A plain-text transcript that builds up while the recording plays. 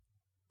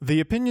The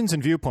opinions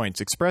and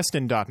viewpoints expressed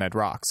in .NET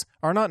Rocks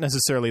are not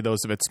necessarily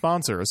those of its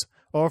sponsors,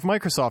 or of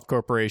Microsoft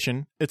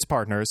Corporation, its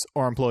partners,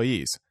 or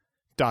employees.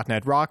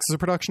 .NET Rocks is a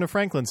production of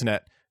Franklin's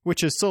Net,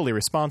 which is solely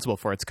responsible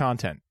for its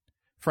content.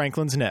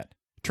 Franklin's Net,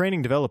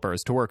 training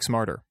developers to work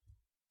smarter.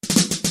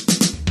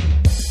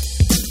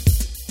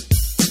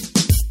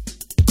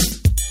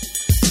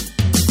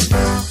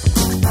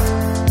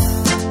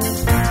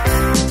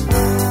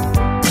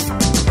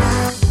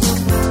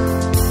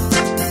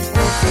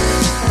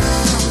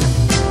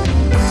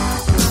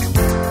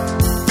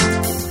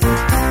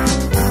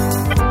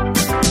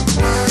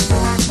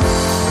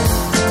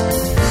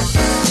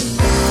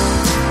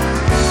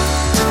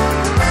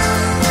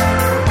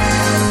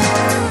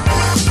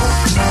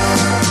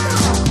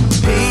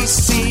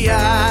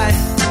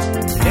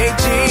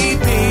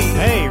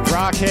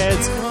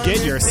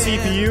 Get your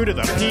CPU to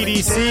the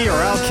PDC or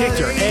I'll kick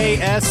your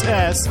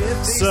ASS.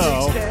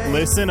 So,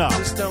 listen up.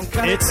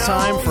 It's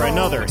time for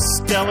another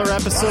stellar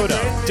episode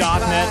of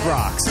 .NET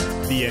Rocks,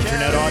 the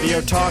internet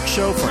audio talk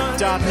show for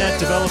 .NET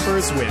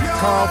developers with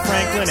Carl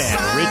Franklin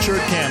and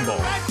Richard Campbell.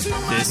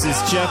 This is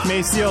Jeff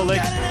Maciolik,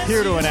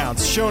 here to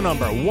announce show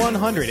number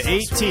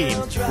 118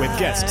 with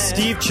guests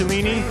Steve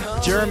Cellini,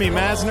 Jeremy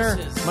Masner,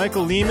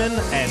 Michael Lehman,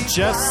 and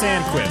Jeff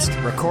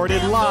Sandquist,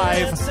 recorded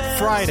live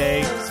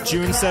Friday,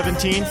 June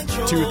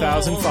 17th,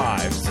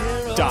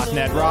 2005.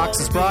 .NET Rocks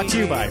is brought to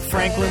you by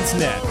Franklin's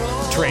Net,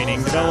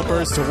 training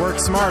developers to work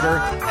smarter,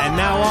 and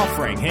now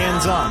offering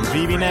hands-on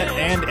VBNet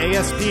and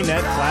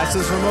ASP.NET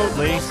classes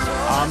remotely,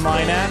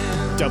 online at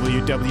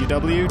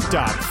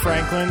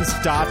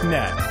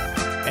www.franklins.net.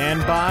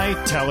 And by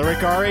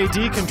Telerik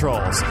RAD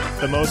Controls,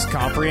 the most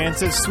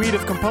comprehensive suite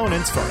of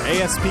components for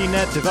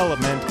ASP.NET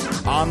development,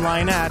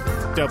 online at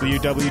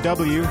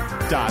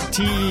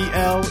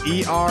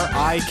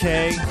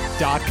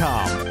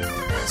www.telerik.com.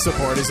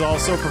 Support is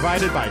also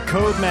provided by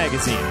Code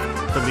Magazine,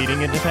 the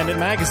leading independent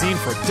magazine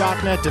for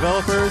 .NET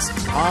developers,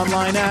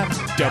 online at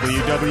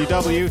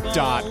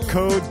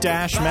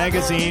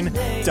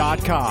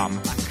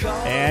www.code-magazine.com.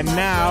 And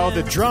now,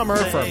 the drummer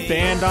for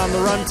Band on the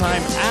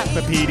Runtime at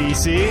the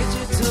PDC,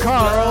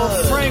 Carl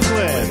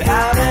Franklin.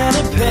 Without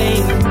any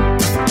pain,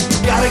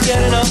 gotta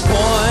get enough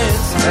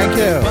points. Thank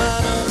you.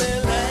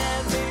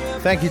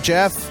 Thank you,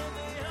 Jeff.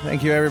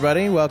 Thank you,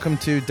 everybody. Welcome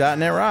to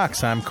 .NET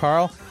Rocks. I'm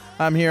Carl.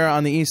 I'm here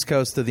on the East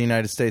Coast of the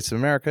United States of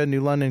America, New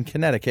London,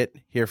 Connecticut,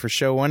 here for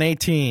show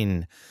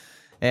 118.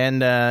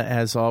 And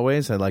as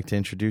always, I'd like to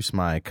introduce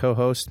my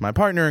co-host, my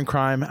partner in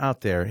crime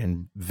out there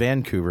in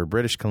Vancouver,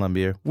 British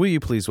Columbia. Will you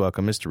please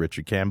welcome Mr.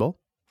 Richard Campbell?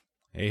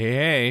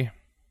 Hey.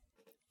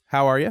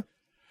 How are you?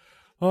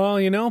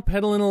 Well,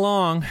 pedaling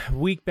along.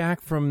 Week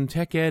back from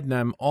Tech Ed, and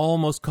I'm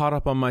almost caught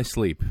up on my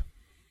sleep.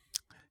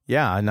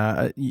 Yeah,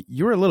 and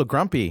you were a little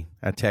grumpy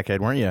at Tech Ed,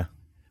 weren't you?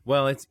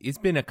 Well, it's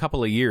been a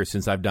couple of years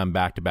since I've done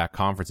back-to-back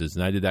conferences,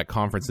 and I did that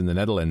conference in the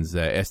Netherlands,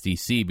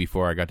 SDC,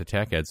 before I got to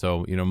Tech Ed.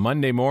 So,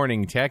 Monday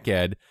morning, Tech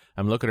Ed,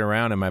 I'm looking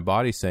around and my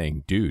body's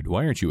saying, dude,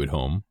 why aren't you at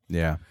home?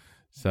 Yeah.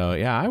 So,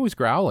 yeah, I was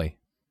growly.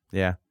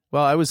 Yeah.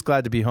 Well, I was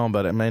glad to be home,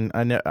 but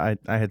I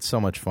had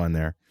so much fun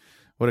there.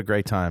 What a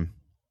great time.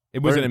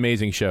 It was an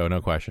amazing show,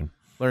 no question.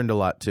 Learned a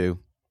lot, too.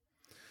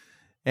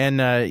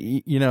 And,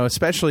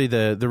 especially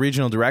the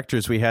regional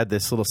directors, we had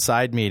this little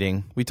side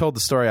meeting. We told the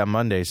story on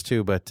Mondays,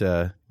 too, but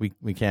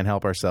we can't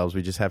help ourselves.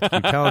 We just have to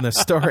keep telling this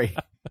story.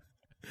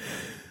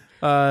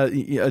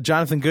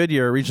 Jonathan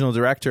Goodyear, regional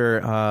director,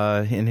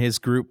 in his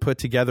group put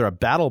together a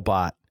battle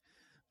bot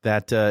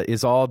that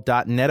is all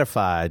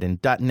 .netified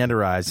and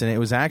 .netterized, and it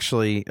was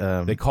actually...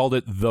 they called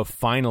it the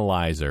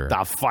Finalizer. The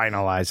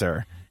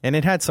Finalizer. And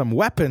it had some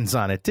weapons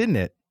on it, didn't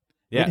it?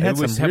 Yeah, it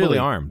was heavily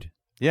armed.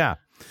 Yeah.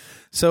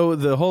 So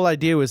the whole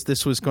idea was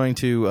this was going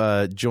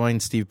to join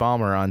Steve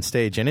Ballmer on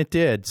stage, and it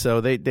did. So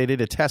they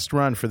did a test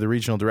run for the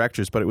regional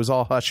directors, but it was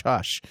all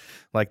hush-hush.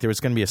 Like there was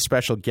going to be a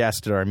special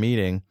guest at our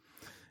meeting.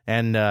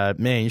 And,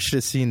 man, you should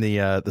have seen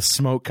the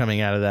smoke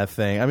coming out of that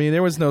thing. I mean,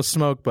 there was no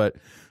smoke, but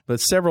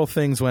several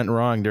things went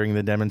wrong during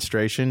the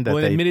demonstration.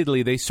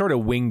 Admittedly, they sort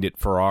of winged it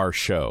for our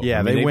show.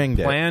 Yeah, they winged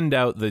it. They planned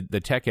out the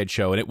Tech Ed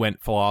show, and it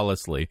went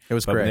flawlessly. It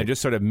was great. But they're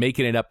just sort of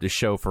making it up to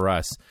show for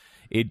us.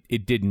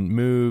 It didn't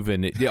move,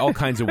 and all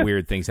kinds of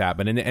weird things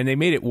happened. And they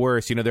made it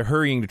worse. They're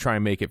hurrying to try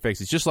and make it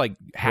fix. It's just like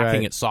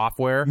hacking at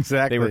software.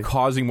 Exactly. They were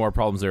causing more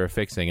problems they were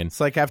fixing. And it's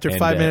like after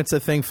 5 minutes, the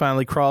thing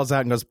finally crawls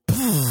out and goes,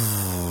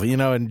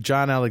 and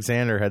John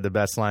Alexander had the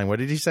best line. What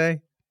did he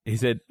say? He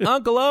said,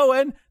 Uncle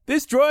Owen,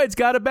 this droid's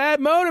got a bad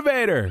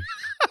motivator.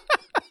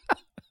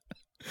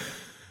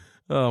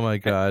 Oh, my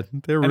God.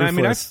 They're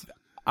ruthless.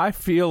 I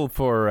feel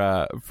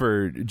for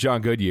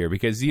John Goodyear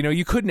because,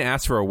 you couldn't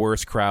ask for a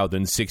worse crowd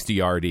than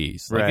 60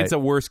 RDs. Like, it's a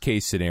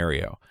worst-case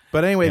scenario.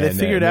 But anyway, they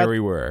figured out... There we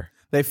were.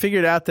 They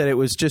figured out that it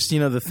was just,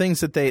 the things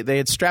that they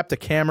had strapped a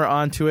camera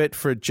onto it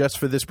for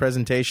this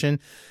presentation,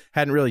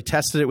 hadn't really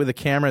tested it with a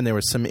camera, and there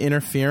was some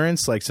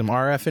interference, like some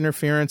RF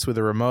interference with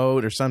a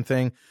remote or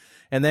something.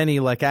 And then he,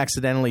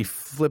 accidentally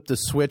flipped the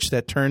switch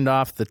that turned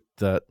off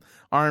the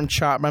arm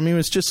chop. I mean, it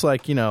was just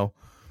like,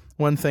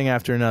 one thing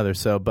after another.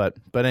 So, but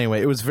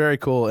anyway, it was very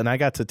cool, and I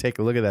got to take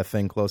a look at that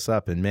thing close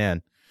up, and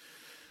man,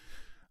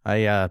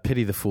 I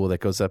pity the fool that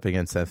goes up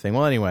against that thing.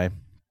 Well, anyway,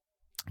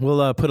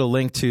 we'll put a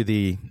link to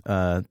the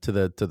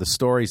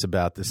stories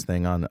about this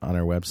thing on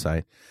our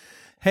website.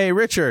 Hey,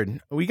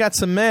 Richard, we got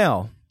some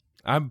mail.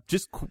 I'm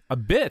just a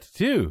bit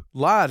too. A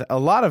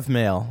lot of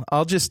mail.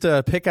 I'll just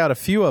pick out a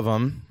few of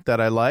them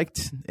that I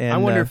liked. And I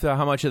wonder if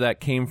how much of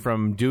that came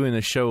from doing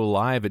the show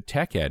live at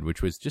TechEd,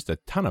 which was just a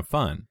ton of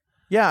fun.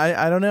 Yeah,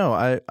 I don't know.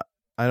 I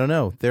don't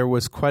know. There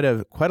was quite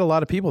a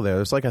lot of people there.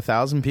 There's like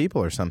 1,000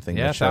 people or something.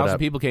 Yeah, 1,000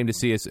 people came to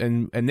see us,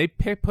 and they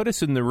put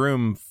us in the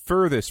room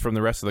furthest from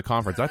the rest of the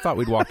conference. I thought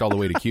we'd walked all the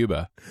way to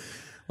Cuba.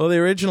 Well, they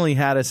originally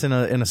had us in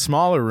a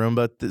smaller room,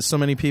 but so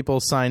many people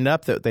signed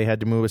up that they had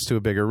to move us to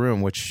a bigger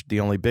room, which the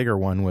only bigger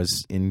one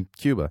was in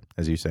Cuba,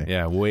 as you say.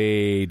 Yeah,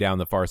 way down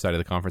the far side of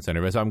the conference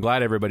center. So I'm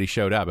glad everybody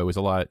showed up. It was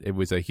a lot. It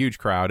was a huge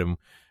crowd, and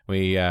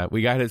we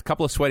got a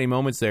couple of sweaty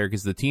moments there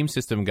because the team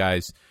system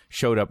guys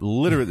showed up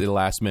literally the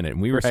last minute,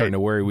 and we were starting to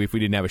worry if we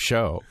didn't have a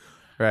show.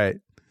 Right.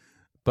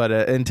 But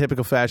in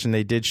typical fashion,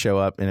 they did show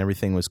up, and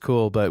everything was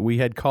cool. But we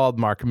had called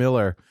Mark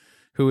Miller,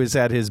 who is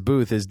at his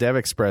booth, his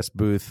DevExpress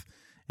booth,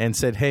 and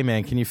said, "Hey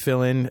man, can you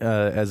fill in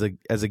as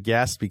a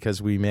guest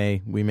because we may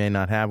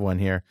not have one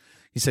here?"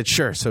 He said,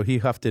 "Sure." So he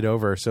huffed it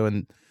over.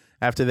 So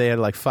after they had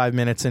like 5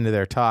 minutes into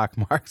their talk,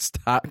 Mark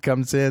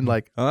comes in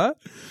like, "Huh?"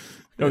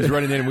 I was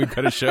running in and we've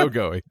got a show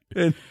going.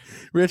 And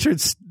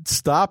Richard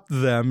stopped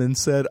them and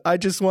said, "I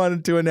just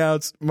wanted to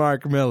announce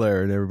Mark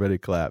Miller," and everybody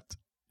clapped.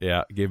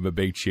 Yeah, gave him a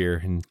big cheer,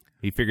 and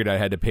he figured I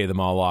had to pay them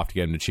all off to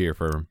get him to cheer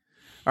for him.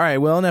 All right,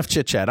 well, enough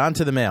chit-chat. On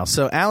to the mail.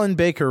 So Alan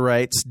Baker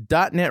writes,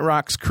 .NET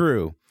Rocks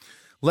crew.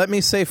 Let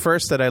me say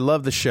first that I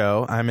love the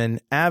show. I'm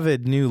an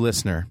avid new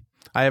listener.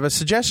 I have a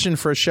suggestion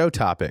for a show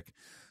topic.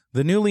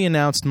 The newly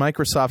announced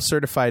Microsoft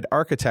Certified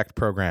Architect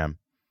program.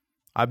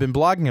 I've been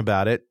blogging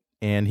about it,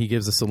 and he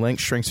gives us a link,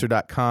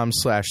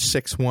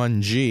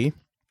 shrinkster.com/61G.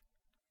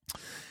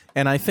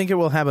 And I think it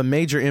will have a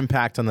major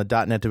impact on the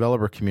 .NET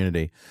developer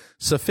community.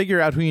 So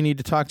figure out who you need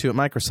to talk to at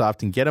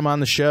Microsoft and get them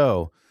on the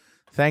show.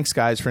 Thanks,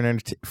 guys,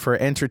 for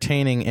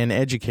entertaining and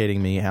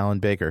educating me, Alan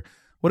Baker.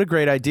 What a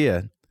great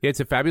idea. Yeah, it's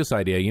a fabulous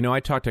idea. You know, I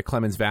talked to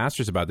Clemens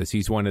Vasters about this.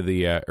 He's one of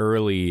the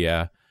early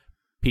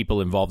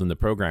people involved in the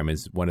program,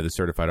 is one of the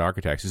certified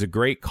architects. It's a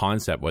great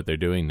concept, what they're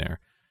doing there.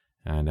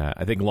 And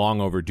I think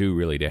long overdue,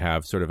 really, to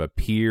have sort of a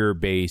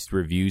peer-based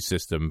review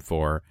system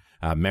for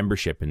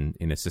membership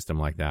in a system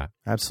like that.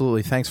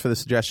 Absolutely. Thanks for the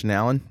suggestion,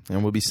 Alan.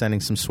 And we'll be sending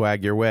some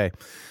swag your way.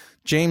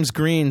 James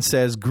Green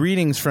says,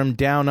 "Greetings from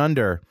Down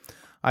Under.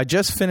 I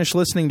just finished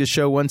listening to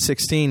show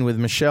 116 with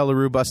Michelle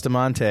LaRue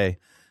Bustamante.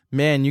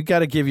 Man, you got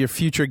to give your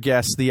future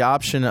guests the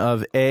option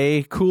of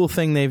A, cool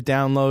thing they've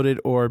downloaded,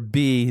 or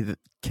B,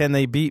 can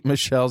they beat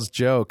Michelle's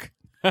joke?"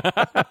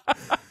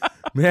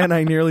 Man,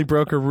 I nearly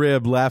broke a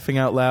rib laughing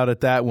out loud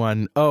at that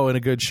one. Oh, and a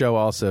good show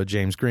also,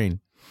 James Green.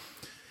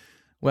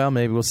 Well,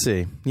 maybe we'll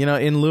see. You know,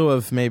 in lieu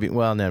of maybe,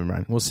 well, never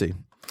mind. We'll see.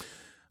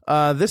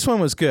 This one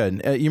was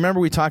good. You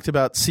remember we talked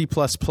about C++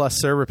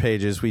 server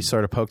pages. We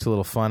sort of poked a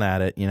little fun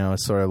at it. You know,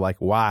 it's sort of like,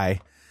 why?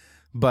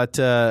 But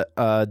a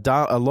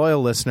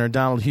loyal listener,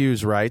 Donald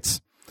Hughes, writes,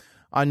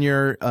 on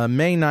your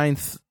May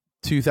 9th,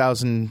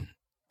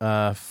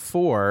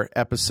 2004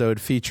 episode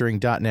featuring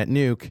 .NET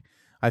Nuke,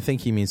 I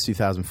think he means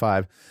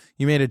 2005,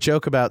 you made a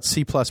joke about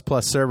C++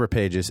 server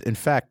pages. In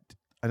fact,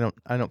 I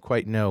don't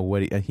quite know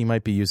what he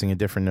might be using a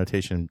different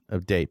notation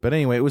of date. But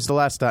anyway, it was the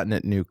last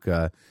 .NET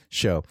Nuke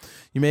show.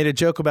 You made a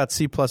joke about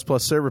C++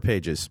 server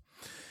pages.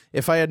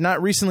 If I had not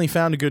recently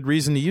found a good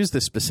reason to use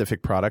this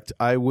specific product,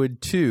 I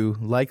would, too,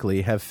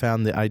 likely have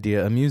found the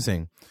idea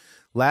amusing.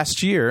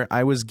 Last year,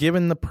 I was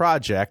given the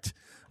project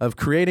of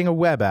creating a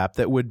web app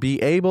that would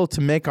be able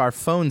to make our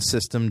phone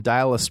system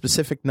dial a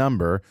specific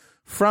number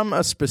from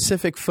a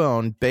specific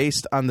phone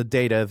based on the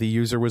data the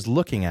user was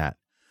looking at.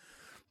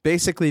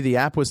 Basically, the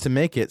app was to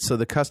make it so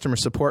the customer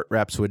support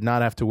reps would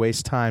not have to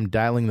waste time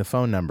dialing the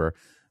phone number,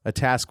 a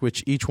task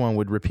which each one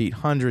would repeat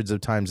hundreds of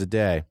times a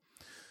day.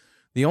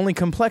 The only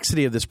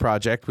complexity of this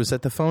project was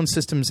that the phone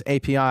system's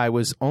API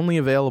was only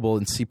available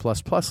in C++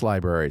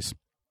 libraries.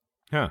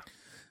 Huh.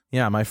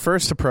 Yeah, my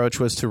first approach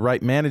was to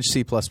write managed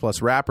C++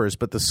 wrappers,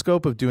 but the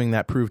scope of doing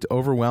that proved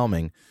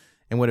overwhelming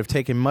and would have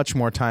taken much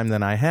more time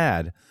than I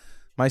had.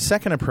 My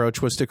second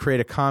approach was to create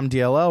a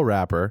COM-DLL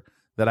wrapper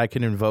that I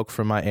could invoke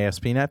from my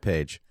ASP.NET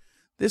page.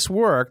 This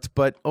worked,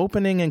 but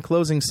opening and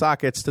closing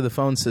sockets to the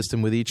phone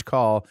system with each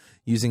call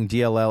using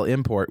DLL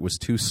import was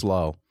too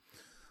slow.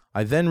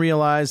 I then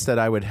realized that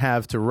I would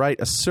have to write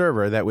a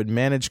server that would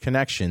manage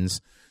connections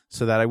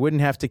so that I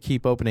wouldn't have to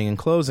keep opening and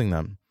closing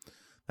them.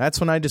 That's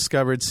when I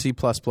discovered C++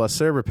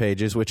 server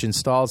pages, which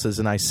installs as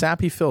an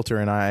ISAPI filter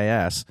in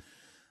IIS.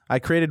 I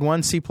created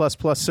one C++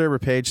 server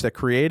page that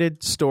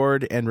created,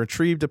 stored, and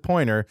retrieved a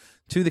pointer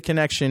to the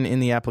connection in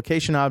the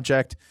application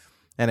object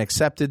and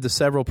accepted the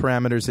several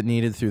parameters it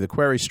needed through the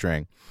query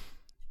string.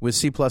 With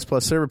C++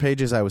 server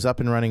pages, I was up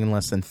and running in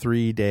less than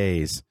 3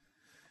 days.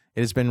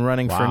 It has been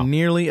running for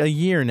nearly a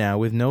year now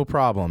with no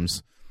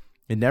problems.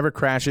 It never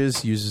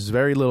crashes, uses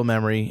very little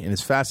memory, and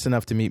is fast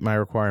enough to meet my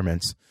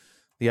requirements.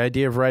 The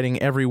idea of writing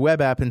every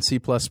web app in C++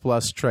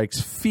 strikes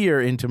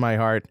fear into my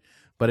heart,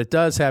 but it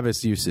does have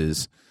its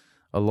uses.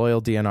 A loyal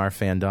DNR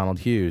fan, Donald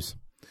Hughes.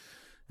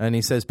 And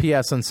he says,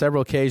 P.S. On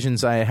several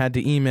occasions, I had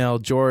to email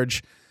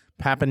George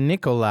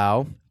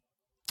Papanikolaou,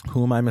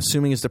 whom I'm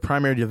assuming is the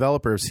primary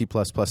developer of C++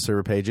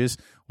 server pages,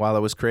 while I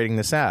was creating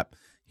this app.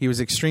 He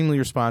was extremely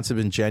responsive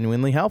and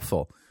genuinely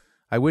helpful.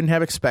 I wouldn't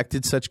have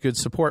expected such good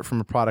support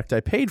from a product I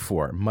paid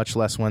for, much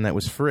less one that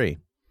was free.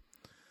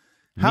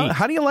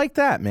 How do you like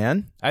that,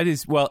 man?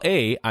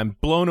 I'm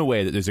blown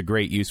away that there's a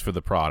great use for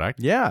the product.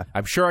 Yeah.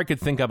 I'm sure I could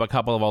think up a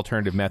couple of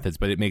alternative methods,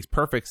 but it makes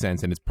perfect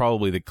sense, and it's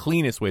probably the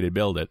cleanest way to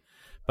build it.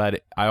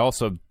 But I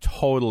also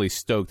totally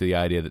stoked the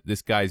idea that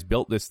this guy's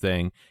built this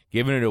thing,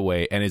 given it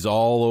away, and is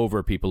all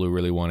over people who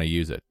really want to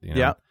use it. You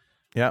know?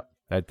 Yeah.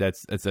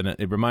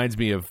 It reminds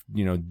me of,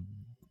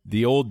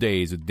 the old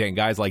days with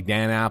guys like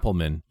Dan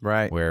Appelman,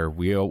 right? Where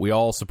we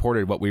all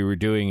supported what we were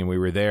doing and we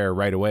were there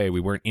right away. We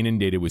weren't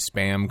inundated with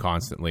spam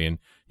constantly, and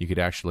you could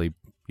actually,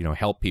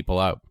 help people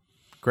out.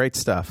 Great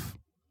stuff.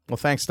 Well,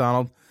 thanks,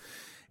 Donald.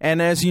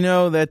 And as you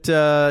know, that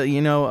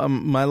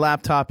my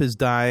laptop is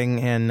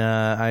dying, and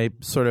I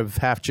sort of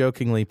half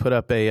jokingly put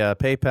up a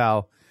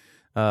PayPal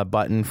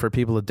button for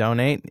people to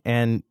donate,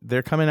 and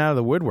they're coming out of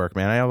the woodwork,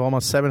 man. I have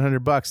almost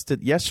 $700.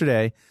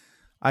 Yesterday,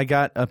 I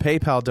got a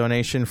PayPal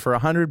donation for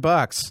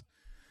 $100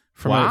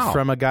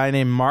 from a guy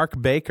named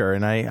Mark Baker,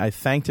 and I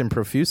thanked him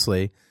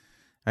profusely.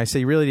 I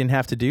said, you really didn't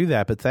have to do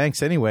that, but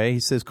thanks anyway. He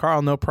says,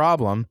 Carl, no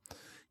problem.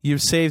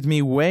 You've saved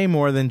me way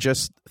more than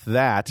just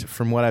that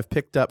from what I've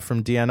picked up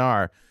from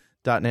DNR,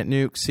 .NET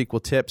Nuke,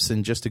 SQL tips,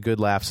 and just a good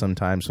laugh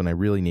sometimes when I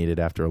really need it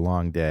after a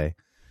long day.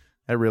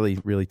 That really,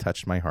 really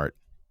touched my heart.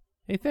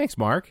 Hey, thanks,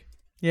 Mark.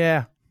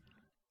 Yeah.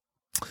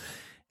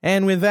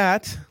 And with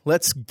that,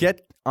 let's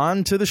get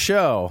on to the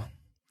show.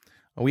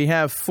 We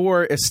have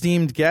 4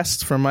 esteemed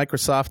guests from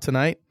Microsoft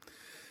tonight.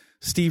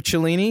 Steve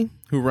Cellini,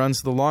 who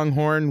runs the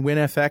Longhorn,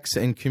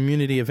 WinFX, and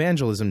Community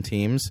Evangelism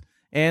teams,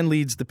 and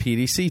leads the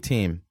PDC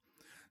team.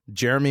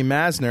 Jeremy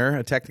Masner,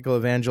 a technical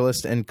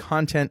evangelist and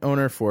content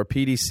owner for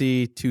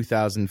PDC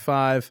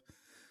 2005.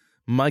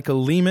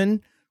 Michael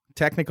Lehman,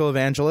 technical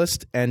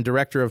evangelist and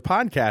director of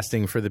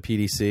podcasting for the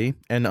PDC,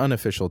 an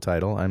unofficial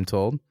title, I'm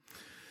told.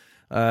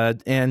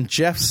 And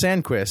Jeff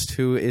Sandquist,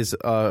 who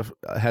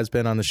has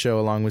been on the show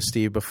along with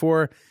Steve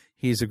before.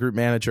 He's a group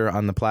manager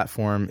on the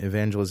platform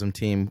evangelism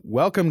team.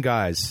 Welcome,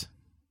 guys.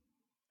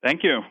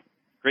 Thank you.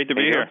 Great to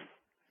be here.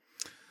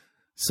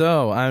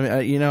 So,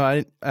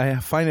 I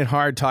find it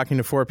hard talking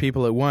to 4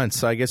 people at once.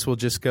 So I guess we'll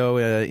just go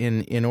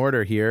in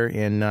order here,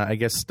 and I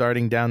guess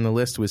starting down the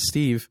list with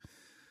Steve.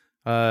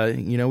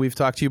 We've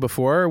talked to you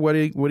before. What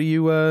are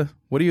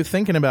you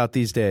thinking about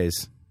these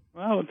days?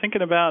 Well, I'm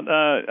thinking about,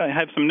 I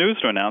have some news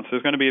to announce.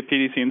 There's going to be a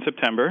PDC in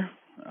September.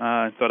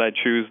 I thought I'd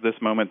choose this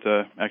moment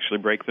to actually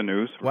break the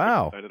news. We're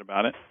wow. excited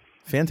about it.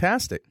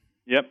 Fantastic.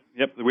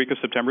 Yep, the week of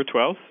September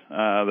 12th.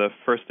 The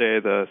first day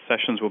of the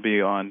sessions will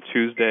be on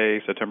Tuesday,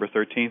 September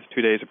 13th,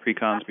 2 days of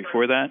pre-cons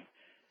before that,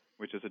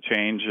 which is a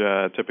change.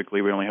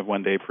 Typically, we only have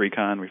 1 day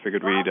pre-con. We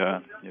figured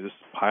we'd just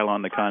pile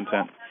on the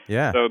content.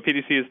 Yeah. So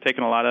PDC has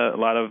taken a lot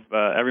of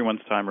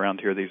everyone's time around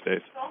here these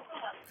days.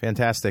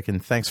 Fantastic,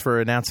 and thanks for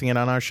announcing it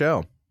on our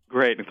show.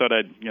 Great. I thought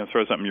I'd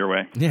throw something your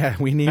way. Yeah,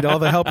 we need all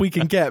the help we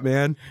can get,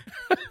 man.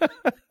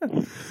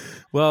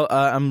 Well,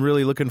 I'm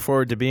really looking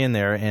forward to being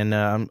there,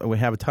 and we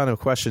have a ton of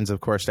questions,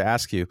 of course, to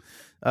ask you.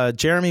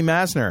 Jeremy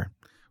Masner,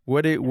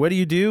 what do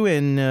you do,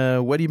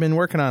 and what have you been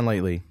working on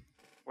lately?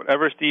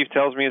 Whatever Steve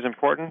tells me is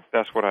important,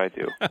 that's what I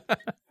do.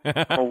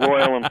 I'm a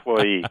loyal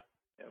employee.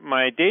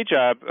 My day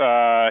job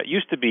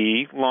used to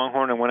be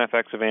Longhorn and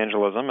WinFX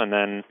evangelism, and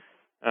then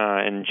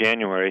in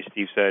January,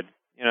 Steve said,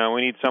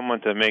 we need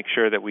someone to make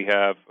sure that we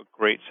have a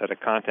great set of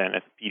content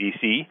at the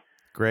PDC.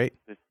 Great.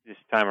 This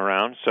time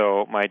around.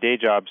 So my day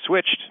job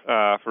switched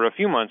for a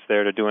few months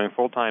there to doing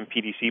full-time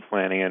PDC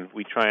planning, and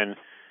we try and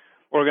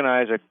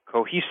organize a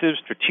cohesive,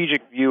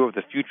 strategic view of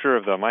the future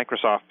of the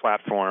Microsoft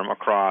platform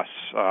across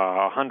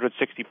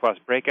 160-plus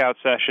breakout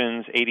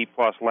sessions,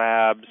 80-plus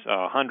labs,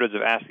 hundreds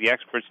of Ask the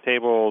Experts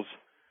tables.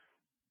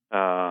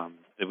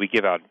 We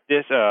give out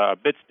a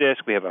bits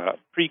disc. We have a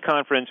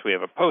pre-conference. We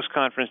have a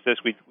post-conference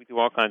disc. We do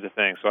all kinds of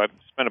things. So I've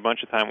spent a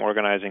bunch of time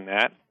organizing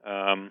that.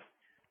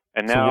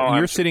 And now so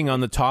you're sitting on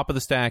the top of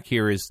the stack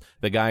here is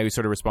the guy who's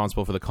sort of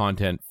responsible for the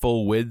content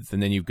full width,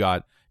 and then you've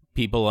got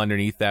people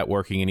underneath that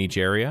working in each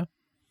area?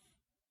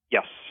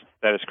 Yes,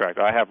 that is correct.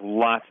 I have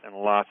lots and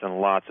lots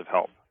and lots of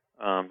help,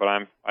 but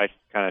I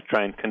kind of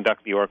try and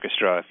conduct the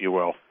orchestra, if you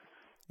will.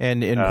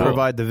 And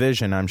provide the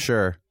vision, I'm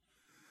sure.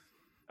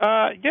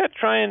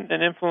 Try and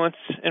influence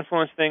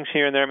things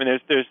here and there. I mean,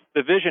 there's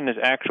the vision is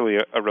actually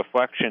a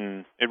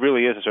reflection. It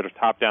really is a sort of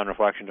top-down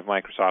reflection of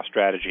Microsoft's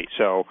strategy.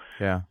 So,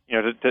 yeah,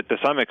 to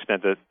some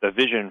extent, the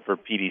vision for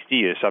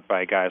PDC is set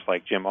by guys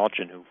like Jim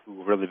Alchin,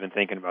 who really been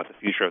thinking about the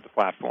future of the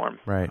platform.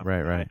 Right.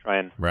 Try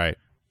and right.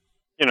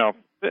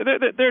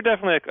 There are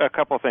definitely a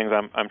couple of things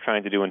I'm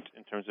trying to do in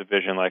terms of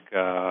vision, like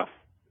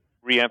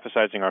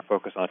re-emphasizing our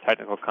focus on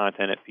technical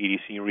content at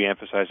PDC,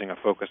 re-emphasizing a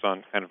focus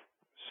on kind of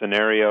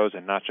scenarios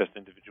and not just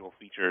individual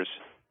features.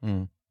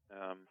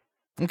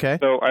 Okay.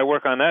 So I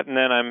work on that, and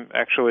then I'm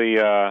actually,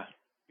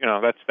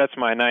 that's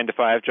my 9 to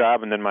 5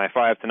 job, and then my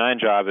 5 to 9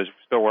 job is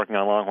still working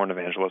on Longhorn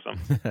evangelism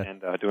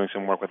and doing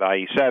some work with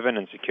IE7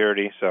 and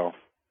security. So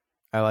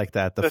I like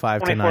that, the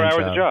 5 to 9 24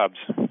 hours of jobs.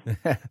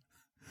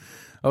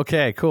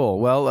 Okay, cool.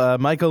 Well,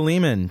 Michael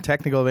Lehman,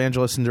 Technical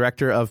Evangelist and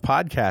Director of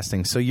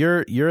Podcasting. So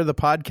you're the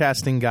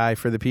podcasting guy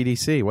for the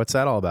PDC. What's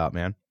that all about,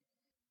 man?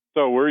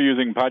 So we're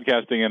using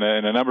podcasting in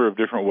a number of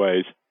different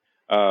ways.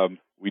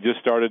 We just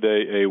started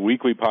a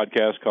weekly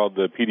podcast called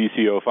the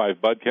PDC 05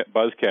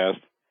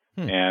 Buzzcast,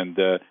 and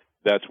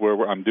that's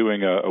where I'm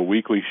doing a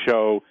weekly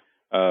show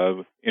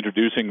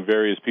introducing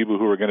various people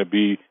who are going to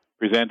be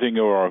presenting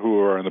or who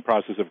are in the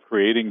process of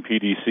creating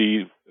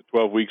PDC,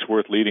 12 weeks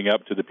worth leading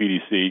up to the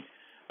PDC.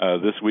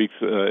 This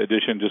week's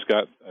edition just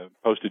got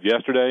posted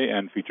yesterday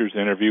and features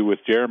an interview with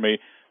Jeremy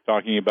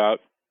talking about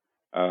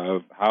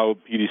how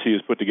PDC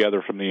is put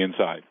together from the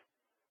inside.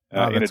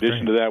 In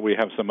addition to that, we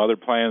have some other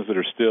plans that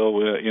are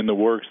still in the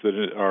works that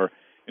are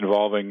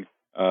involving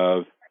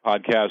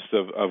podcasts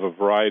of a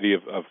variety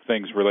of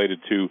things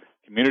related to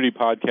community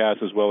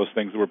podcasts as well as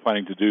things that we're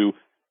planning to do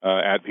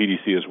at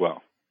PDC as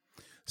well.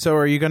 So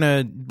are you going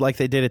to, like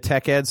they did at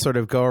Tech Ed, sort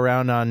of go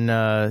around on,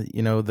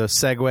 the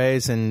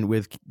segways and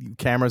with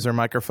cameras or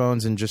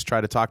microphones and just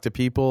try to talk to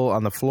people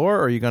on the floor?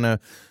 Or are you going to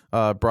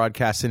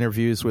broadcast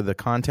interviews with the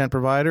content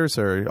providers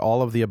or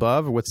all of the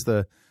above? What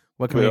can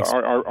we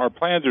expect? Our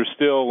plans are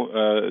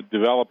still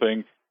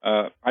developing.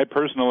 I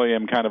personally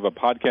am kind of a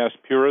podcast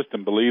purist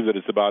and believe that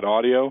it's about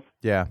audio.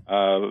 Yeah.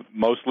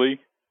 Mostly.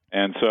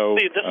 And so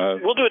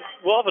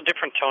we'll have a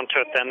different tone to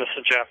it then. This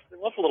is Jeff.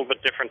 We'll have a little bit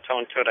different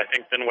tone to it, I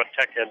think, than what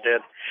Tech Ed did.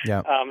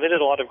 Yeah. They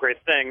did a lot of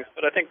great things,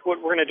 but I think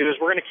what we're going to do is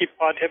we're going to keep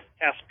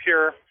podcasts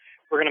pure.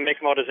 We're going to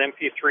make them out as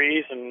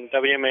MP3s and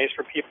WMAs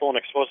for people and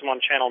expose them on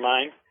Channel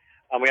 9.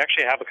 We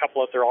actually have a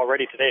couple out there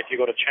already today. If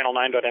you go to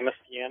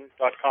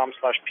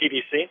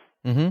channel9.msdn.com/PDC,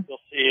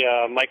 you'll see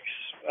Mike's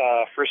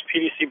first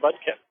PDC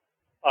Buzzcast.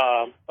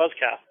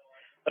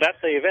 But at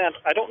the event,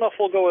 I don't know if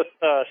we'll go with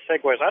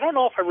segways. I don't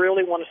know if I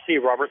really want to see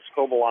Robert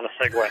Scoble on a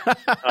segway.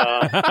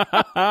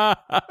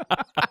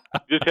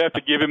 Just have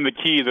to give him the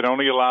key that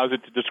only allows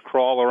it to just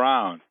crawl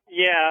around.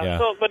 Yeah.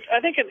 So, but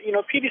I think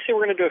PDC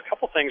we're going to do a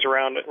couple things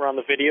around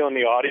the video and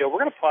the audio.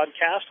 We're going to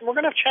podcast, and we're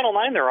going to have Channel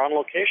 9 there on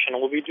location,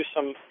 and we'll do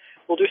some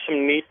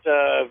neat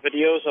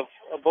videos of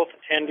both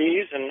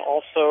attendees and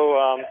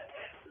also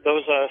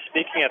those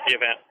speaking at the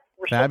event.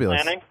 We're still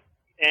planning,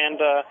 and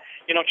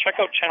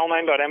check out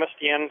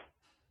channel9.msdn.com/PDC.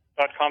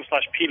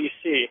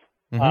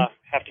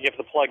 Have to give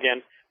the plug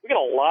in. We got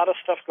a lot of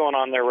stuff going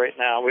on there right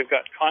now. We've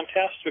got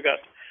contests. We've got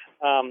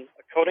a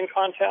coding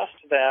contest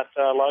that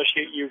allows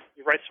you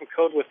write some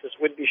code with this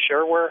would-be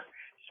shareware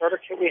starter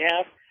kit we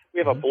have. We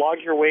have a blog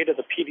your way to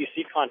the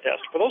PDC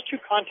contest. For those two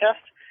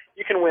contests,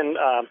 you can win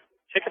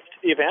tickets to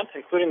the event,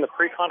 including the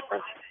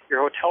pre-conference,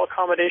 your hotel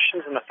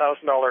accommodations, and a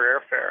 $1,000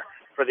 airfare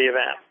for the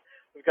event.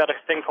 We've got a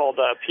thing called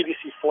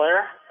PDC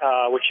Flair,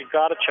 which you've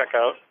got to check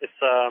out.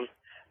 It's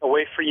a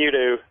way for you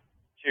to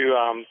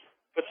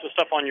put some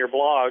stuff on your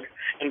blog,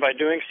 and by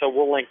doing so,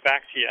 we'll link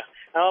back to you.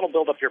 Now, it'll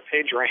build up your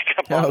page rank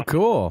up on a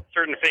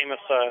certain famous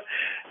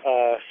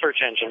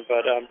search engine,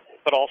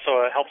 but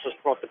also helps us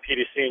promote the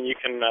PDC, and you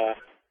can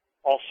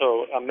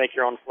also make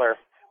your own Flair.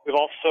 We've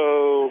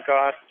also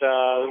got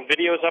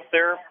videos up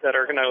there that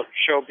are going to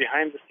show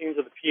behind the scenes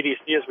of the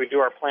PDC as we do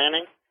our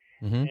planning,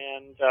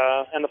 and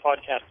the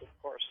podcast, of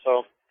course.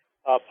 So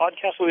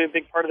podcasts will be a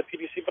big part of the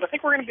PDC, but I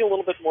think we're going to be a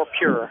little bit more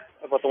pure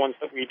about the ones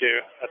that we do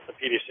at the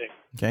PDC.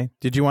 Okay.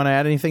 Did you want to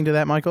add anything to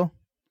that, Michael?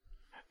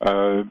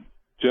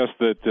 Just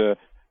that,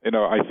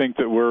 I think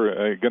that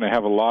we're going to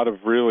have a lot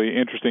of really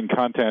interesting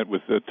content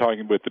with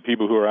talking with the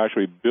people who are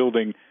actually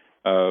building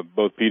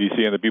both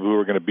PDC and the people who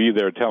are going to be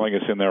there telling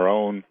us in their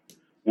own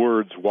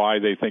words why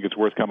they think it's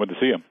worth coming to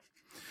see them.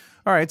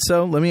 All right,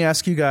 so let me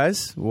ask you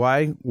guys,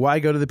 why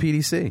go to the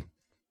PDC?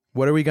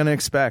 What are we going to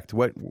expect?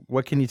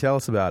 What can you tell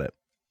us about it?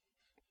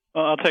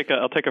 Well, I'll take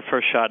a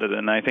first shot at it,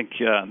 and I think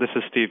this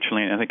is Steve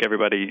Chalene. I think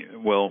everybody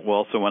will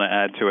also want to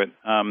add to it.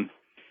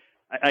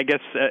 I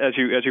guess as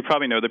you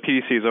probably know, the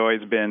PDC has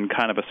always been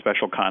kind of a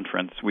special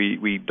conference.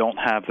 We don't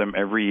have them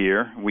every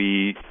year.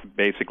 We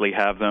basically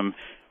have them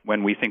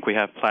when we think we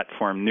have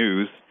platform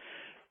news.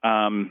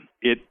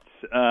 It's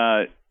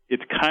a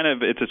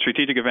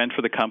strategic event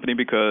for the company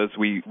because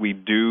we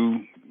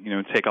do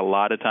take a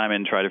lot of time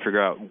and try to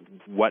figure out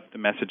what the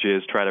message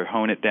is, try to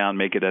hone it down,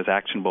 make it as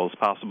actionable as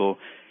possible.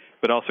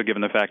 But also,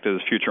 given the fact that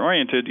it's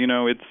future-oriented,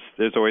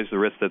 there's always the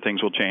risk that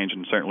things will change,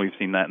 and certainly we've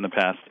seen that in the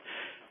past.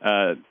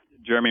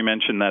 Jeremy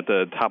mentioned that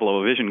the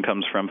top-level vision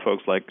comes from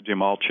folks like Jim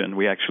Alchin.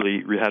 We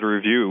actually had a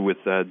review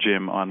with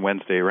Jim on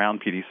Wednesday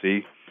around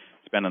PDC,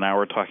 spent an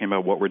hour talking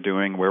about what we're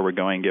doing, where we're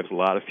going, gave us a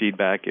lot of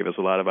feedback, gave us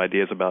a lot of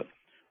ideas about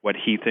what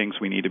he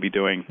thinks we need to be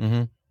doing.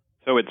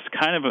 So it's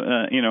kind of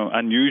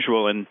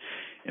unusual in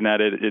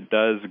that it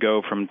does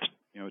go from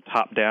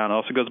top down. It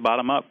also goes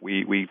bottom up.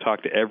 We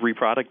talk to every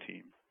product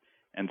team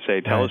and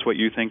say, tell us what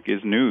you think is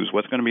news.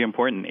 What's going to be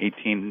important in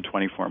 18 and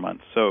 24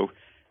 months? So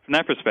from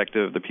that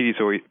perspective, the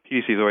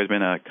PDC has always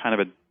been a kind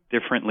of a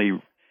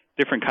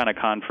different kind of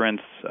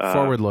conference.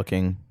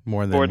 Forward-looking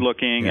more than...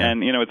 Forward-looking,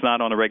 and, it's not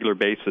on a regular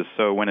basis.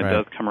 So when it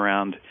does come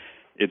around,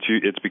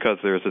 it's because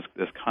there's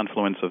this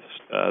confluence of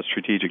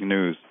strategic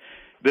news.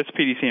 This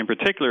PDC in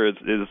particular is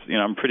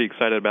I'm pretty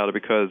excited about it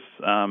because,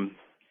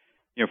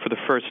 for the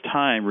first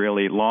time,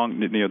 really,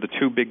 the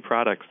two big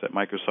products that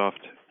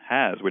Microsoft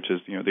has, which is,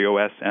 the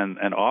OS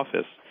and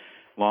Office,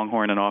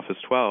 Longhorn and Office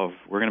 12,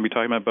 we're going to be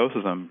talking about both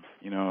of them,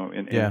 in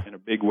a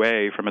big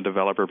way from a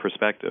developer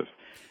perspective.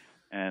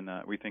 And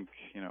we think,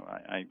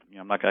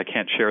 I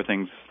can't share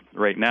things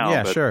right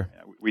now, but sure.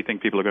 We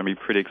think people are going to be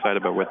pretty excited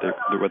about what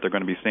they're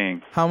going to be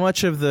seeing. How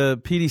much of the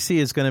PDC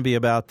is going to be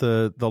about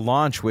the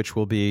launch, which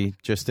will be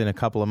just in a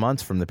couple of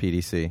months from the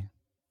PDC?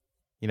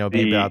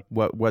 About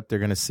what they're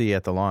going to see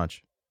at the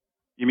launch.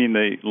 You mean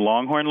the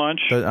Longhorn launch?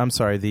 I'm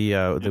sorry, the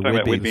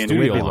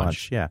Whidbey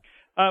launch. Yeah.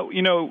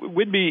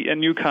 Whidbey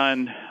and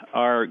Yukon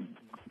are,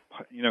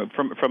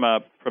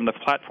 from the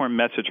platform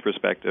message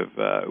perspective,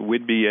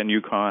 Whidbey and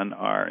Yukon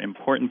are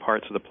important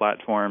parts of the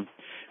platform.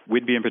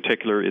 Whidbey in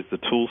particular is the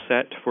tool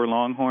set for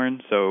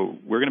Longhorn, so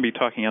we're going to be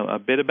talking a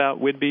bit about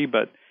Whidbey,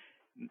 but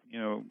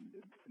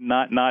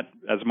not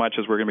as much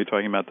as we're going to be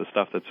talking about the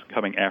stuff that's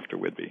coming after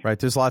Whidbey. Right.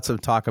 There's lots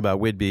of talk about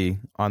Whidbey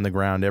on the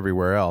ground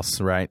everywhere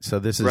else, right? So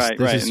this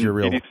is your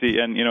real PDC,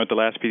 and at the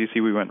last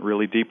PDC we went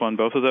really deep on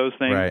both of those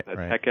things. Right.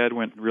 TechEd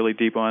went really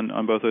deep on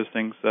both those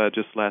things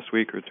just last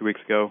week or 2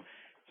 weeks ago.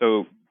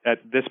 So at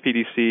this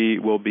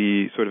PDC we'll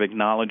be sort of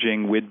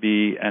acknowledging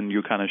Whidbey and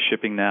Yukon is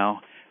shipping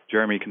now.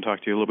 Jeremy can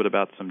talk to you a little bit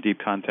about some deep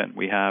content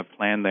we have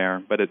planned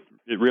there, but it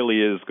really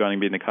is going to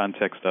be in the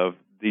context of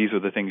these are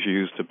the things you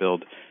use to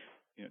build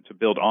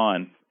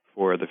on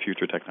for the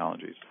future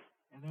technologies.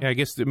 Yeah, I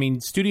guess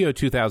Studio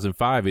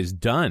 2005 is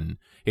done.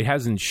 It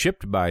hasn't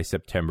shipped by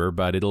September,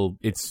 but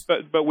it's.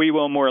 But we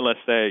will more or less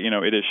say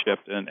it is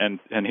shipped,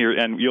 and here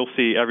and you'll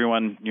see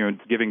everyone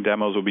giving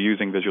demos will be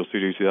using Visual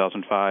Studio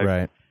 2005.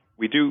 Right.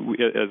 We do,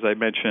 as I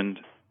mentioned,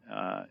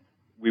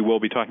 we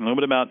will be talking a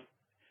little bit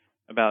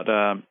about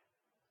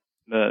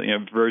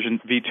the version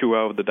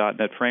V2.0 of the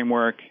 .NET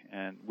framework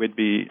and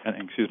Whidbey,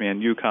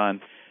 and Yukon,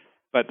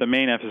 but the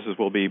main emphasis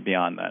will be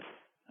beyond that.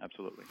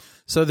 Absolutely.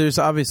 So there's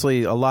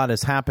obviously a lot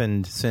has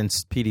happened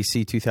since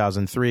PDC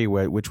 2003,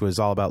 which was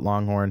all about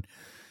Longhorn,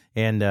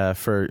 and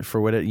for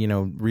what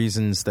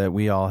reasons that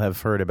we all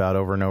have heard about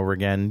over and over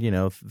again,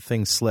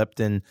 things slipped,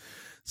 and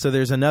so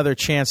there's another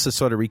chance to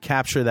sort of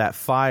recapture that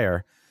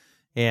fire.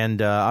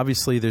 And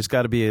obviously, there's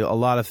got to be a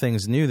lot of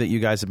things new that you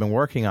guys have been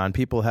working on.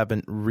 People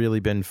haven't really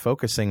been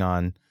focusing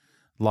on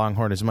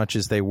Longhorn as much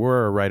as they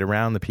were right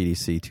around the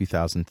PDC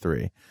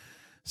 2003.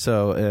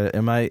 So,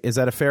 is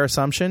that a fair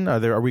assumption?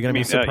 Are we going to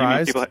be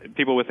surprised?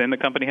 People within the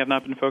company have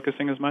not been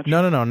focusing as much?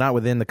 No, not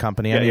within the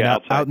company.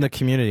 Out in the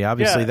community.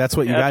 Obviously, that's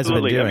what you guys have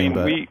been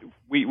doing.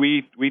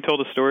 We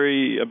told a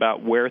story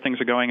about where things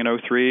are going in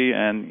 03,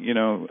 and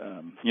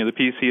the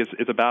PDC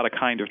is about a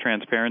kind of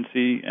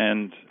transparency,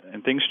 and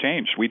things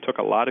changed. We took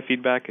a lot of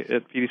feedback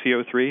at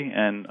PDC 03,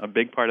 and a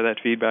big part of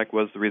that feedback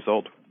was the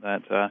result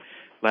that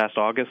last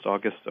August of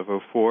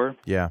 04,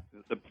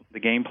 the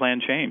game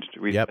plan changed.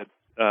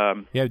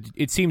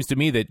 It seems to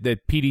me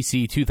that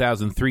PDC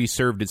 2003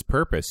 served its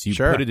purpose. You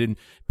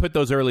put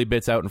those early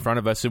bits out in front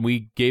of us, and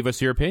we gave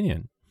us your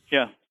opinion.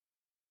 Yeah.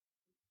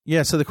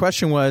 Yeah, so the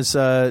question was,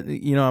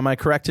 am I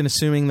correct in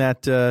assuming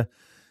that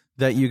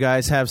you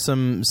guys have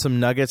some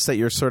nuggets that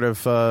you're sort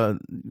of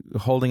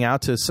holding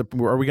out to?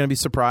 Are we going to be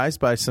surprised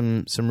by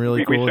some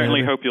really cool? We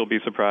certainly hope you'll be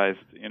surprised,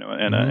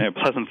 and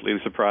pleasantly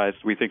surprised.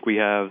 We think we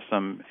have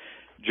some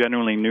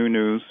genuinely new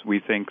news. We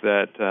think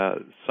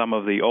that some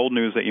of the old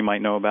news that you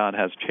might know about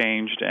has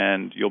changed,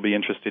 and you'll be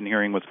interested in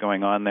hearing what's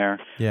going on there.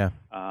 Yeah.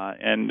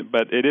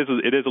 But it is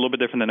a little bit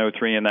different than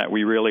 03 in that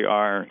we really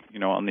are,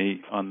 on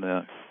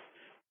the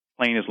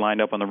plane is lined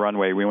up on the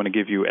runway. We want to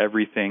give you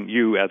everything,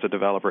 you as a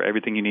developer,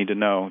 everything you need to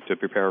know to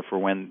prepare for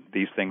when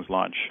these things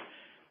launch,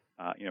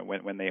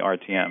 when they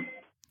RTM.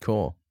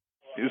 Cool.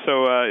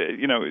 So,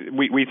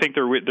 we think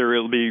there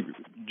will be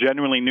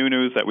genuinely new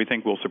news that we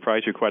think will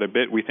surprise you quite a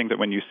bit. We think that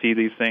when you see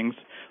these things,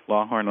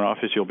 Longhorn and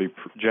Office, you'll be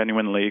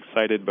genuinely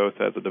excited,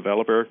 both as a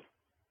developer,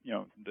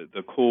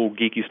 the cool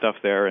geeky stuff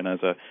there, and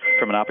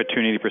from an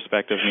opportunity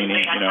perspective,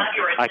 meaning,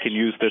 I can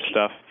use this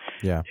stuff.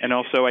 Yeah. And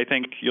also, I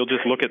think you'll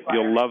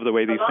love the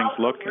way these things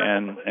look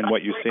and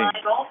what you see.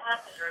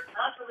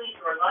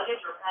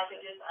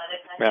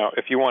 Now,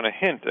 if you want a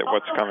hint at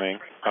what's coming,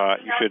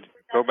 you should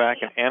go back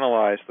and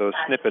analyze those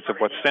snippets of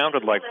what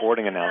sounded like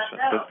boarding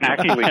announcements that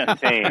actually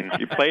contain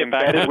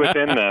embedded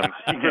within them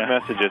secret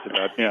messages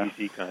about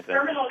PDC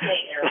content.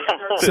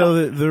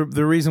 So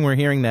the reason we're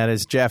hearing that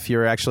is, Jeff,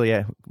 you're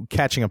actually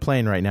catching a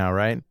plane right now,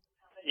 right?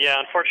 Yeah,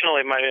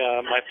 unfortunately,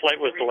 my flight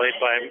was delayed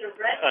by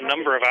a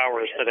number of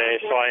hours today,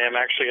 so I am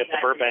actually at the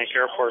Burbank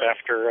Airport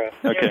after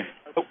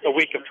a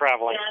week of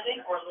traveling.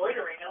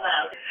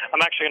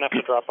 I'm actually going to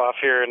have to drop off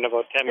here in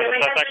about 10 minutes.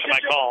 That's actually my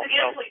call.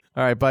 So.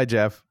 All right, bye,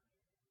 Jeff.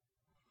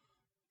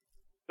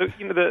 So,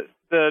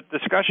 the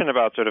discussion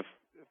about sort of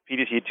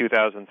PDC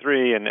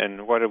 2003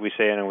 and what did we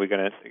say, and are we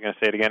going to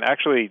say it again?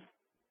 Actually,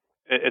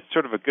 it's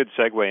sort of a good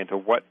segue into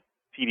what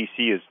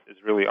PDC is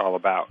really all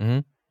about,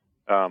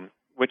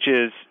 which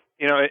is,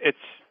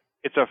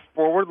 it's a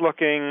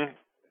forward-looking,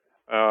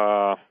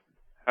 how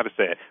to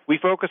say it? We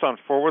focus on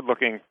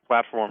forward-looking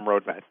platform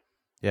roadmap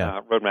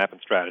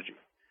and strategy.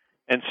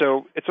 And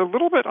so it's a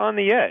little bit on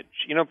the edge.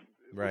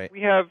 Right.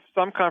 We have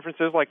some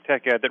conferences like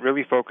TechEd that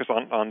really focus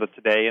on the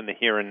today and the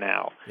here and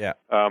now. Yeah.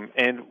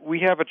 And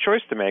we have a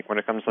choice to make when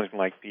it comes to something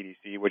like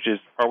PDC, which is,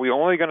 are we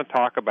only going to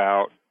talk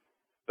about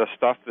the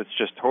stuff that's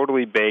just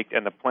totally baked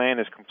and the plan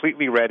is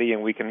completely ready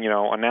and we can,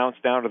 announce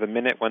down to the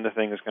minute when the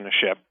thing is going to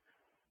ship?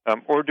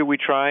 Or do we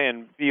try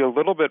and be a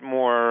little bit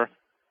more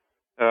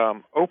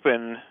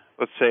open,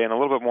 let's say, and a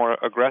little bit more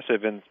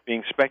aggressive in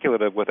being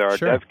speculative with our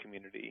dev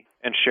community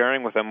and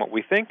sharing with them what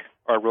we think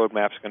our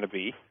roadmap's going to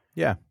be,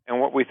 and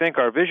what we think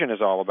our vision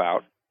is all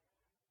about.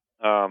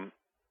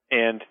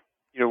 And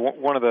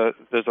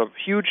there's a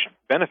huge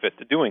benefit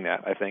to doing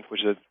that, I think,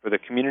 which is for the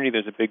community,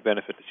 there's a big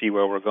benefit to see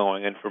where we're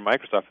going, and for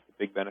Microsoft, it's a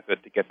big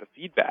benefit to get the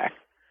feedback.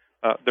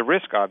 The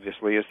risk,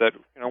 obviously, is that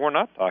we're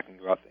not talking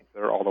about things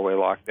that are all the way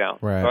locked down.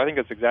 Right. So I think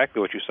that's exactly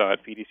what you saw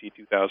at PDC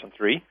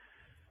 2003.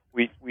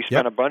 We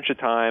spent a bunch of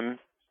time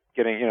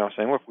getting,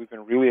 saying, look, we've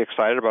been really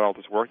excited about all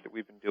this work that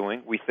we've been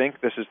doing. We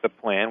think this is the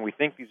plan. We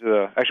think these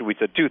are actually, we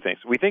said two things.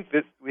 We think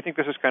this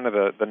is kind of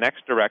the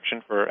next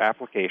direction for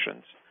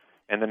applications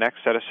and the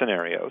next set of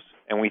scenarios,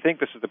 and we think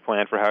this is the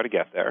plan for how to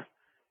get there.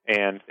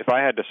 And if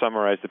I had to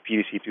summarize the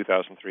PDC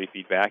 2003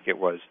 feedback, it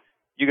was,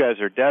 you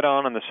guys are dead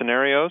on the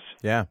scenarios.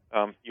 Yeah.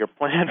 Your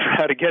plan for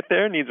how to get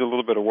there needs a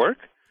little bit of work.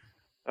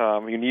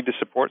 You need to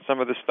support some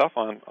of this stuff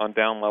on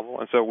down level,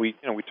 and so we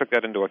took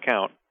that into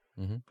account.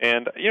 Mm-hmm.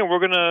 And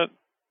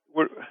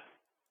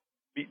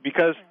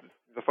because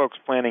the folks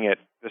planning it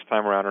this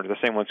time around are the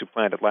same ones who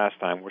planned it last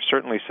time, we're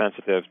certainly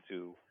sensitive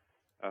to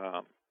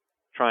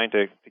trying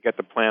to get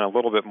the plan a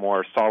little bit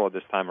more solid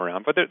this time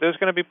around. But there's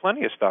going to be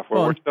plenty of stuff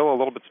where we're still a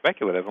little bit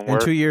speculative.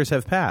 And 2 years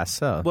have passed.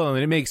 So. Well,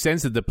 and it makes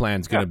sense that the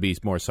plan's going to be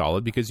more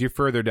solid because you're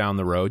further down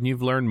the road and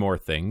you've learned more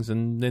things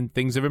and then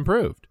things have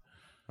improved.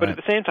 But at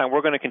the same time,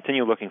 we're going to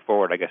continue looking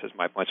forward, I guess is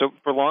my point. So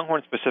for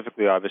Longhorn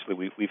specifically, obviously,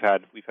 we've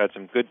had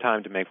some good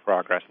time to make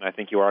progress, and I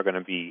think you are going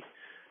to be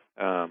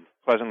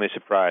pleasantly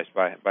surprised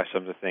by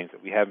some of the things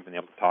that we haven't been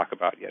able to talk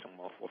about yet, and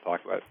we'll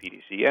talk about at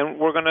PDC. And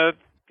we're going to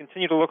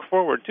continue to look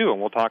forward, too, and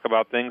we'll talk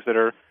about things that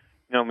are,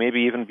 maybe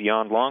even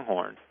beyond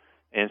Longhorn,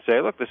 and say,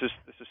 look, this is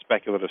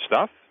speculative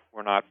stuff.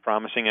 We're not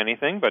promising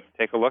anything, but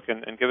take a look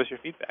and give us your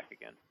feedback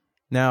again.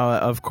 Now,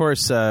 of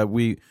course,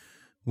 we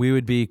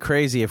would be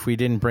crazy if we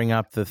didn't bring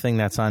up the thing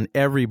that's on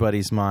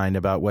everybody's mind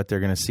about what they're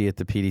going to see at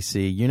the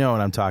PDC. You know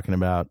what I'm talking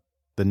about,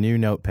 the new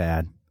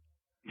notepad.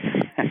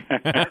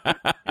 How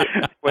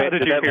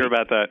did you hear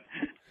about that?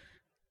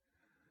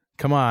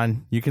 Come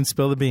on, you can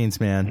spill the beans,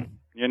 man.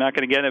 You're not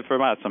going to get it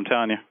from us, I'm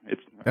telling you.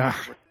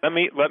 Let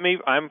me.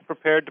 I'm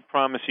prepared to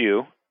promise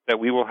you that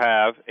we will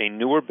have a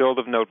newer build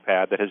of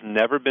Notepad that has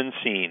never been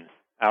seen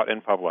out in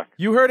public.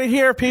 You heard it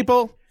here,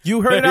 people.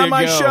 You heard it on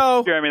my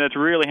show. Jeremy, that's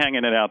really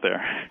hanging it out there.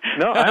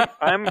 No,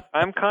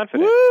 I'm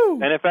confident.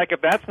 Woo! And in fact,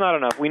 if that's not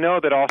enough, we know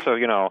that also,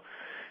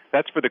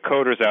 that's for the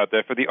coders out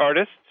there. For the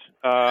artists,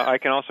 I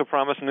can also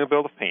promise a new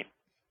build of Paint.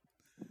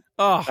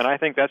 Oh. And I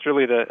think that's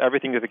really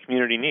everything that the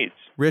community needs.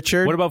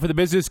 Richard? What about for the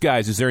business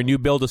guys? Is there a new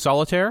build of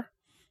Solitaire?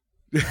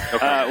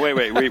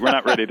 Wait, we're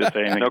not ready to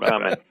say anything about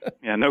comment. that.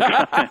 Yeah, no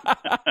comment.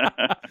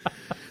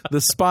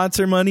 The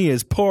sponsor money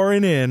is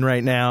pouring in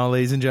right now,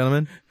 ladies and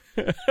gentlemen.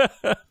 It's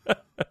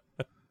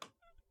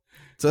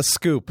a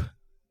scoop.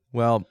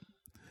 Well,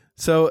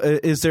 so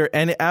is there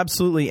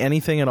absolutely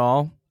anything at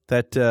all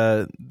that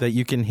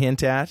you can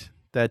hint at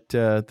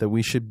that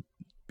we should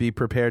be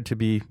prepared to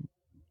be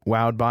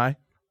wowed by?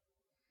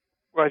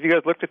 Well, have you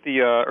guys looked at the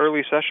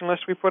early session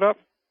list we put up?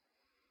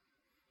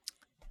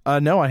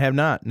 No, I have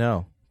not.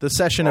 No. The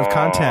session of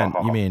content,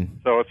 you mean?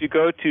 So if you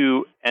go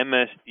to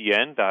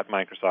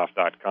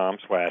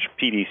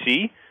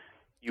msdn.microsoft.com/PDC,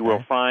 you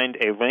will find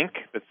a link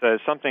that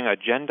says something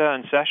agenda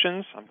and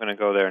sessions. I'm going to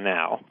go there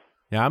now.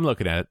 Yeah, I'm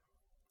looking at it.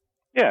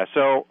 Yeah,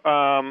 so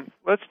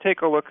let's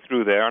take a look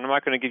through there. And I'm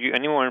not going to give you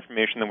any more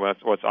information than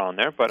what's on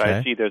there, but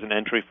I see there's an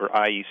entry for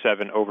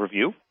IE7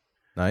 overview.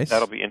 Nice.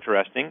 That'll be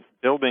interesting.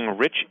 Building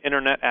rich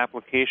Internet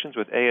applications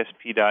with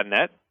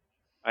ASP.NET.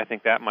 I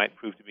think that might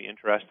prove to be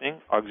interesting.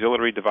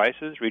 Auxiliary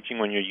devices, reaching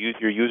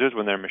your users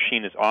when their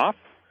machine is off.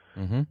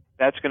 Mm-hmm.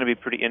 That's going to be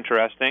pretty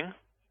interesting.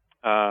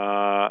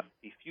 The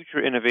future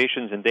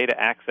innovations in data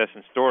access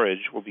and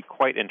storage will be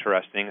quite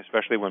interesting,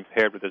 especially when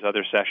paired with this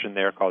other session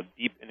there called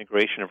Deep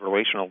Integration of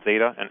Relational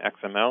Data and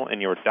XML in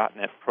your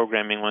 .NET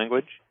programming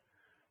language.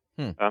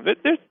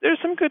 There's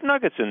some good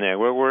nuggets in there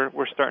where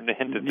we're starting to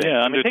hint at things.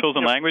 Yeah, under Tools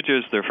and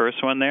Languages, their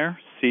first one there,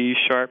 C#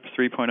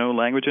 3.0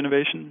 language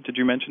innovation. Did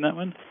you mention that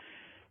one?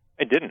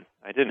 I didn't,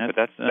 but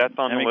that's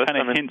on the list.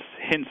 Kind of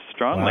hints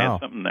strongly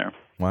at something there.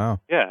 Wow.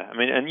 Yeah, I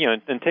mean,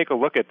 and take a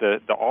look at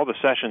all the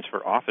sessions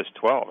for Office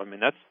 12. I mean,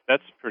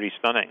 that's pretty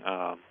stunning.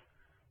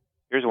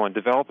 Here's one: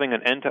 developing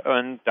an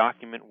end-to-end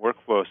document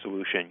workflow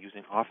solution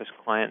using Office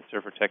client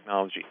server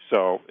technology.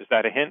 So, is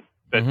that a hint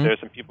that there's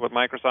some people at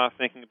Microsoft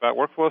thinking about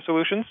workflow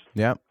solutions?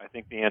 Yep. I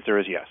think the answer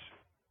is yes.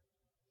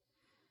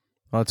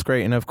 Well, that's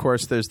great, and of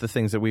course, there's the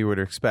things that we would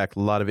expect: a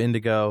lot of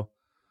Indigo,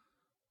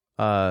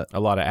 a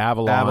lot of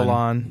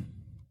Avalon.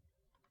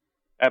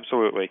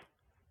 Absolutely.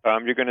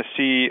 You're going to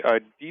see a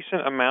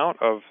decent amount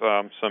of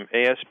some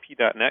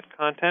ASP.NET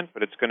content,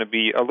 but it's going to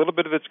be a little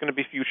bit of it's going to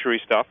be future-y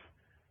stuff.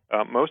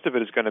 Most of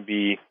it is going to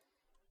be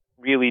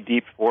really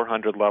deep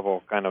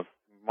 400-level kind of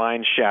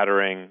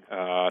mind-shattering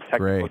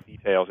technical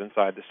details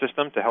inside the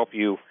system to help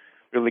you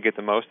really get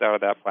the most out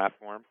of that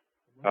platform.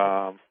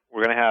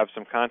 We're going to have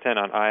some content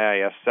on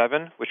IIS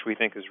 7, which we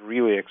think is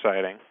really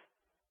exciting.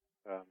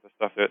 The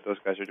stuff that those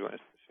guys are doing is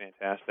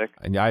fantastic.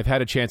 And I've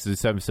had a chance to do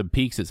some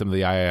peeks at some of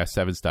the IIS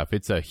 7 stuff.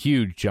 It's a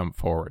huge jump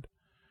forward.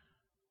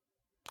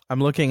 I'm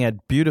looking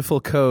at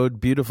beautiful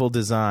code, beautiful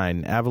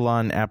design,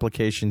 Avalon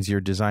applications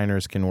your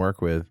designers can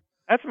work with.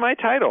 That's my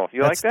title.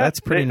 You like that? That's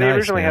pretty nice. They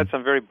originally man. had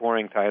some very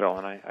boring title,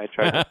 and I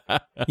tried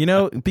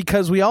to...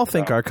 Because we all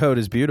think our code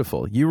is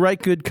beautiful. You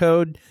write good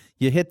code,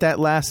 you hit that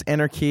last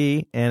enter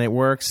key, and it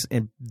works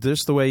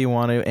just the way you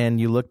want to, and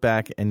you look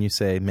back and you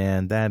say,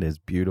 man, that is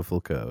beautiful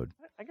code.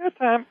 I got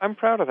that. I'm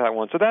proud of that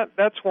one. So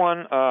that's one.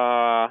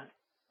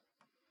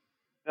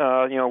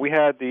 We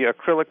had the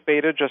acrylic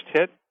beta just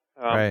hit.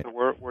 Right.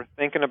 So we're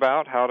thinking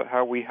about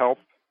how we help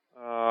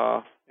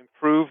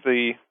improve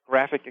the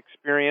graphic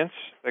experience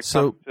that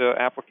comes to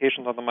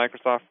applications on the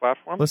Microsoft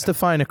platform. Let's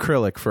define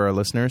acrylic for our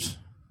listeners.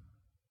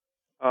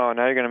 Oh,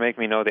 now you're going to make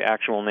me know the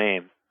actual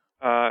name.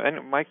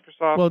 And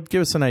Microsoft... Well,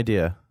 give us an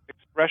idea.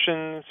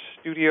 Expression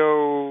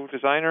Studio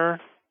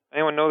Designer.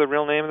 Anyone know the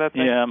real name of that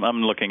thing? Yeah,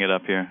 I'm looking it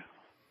up here.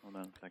 Hold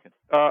on a second.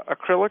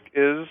 Acrylic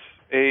is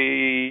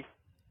a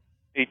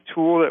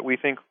tool that we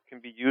think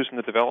can be used in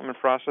the development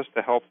process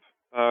to help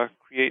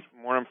create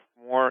more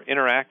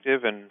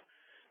interactive and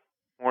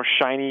more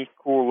shiny,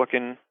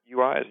 cool-looking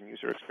UIs and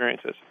user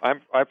experiences.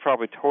 I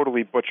probably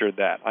totally butchered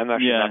that. I'm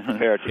actually not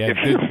prepared to give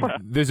you one.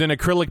 There's an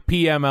acrylic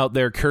PM out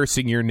there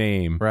cursing your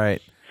name. Right.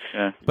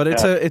 Yeah. But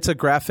it's a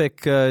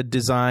graphic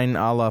design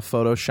a la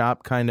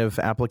Photoshop kind of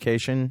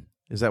application.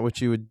 Is that what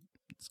you would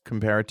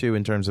compare it to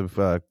in terms of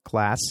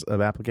class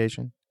of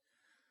application?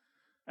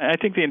 I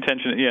think the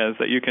intention, is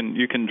that you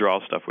can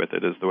draw stuff with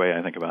it is the way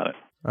I think about it.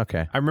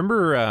 Okay. I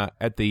remember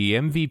at the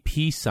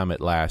MVP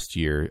Summit last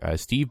year,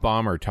 Steve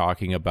Ballmer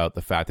talking about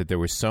the fact that there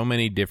were so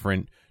many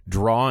different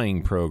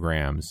drawing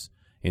programs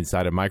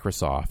inside of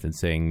Microsoft and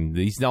saying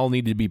these all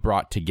need to be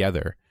brought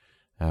together.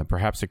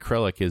 Perhaps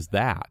acrylic is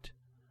that.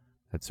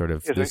 That's sort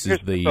of, first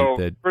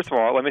of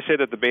all, let me say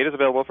that the beta is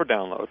available for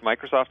download,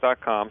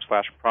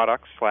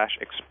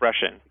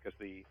 Microsoft.com/products/expression, because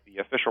the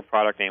official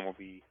product name will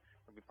be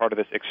part of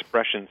this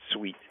expression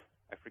suite.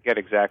 I forget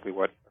exactly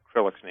what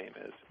acrylic's name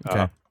is.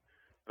 Okay.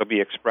 It'll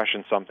be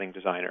Expression Something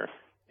Designer.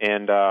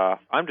 And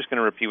I'm just going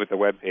to repeat what the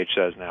webpage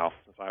says now,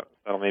 since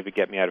that'll maybe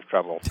get me out of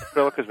trouble.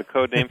 Acrylic is the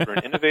code name for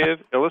an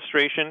innovative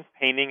illustration,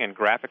 painting, and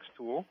graphics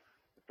tool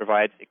that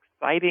provides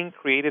exciting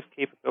creative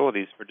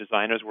capabilities for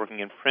designers working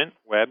in print,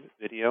 web,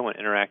 video, and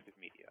interactive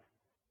media.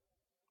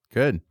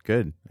 Good.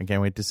 I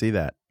can't wait to see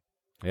that.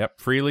 Yep,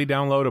 freely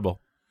downloadable.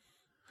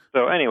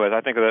 So anyways,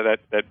 I think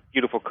that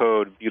beautiful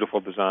code, beautiful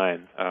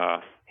design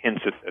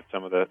hints at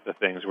some of the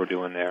things we're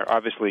doing there.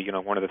 Obviously,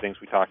 one of the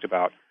things we talked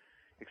about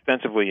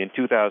extensively in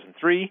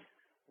 2003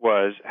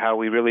 was how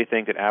we really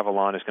think that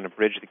Avalon is going to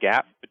bridge the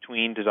gap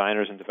between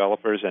designers and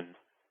developers and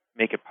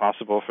make it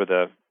possible for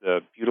the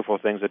beautiful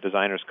things that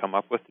designers come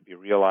up with to be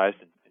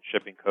realized in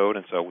shipping code.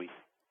 And so we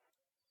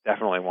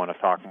definitely want to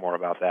talk more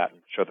about that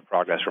and show the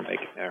progress we're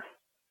making there.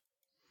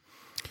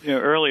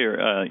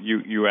 Earlier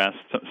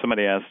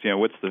somebody asked,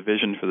 what's the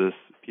vision for this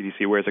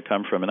PDC? Where does it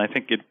come from? And I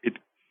think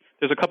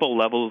there's a couple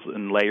levels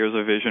and layers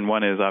of vision.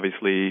 One is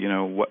obviously,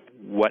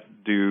 where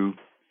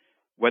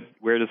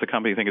does the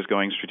company think is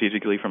going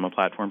strategically from a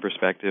platform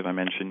perspective? I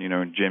mentioned,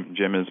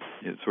 Jim is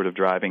sort of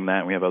driving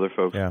that. We have other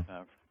folks,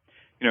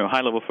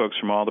 high-level folks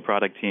from all the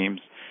product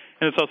teams.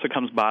 And it also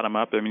comes bottom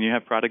up. I mean, you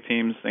have product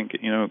teams think,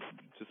 to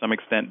some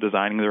extent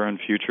designing their own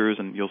futures,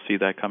 and you'll see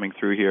that coming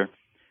through here.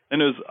 And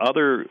there's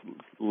other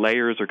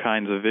layers or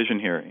kinds of vision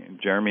here.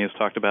 Jeremy has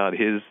talked about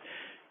his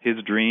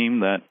dream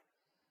that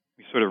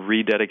we sort of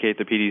rededicate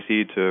the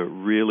PDC to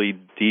really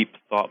deep,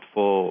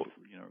 thoughtful,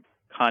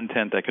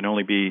 content that can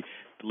only be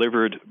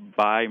delivered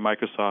by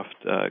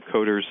Microsoft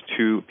coders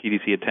to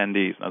PDC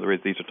attendees. In other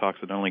words, these are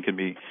talks that only can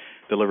be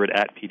delivered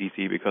at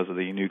PDC because of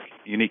the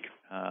unique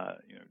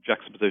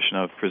juxtaposition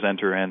of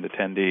presenter and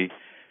attendee.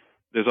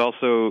 There's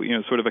also,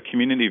 sort of a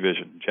community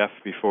vision. Jeff,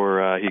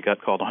 before he got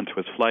called onto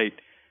his flight,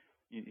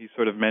 he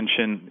sort of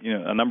mentioned,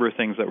 a number of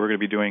things that we're going to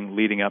be doing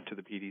leading up to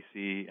the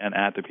PDC and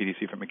at the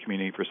PDC from a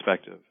community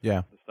perspective.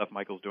 Yeah. The stuff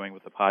Michael's doing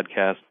with the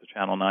podcast, the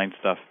Channel 9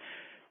 stuff.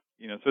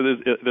 So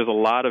there's a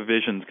lot of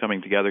visions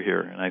coming together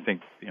here, and I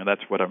think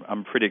that's what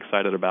I'm pretty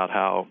excited about.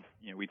 How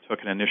we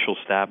took an initial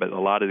stab at a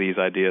lot of these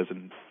ideas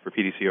for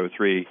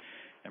PDC-03,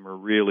 and we're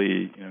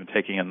really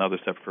taking another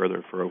step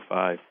further for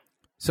 05.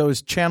 So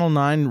is Channel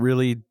 9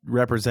 really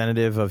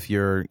representative of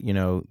your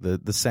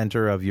the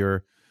center of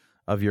your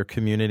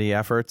community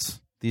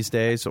efforts these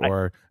days,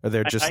 or are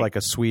there just like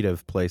a suite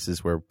of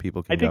places where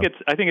people can go?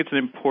 I think it's an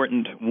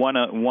important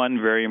one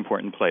very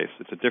important place.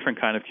 It's a different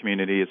kind of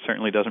community. It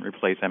certainly doesn't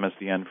replace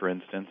MSDN, for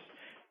instance,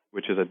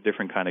 which is a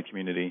different kind of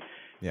community.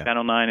 Yeah.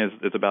 Channel 9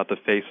 is about the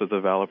face of the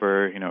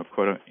developer.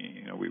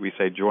 We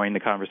say join the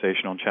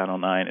conversation on Channel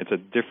 9. It's a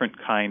different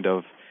kind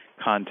of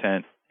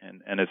content,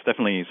 and it's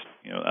definitely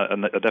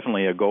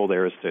definitely a goal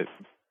there is to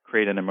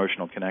create an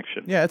emotional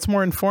connection. Yeah, it's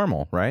more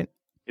informal, right?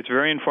 It's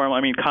very informal.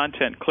 I mean,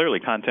 content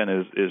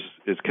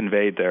is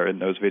conveyed there in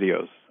those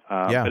videos,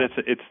 but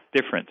it's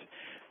different.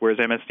 Whereas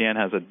MSDN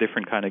has a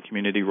different kind of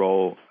community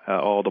role.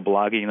 All the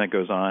blogging that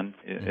goes on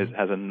has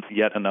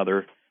yet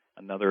another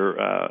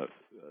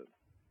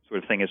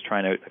sort of thing is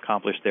trying to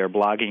accomplish there.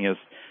 Blogging is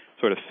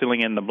sort of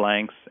filling in the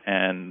blanks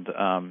and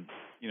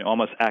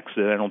almost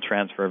accidental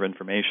transfer of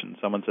information.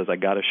 Someone says, "I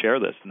got to share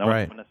this." No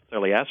one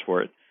necessarily asked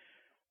for it.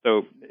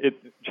 So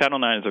Channel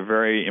 9 is a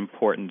very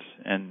important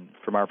and,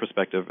 from our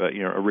perspective,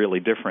 a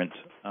really different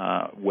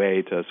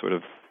way to sort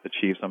of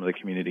achieve some of the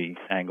community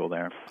angle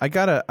there. I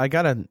gotta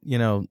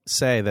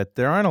say that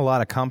there aren't a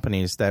lot of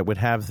companies that would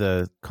have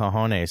the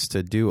cojones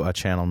to do a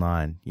Channel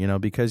 9,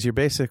 because you're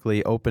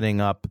basically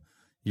opening up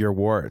your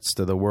warts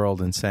to the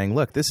world and saying,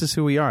 look, this is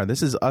who we are.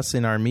 This is us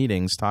in our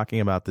meetings talking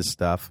about this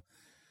stuff.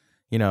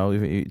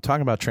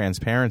 Talking about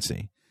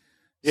transparency.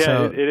 Yeah,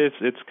 so, it is.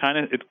 It's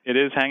it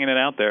is hanging it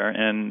out there,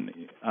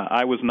 and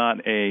I was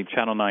not a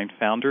Channel 9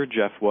 founder.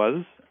 Jeff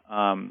was.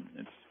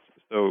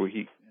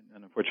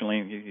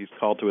 Unfortunately, he's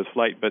called to his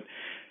flight. But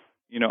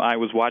I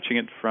was watching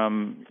it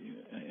from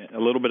a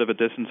little bit of a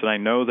distance, and I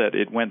know that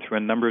it went through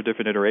a number of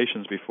different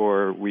iterations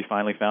before we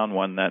finally found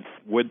one that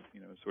would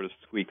sort of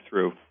squeak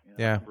through.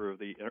 A number of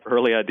the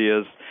early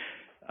ideas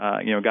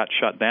got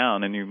shut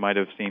down, and you might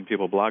have seen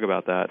people blog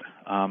about that.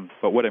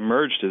 But what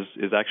emerged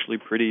is actually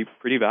pretty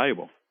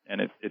valuable. And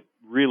it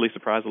really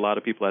surprised a lot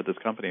of people at this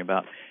company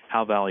about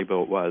how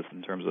valuable it was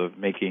in terms of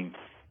making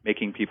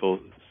people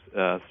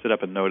sit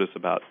up and notice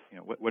about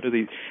what are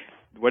these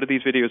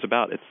videos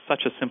about. It's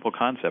such a simple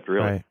concept,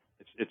 really. Right.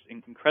 It's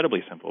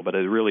incredibly simple, but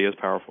it really is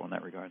powerful in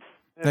that regard.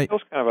 And it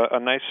feels kind of a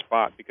nice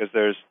spot because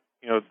there's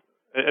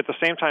at the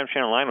same time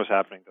Channel 9 was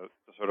happening, the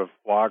sort of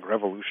blog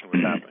revolution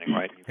was happening,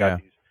 right? You've got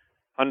these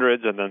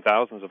hundreds and then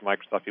thousands of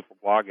Microsoft people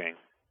blogging,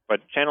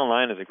 but Channel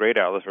 9 is a great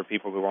outlet for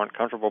people who aren't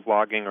comfortable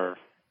blogging or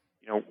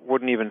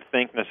wouldn't even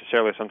think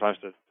necessarily sometimes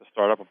to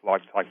start up a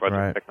blog to talk about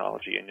their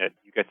technology, and yet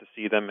you get to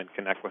see them and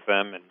connect with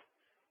them and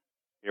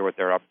hear what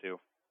they're up to.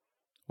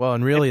 Well,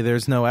 and really,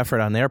 there's no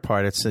effort on their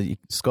part. It's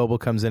Scoble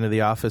comes into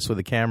the office with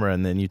a camera,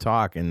 and then you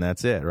talk, and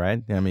that's it,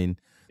 right? I mean,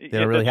 they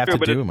don't really have to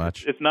do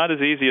much. It's not as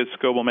easy as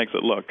Scoble makes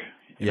it look.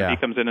 He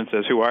comes in and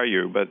says, "Who are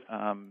you?" But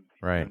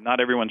not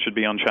everyone should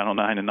be on Channel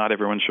 9, and not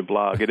everyone should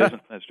blog. It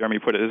isn't, as Jeremy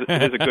put it,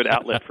 it is a good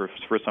outlet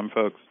for some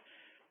folks.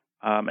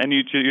 And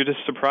you're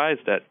just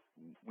surprised at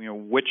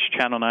which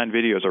Channel 9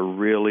 videos are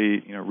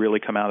really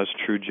come out as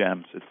true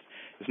gems.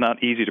 It's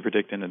not easy to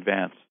predict in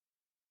advance.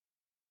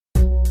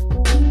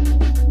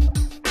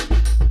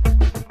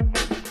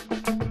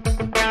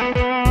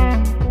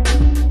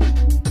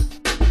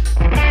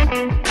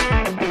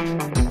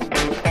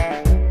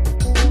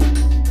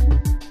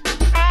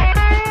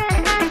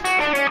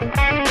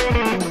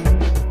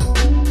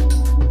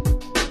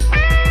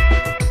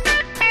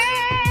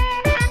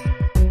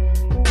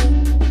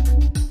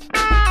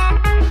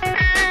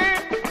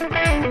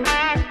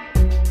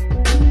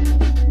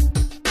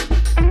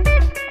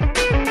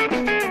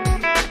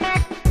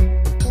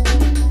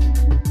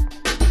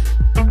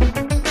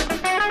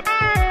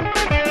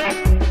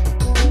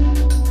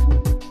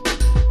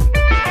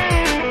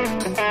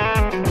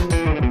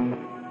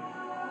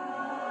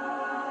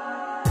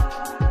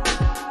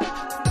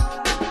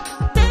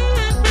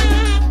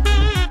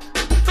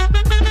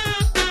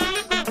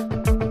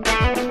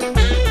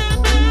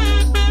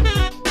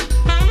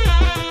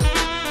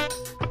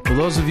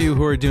 Those of you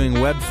who are doing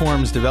web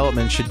forms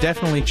development should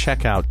definitely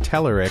check out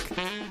Telerik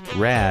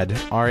RAD,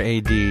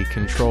 R-A-D,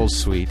 Control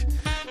Suite,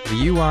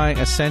 the UI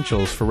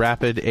essentials for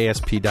rapid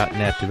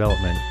ASP.NET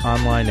development,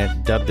 online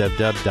at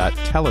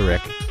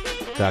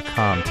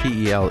www.telerik.com,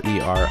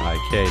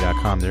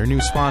 Telerik.com. They're a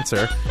new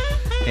sponsor,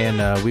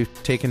 and we've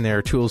taken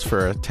their tools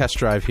for a test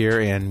drive here,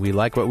 and we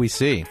like what we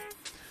see.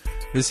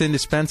 This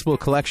indispensable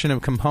collection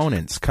of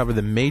components cover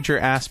the major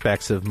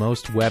aspects of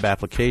most web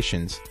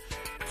applications,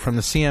 from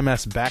the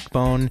CMS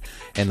backbone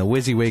and the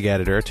WYSIWYG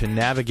editor to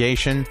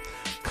navigation,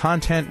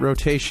 content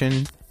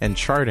rotation, and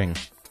charting.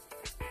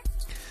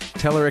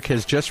 Telerik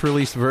has just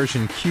released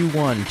version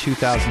Q1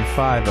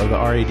 2005 of the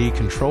RAD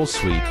Control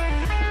Suite,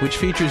 which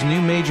features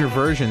new major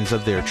versions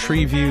of their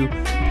tree view,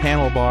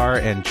 panel bar,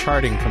 and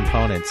charting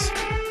components.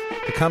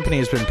 The company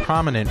has been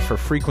prominent for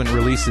frequent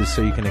releases,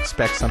 so you can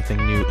expect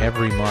something new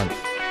every month.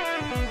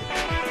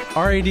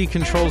 RAD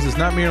Controls is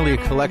not merely a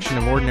collection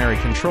of ordinary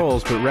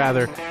controls, but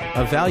rather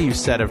a value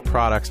set of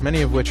products,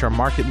 many of which are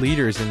market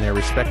leaders in their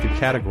respective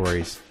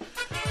categories.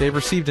 They've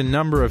received a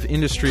number of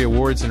industry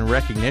awards and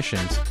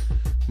recognitions.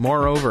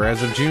 Moreover,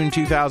 as of June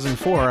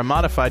 2004, a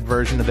modified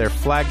version of their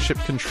flagship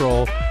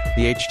control,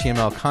 the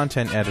HTML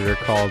content editor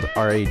called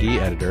RAD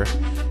Editor,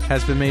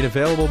 has been made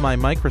available by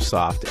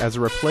Microsoft as a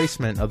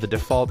replacement of the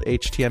default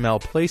HTML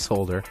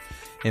placeholder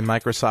in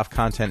Microsoft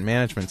Content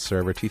Management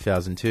Server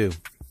 2002.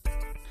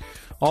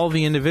 All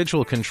the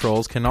individual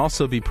controls can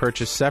also be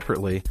purchased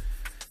separately.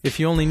 If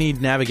you only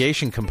need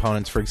navigation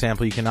components, for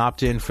example, you can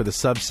opt in for the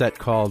subset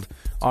called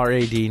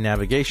RAD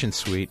Navigation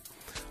Suite.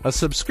 A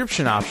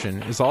subscription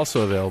option is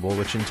also available,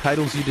 which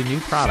entitles you to new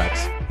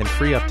products and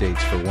free updates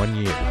for 1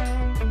 year.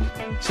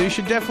 So you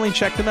should definitely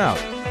check them out.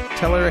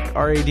 Telerik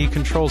RAD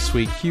Control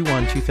Suite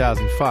Q1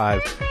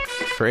 2005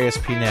 for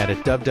ASP.NET at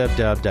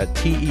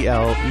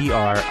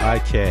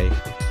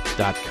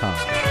www.telerik.com.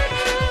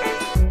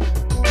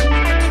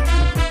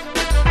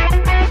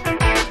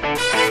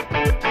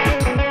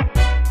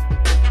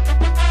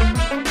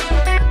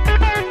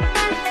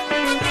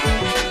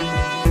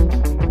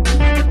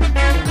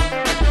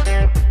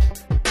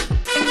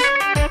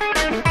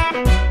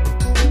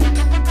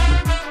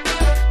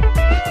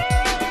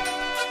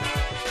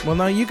 Well,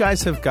 now you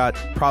guys have got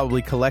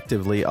probably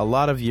collectively a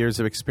lot of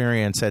years of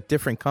experience at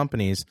different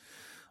companies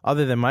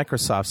other than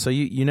Microsoft, so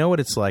you know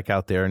what it's like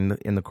out there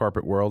in the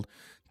corporate world.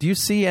 Do you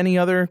see any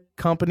other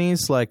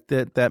companies like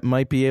that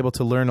might be able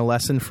to learn a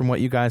lesson from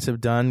what you guys have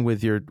done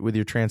with your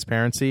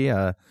transparency?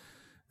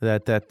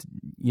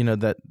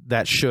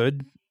 That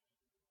should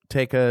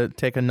take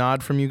a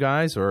nod from you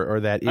guys, or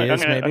that is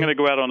maybe? I'm going to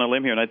go out on a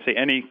limb here, and I'd say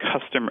any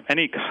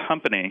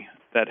company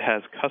that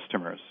has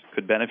customers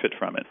could benefit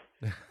from it.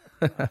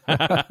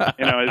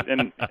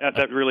 And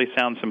that really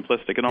sounds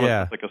simplistic and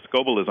almost like a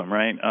Scobilism,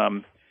 right?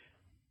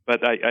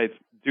 But I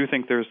do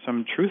think there's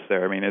some truth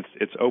there. I mean,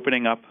 it's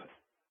opening up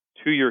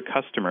to your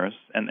customers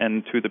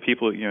and to the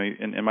people,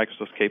 in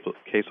Microsoft's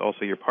case,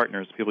 also your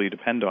partners, people you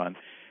depend on,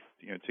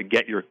 to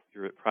get your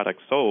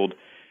product sold.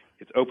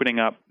 It's opening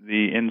up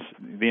the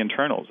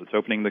internals. It's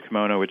opening the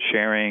kimono. It's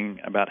sharing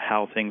about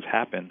how things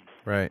happen.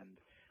 Right.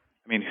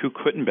 I mean, who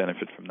couldn't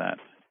benefit from that?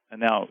 And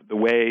now, the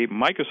way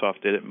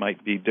Microsoft did it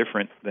might be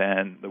different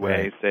than the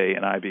way, say,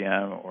 an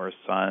IBM or a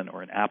Sun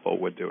or an Apple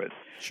would do it.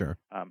 Sure.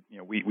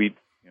 We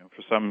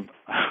for some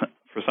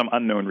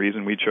unknown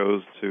reason, we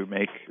chose to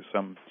make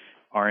some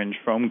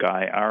orange foam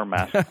guy our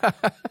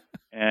mascot.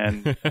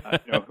 And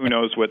who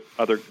knows what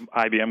other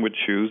IBM would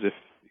choose if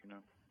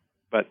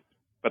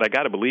But I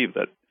got to believe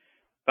that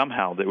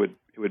somehow it would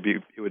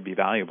be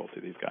valuable to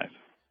these guys.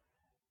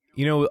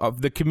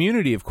 The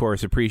community, of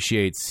course,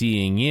 appreciates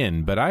seeing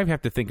in, but I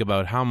have to think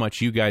about how much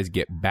you guys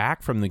get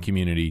back from the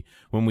community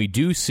when we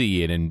do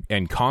see it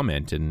and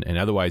comment and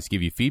otherwise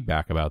give you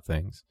feedback about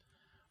things.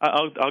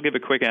 I'll give a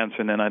quick answer,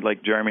 and then I'd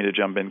like Jeremy to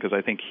jump in because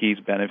I think he's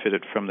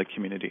benefited from the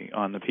community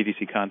on the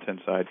PDC content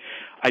side.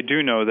 I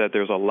do know that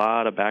there's a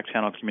lot of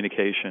back-channel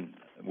communication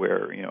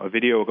where a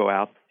video will go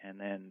out, and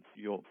then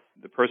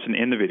the person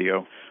in the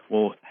video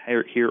will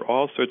hear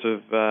all sorts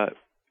of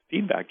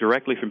feedback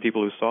directly from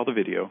people who saw the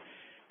video.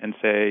 And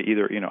say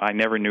either, I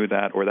never knew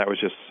that, or that was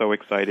just so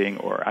exciting,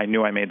 or I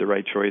knew I made the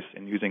right choice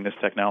in using this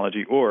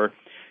technology, or,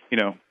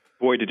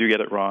 boy, did you get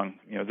it wrong.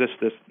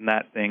 This, and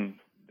that thing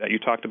that you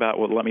talked about,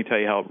 well, let me tell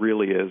you how it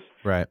really is.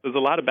 Right. There's a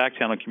lot of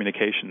back-channel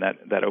communication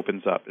that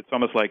opens up. It's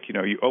almost like,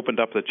 you opened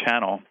up the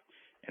channel,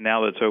 and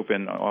now that it's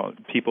open,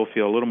 people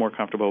feel a little more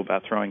comfortable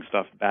about throwing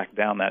stuff back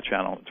down that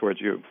channel towards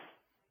you.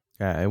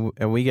 Yeah,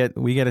 and we get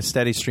a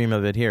steady stream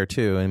of it here,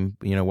 too. And,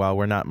 while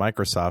we're not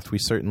Microsoft, we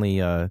certainly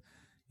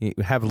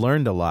have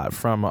learned a lot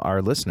from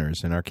our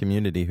listeners in our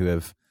community who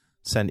have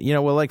sent,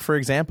 like, for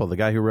example, the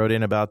guy who wrote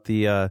in about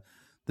the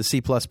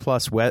C++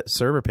 web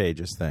server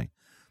pages thing.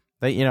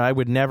 I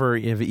would never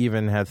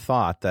even have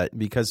thought that,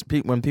 because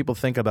when people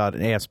think about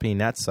an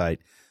ASP.NET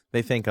site,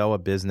 they think, a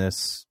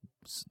business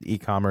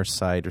e-commerce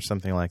site or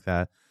something like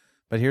that.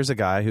 But here's a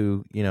guy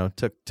who,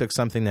 took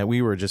something that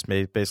we were just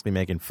basically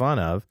making fun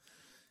of,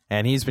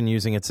 and he's been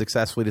using it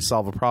successfully to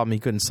solve a problem he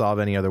couldn't solve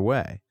any other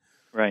way.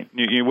 Right.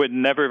 You would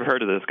never have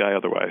heard of this guy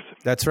otherwise.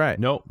 That's right.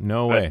 No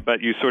way.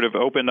 But you sort of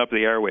opened up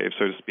the airwaves,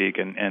 so to speak,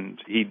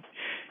 and he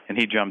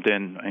jumped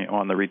in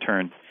on the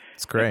return.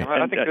 It's great.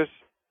 I think this.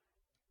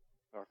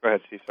 Oh, go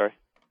ahead, Steve. Sorry.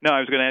 No, I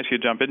was going to ask you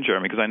to jump in,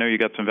 Jeremy, because I know you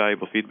got some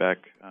valuable feedback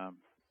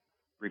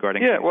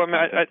regarding. Yeah. Well,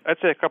 I'd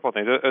say a couple of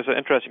things. It was an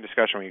interesting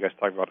discussion when you guys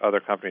talk about other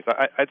companies.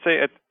 I'd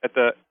say at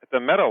the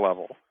meta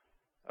level,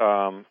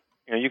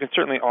 you can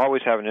certainly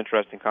always have an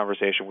interesting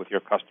conversation with your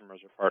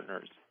customers or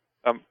partners.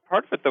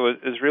 Part of it, though,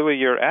 is really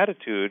your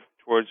attitude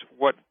towards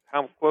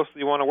how closely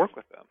you want to work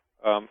with them.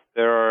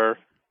 There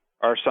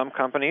are some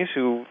companies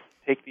who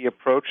take the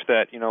approach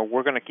that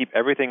we're going to keep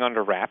everything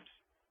under wraps,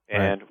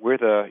 and we're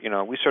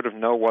we sort of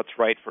know what's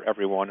right for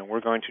everyone, and we're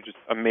going to just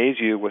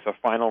amaze you with a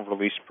final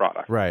release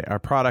product. Right, our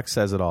product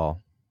says it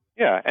all.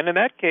 Yeah, and in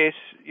that case,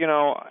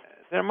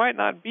 there might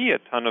not be a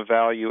ton of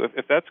value.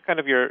 If that's kind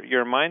of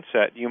your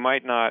mindset, you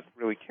might not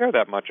really care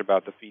that much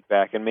about the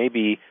feedback, and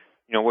maybe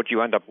what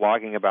you end up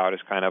blogging about is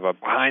kind of a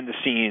behind the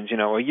scenes,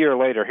 a year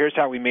later, here's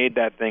how we made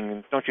that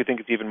thing. Don't you think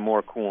it's even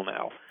more cool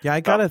now? Yeah,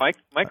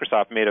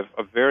 Microsoft made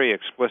a very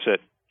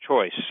explicit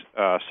choice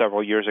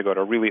several years ago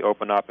to really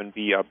open up and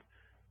be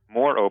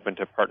more open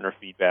to partner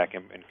feedback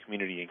and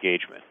community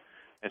engagement.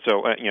 And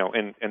so,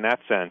 in that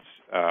sense,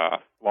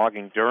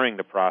 blogging during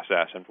the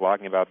process and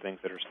blogging about things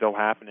that are still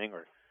happening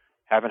or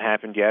haven't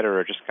happened yet or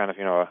are just kind of,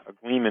 a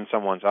gleam in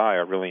someone's eye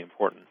are really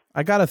important.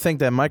 I got to think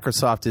that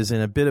Microsoft is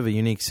in a bit of a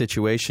unique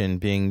situation,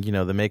 being,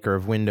 the maker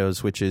of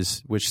Windows, which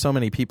so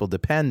many people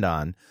depend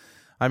on.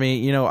 I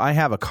mean, I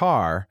have a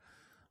car,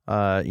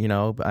 I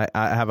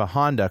have a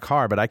Honda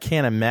car, but I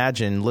can't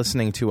imagine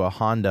listening to a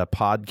Honda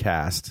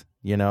podcast.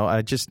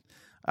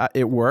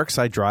 It works.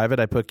 I drive it.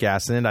 I put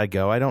gas in it. I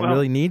go. I don't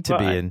really need to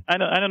be in. I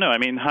don't know. I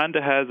mean, Honda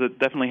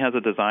definitely has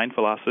a design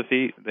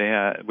philosophy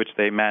which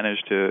they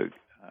managed to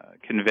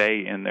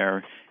convey in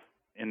their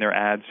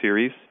ad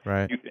series.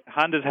 Right.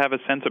 Hondas have a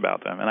sense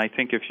about them, and I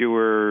think if you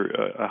were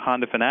a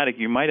Honda fanatic,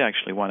 you might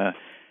actually want to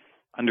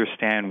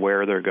understand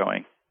where they're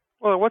going.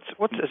 Well,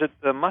 is it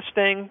the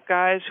Mustang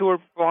guys who are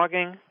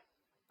blogging?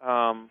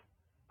 I'm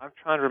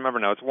trying to remember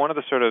now. It's one of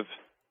the sort of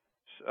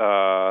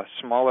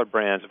smaller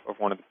brands of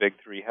one of the big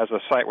three has a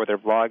site where they're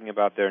blogging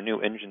about their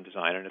new engine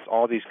design, and it's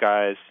all these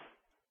guys.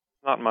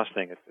 Not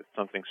Mustang. It's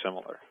something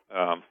similar.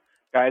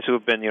 Guys who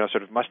have been,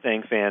 sort of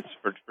Mustang fans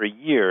for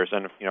years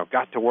and,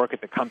 got to work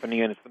at the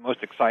company, and it's the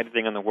most exciting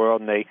thing in the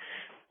world, and they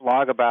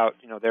blog about,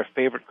 their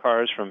favorite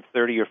cars from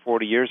 30 or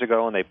 40 years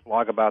ago, and they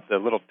blog about the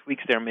little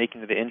tweaks they're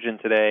making to the engine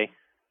today.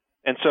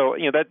 And so,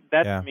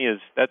 that to me is,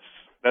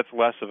 that's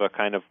less of a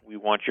kind of, we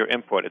want your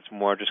input. It's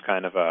more just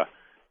kind of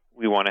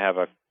we want to have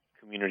a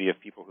community of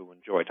people who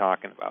enjoy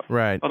talking about it.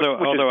 Right.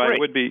 Although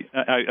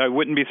I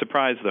wouldn't be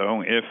surprised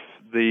though if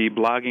the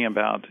blogging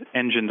about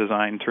engine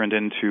design turned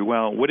into,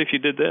 well, what if you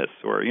did this,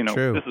 or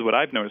True. This is what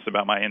I've noticed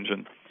about my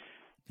engine.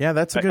 Yeah,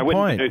 that's a good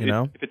point.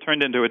 If it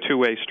turned into a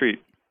two-way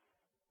street.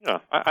 No,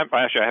 I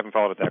haven't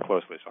followed it that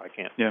closely, so I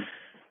can't. Yeah.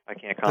 I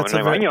can't comment.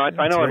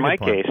 I know in my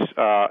case,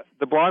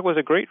 the blog was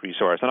a great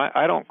resource, and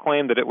I don't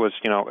claim that it was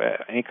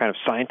any kind of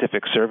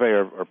scientific survey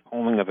or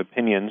polling of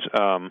opinions.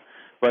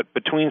 But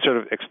between sort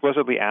of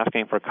explicitly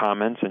asking for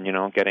comments and,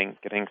 getting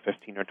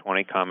 15 or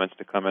 20 comments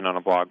to come in on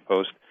a blog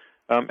post,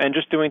 and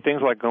just doing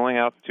things like going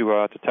out to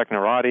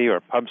Technorati or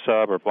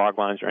PubSub or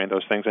Bloglines or any of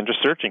those things and just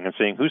searching and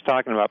seeing who's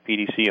talking about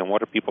PDC and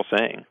what are people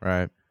saying.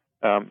 Right.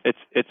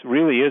 It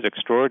really is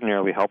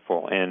extraordinarily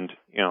helpful. And,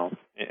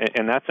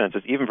 in that sense,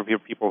 it's even for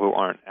people who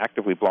aren't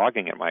actively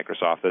blogging at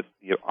Microsoft, that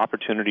the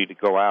opportunity to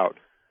go out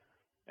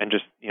and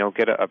just,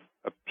 get a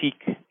peek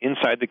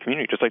inside the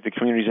community. Just like the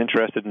community is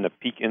interested in a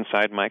peek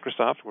inside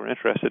Microsoft, we're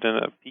interested in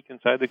a peek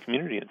inside the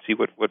community and see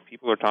what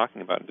people are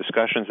talking about.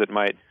 Discussions that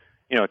might,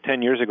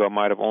 10 years ago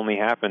might have only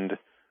happened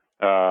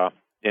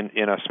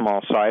in a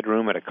small side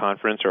room at a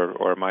conference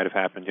or it might have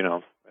happened,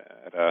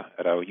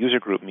 at a user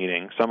group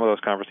meeting. Some of those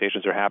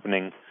conversations are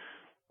happening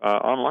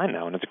online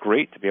now, and it's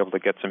great to be able to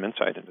get some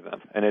insight into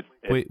them. And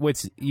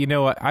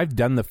I've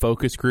done the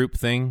focus group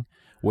thing,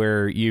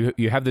 where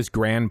you have this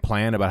grand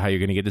plan about how you're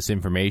going to get this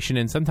information,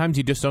 and sometimes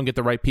you just don't get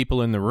the right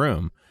people in the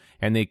room.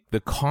 And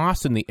the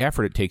cost and the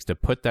effort it takes to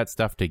put that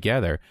stuff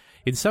together.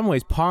 In some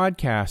ways,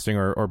 podcasting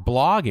or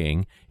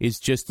blogging is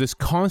just this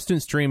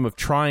constant stream of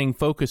trying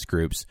focus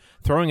groups,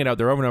 throwing it out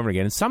there over and over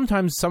again. And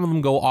sometimes some of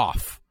them go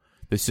off.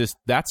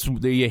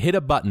 You hit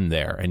a button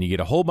there, and you get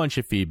a whole bunch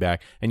of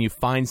feedback, and you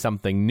find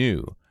something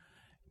new.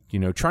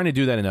 Trying to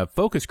do that in a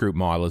focus group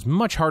model is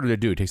much harder to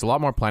do. It takes a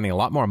lot more planning, a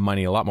lot more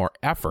money, a lot more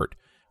effort,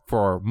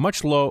 for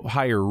much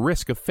higher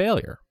risk of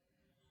failure.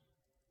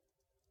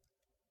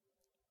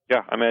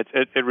 Yeah, I mean,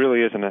 it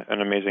really is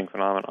an amazing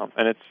phenomenon.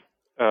 And it's,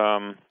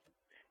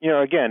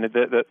 again,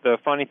 the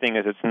funny thing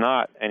is it's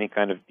not any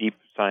kind of deep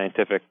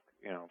scientific,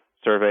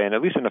 survey. And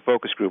at least in a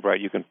focus group, right,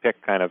 you can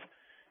pick kind of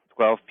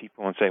 12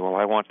 people and say, well,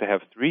 I want to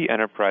have 3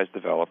 enterprise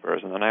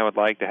developers, and then I would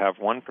like to have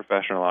 1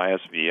 professional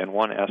ISV and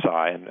 1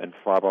 SI and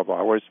blah, blah,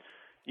 blah. Whereas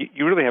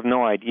you really have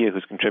no idea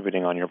who's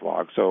contributing on your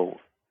blog. So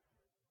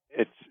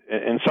it's,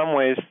 in some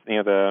ways,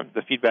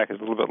 the feedback is a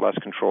little bit less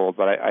controlled,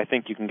 but I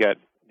think you can get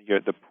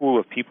the pool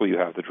of people you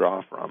have to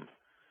draw from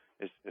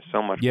is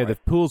so much. Yeah, more. The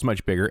pool's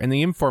much bigger, and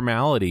the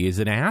informality is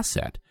an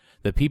asset.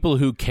 The people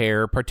who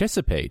care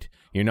participate.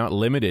 You're not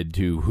limited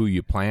to who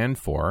you plan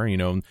for.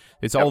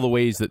 It's all the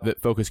ways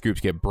that focus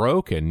groups get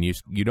broken.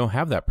 You don't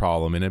have that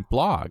problem in a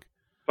blog.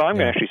 So I'm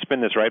going to actually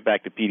spin this right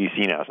back to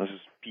PDC now, since this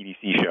is a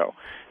PDC show.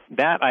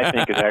 That, I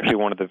think, is actually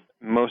one of the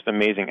most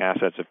amazing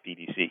assets of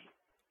PDC,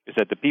 is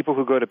that the people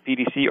who go to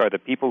PDC are the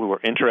people who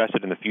are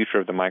interested in the future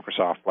of the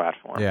Microsoft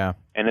platform. Yeah.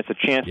 And it's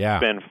a chance to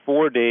spend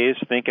 4 days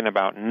thinking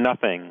about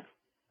nothing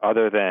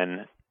other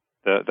than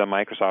the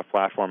Microsoft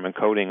platform and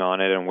coding on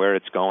it and where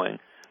it's going,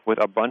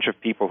 with a bunch of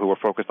people who are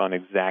focused on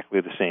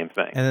exactly the same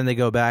thing. And then they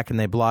go back and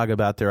they blog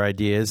about their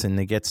ideas and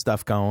they get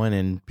stuff going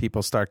and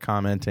people start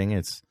commenting.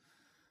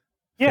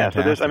 Yeah,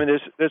 fantastic.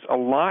 so there's a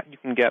lot you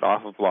can get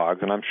off of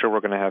blogs, and I'm sure we're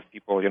going to have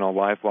people,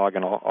 live blog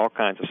and all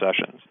kinds of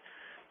sessions.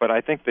 But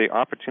I think the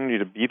opportunity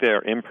to be there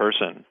in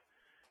person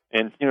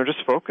and,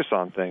 just focus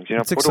on things,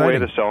 It's put exciting.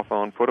 away the cell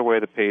phone, put away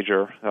the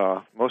pager.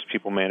 Most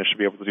people manage to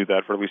be able to do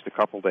that for at least a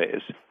couple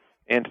days.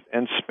 And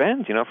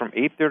spend, from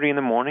 8:30 in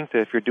the morning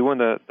to, if you're doing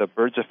the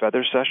Birds of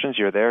Feathers sessions,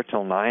 you're there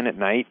till 9 at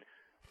night,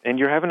 and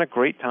you're having a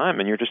great time,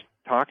 and you're just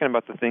talking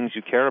about the things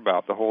you care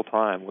about the whole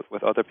time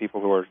with other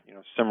people who are,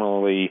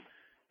 similarly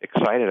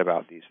excited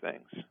about these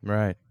things.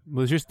 Right. Well,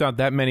 there's just not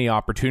that many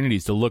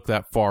opportunities to look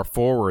that far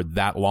forward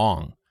that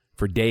long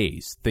for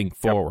days. Think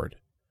forward.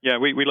 Yeah,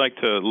 we like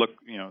to look,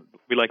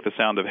 we like the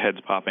sound of heads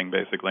popping,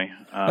 basically.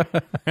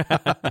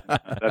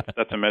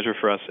 That's a measure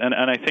for us. And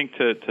I think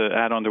to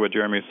add on to what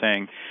Jeremy was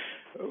saying,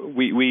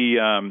 we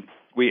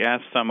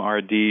asked some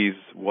RDs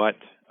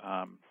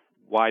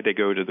why they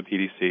go to the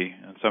PDC.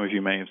 And some of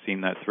you may have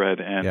seen that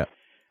thread. And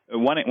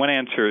one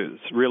answer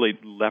really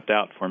leapt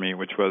out for me,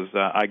 which was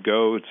I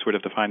go sort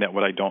of to find out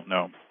what I don't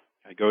know.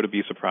 I go to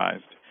be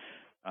surprised.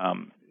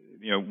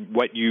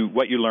 What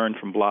you learn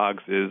from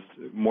blogs is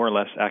more or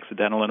less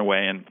accidental in a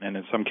way, and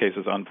in some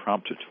cases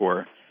unprompted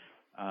for.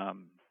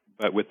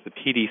 But with the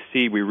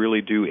PDC, we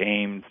really do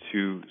aim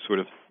to sort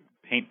of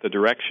paint the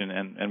direction,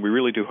 and we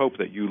really do hope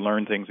that you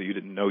learn things that you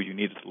didn't know you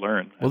needed to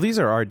learn. Well, these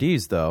are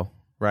RDs, though,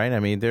 right? I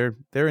mean, they're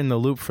in the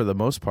loop for the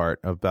most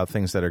part about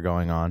things that are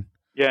going on.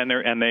 Yeah,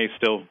 and they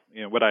still,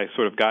 what I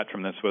sort of got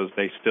from this was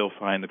they still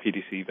find the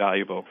PDC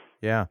valuable.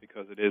 Yeah,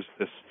 because it is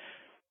this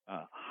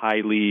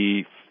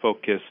highly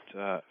focused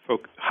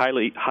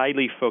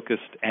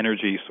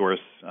energy source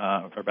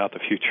about the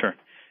future.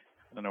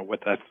 I don't know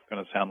what that's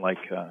going to sound like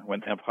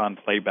when upon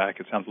playback.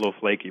 It sounds a little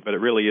flaky, but it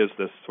really is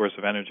this source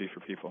of energy for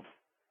people.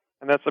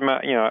 And that's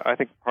I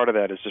think part of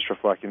that is just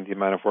reflecting the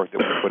amount of work that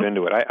we put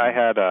into it. I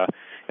had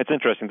it's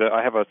interesting that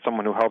I have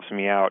someone who helps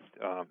me out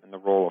in the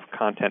role of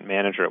content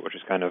manager, which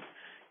is kind of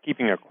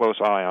keeping a close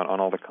eye on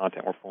all the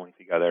content we're pulling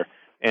together.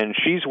 And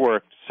she's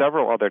worked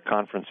several other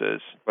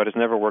conferences, but has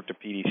never worked at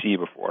PDC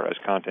before as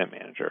content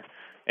manager.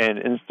 And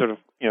in sort of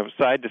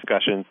side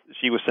discussions,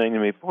 she was saying to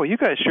me, "Boy, you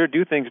guys sure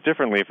do things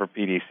differently for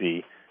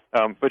PDC."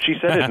 But she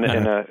said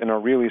it in a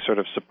really sort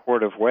of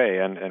supportive way,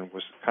 and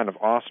was kind of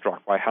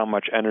awestruck by how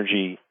much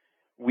energy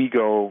we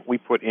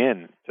put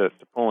in to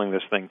pulling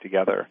this thing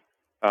together.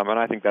 And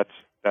I think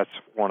that's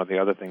one of the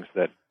other things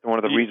one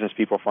of the reasons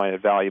people find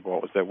it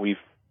valuable is that we've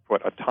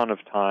put a ton of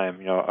time,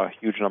 a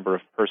huge number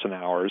of person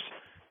hours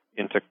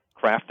into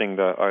crafting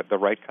the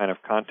right kind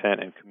of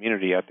content and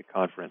community at the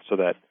conference so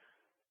that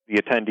the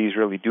attendees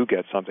really do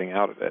get something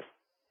out of it.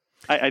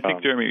 I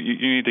think, Jeremy,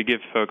 you need to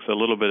give folks a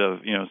little bit of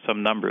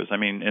some numbers. I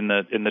mean, in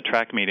the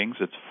track meetings,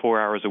 it's 4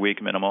 hours a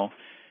week minimal.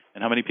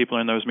 And how many people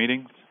are in those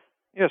meetings?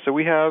 Yeah, so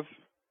we have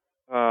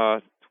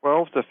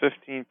 12 to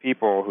 15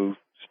 people who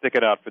stick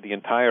it out for the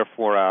entire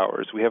 4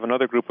 hours. We have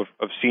another group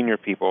of senior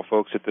people,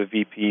 folks at the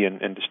VP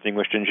and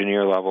distinguished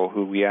engineer level,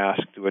 who we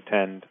ask to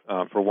attend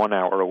for 1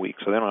 hour a week,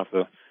 so they don't have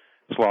to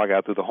slog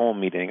out through the whole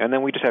meeting. And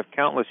then we just have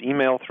countless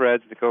email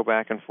threads that go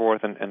back and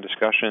forth and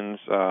discussions.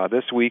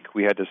 This week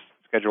we had to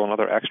schedule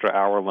another extra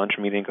hour lunch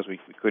meeting because we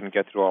couldn't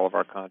get through all of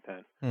our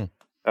content.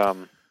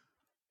 And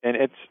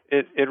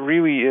it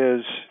really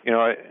is,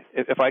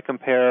 if I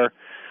compare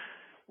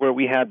where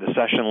we had the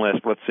session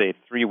list, let's say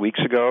 3 weeks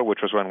ago, which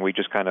was when we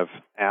just kind of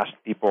asked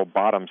people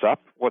bottoms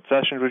up, what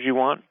sessions would you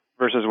want,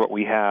 versus what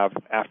we have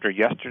after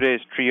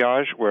yesterday's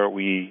triage, where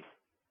we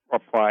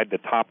applied the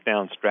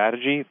top-down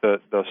strategy,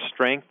 the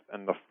strength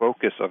and the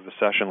focus of the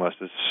session list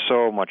is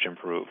so much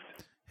improved.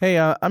 Hey,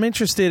 I'm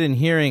interested in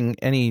hearing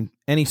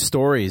any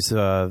stories,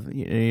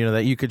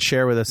 that you could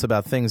share with us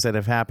about things that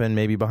have happened,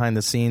 maybe behind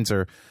the scenes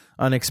or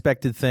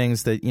unexpected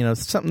things that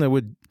something that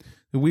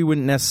we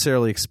wouldn't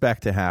necessarily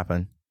expect to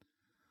happen.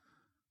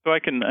 So I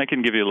can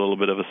give you a little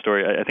bit of a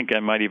story. I think I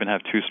might even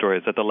have two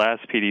stories. At the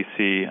last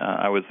PDC,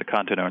 I was the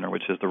content owner,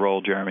 which is the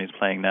role Jeremy's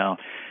playing now,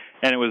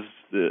 and it was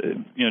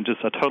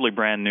just a totally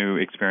brand new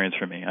experience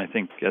for me. I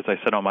think, as I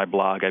said on my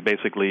blog, I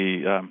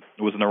basically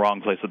was in the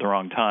wrong place at the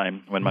wrong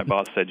time when my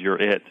boss said, "You're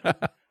it." Of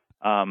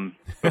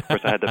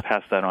course, I had to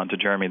pass that on to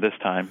Jeremy this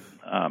time.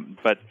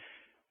 But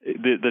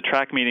the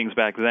track meetings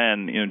back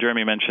then,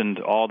 Jeremy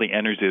mentioned all the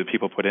energy that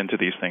people put into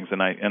these things,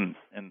 and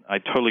I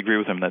totally agree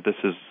with him that this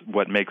is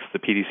what makes the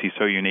PDC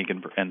so unique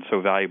and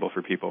so valuable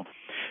for people.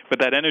 But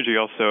that energy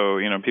also,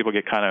 people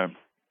get kind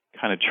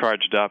of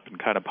charged up and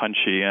kind of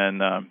punchy,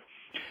 and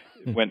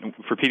when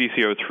for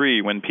PDC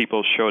 03, when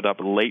people showed up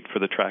late for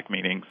the track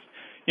meetings,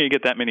 you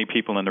get that many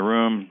people in the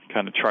room,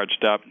 kind of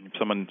charged up.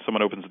 Someone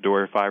opens the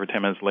door 5 or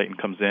 10 minutes late and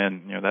comes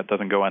in. that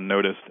doesn't go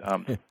unnoticed.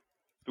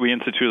 We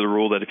instituted a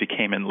rule that if you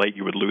came in late,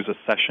 you would lose a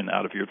session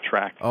out of your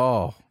track.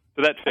 Oh.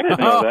 So that fixed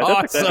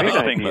that fixed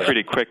things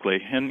pretty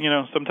quickly. And,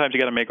 sometimes you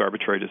got to make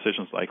arbitrary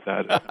decisions like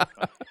that.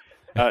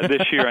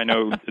 This year, I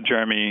know,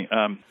 Jeremy,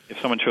 if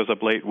someone shows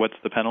up late, what's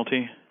the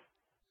penalty?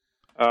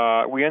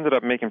 We ended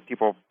up making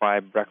people buy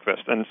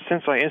breakfast. And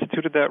since I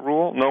instituted that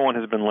rule, no one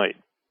has been late.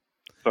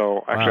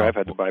 So actually, Wow. I've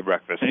had to buy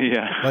breakfast.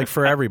 Yeah. Like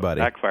for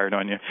everybody. Backfired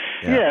on you.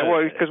 Yeah,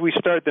 well, because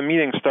the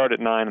meetings start at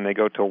 9 and they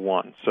go till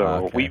 1. So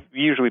Okay. we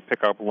usually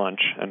pick up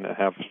lunch and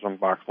have some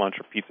box lunch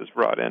or pizzas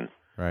brought in.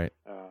 Right.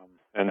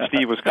 And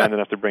Steve was kind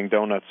enough to bring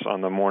donuts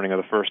on the morning of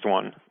the first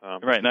one.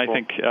 Right, and I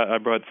think I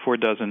brought 4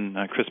 dozen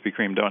Krispy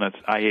Kreme donuts.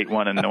 I ate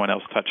one, and no one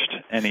else touched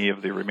any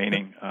of the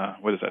remaining,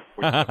 47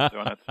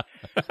 donuts.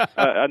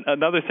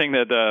 Another thing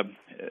that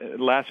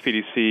last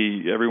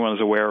PDC, everyone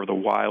is aware of the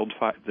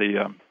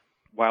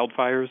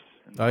wildfires.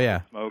 And Oh,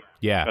 yeah. smoke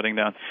Yeah. shutting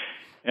down.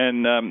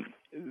 And, the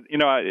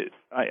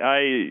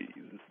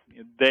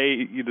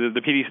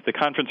PDC, the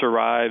conference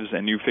arrives,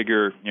 and you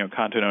figure,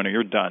 content owner,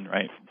 you're done,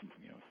 right?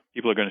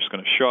 People are just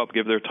going to show up,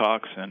 give their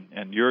talks,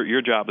 and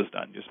your job is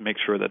done. Just make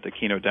sure that the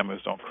keynote demos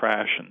don't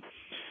crash and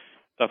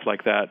stuff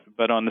like that.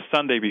 But on the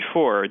Sunday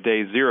before,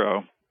 day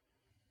 0,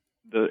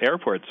 the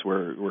airports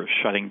were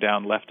shutting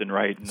down left and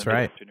right in That's the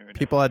right. afternoon.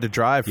 People had to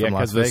drive from Las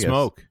because of the Vegas.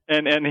 smoke.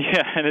 And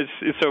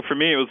it's so for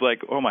me it was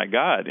like, oh my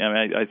God.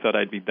 I mean, I thought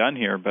I'd be done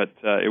here, but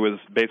it was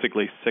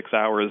basically 6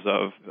 hours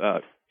of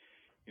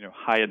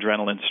high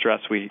adrenaline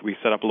stress. We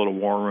set up a little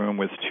war room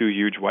with 2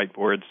 huge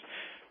whiteboards.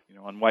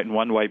 On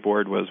one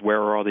whiteboard was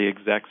where are all the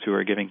execs who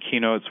are giving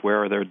keynotes,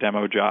 where are their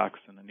demo jocks,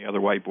 and then the other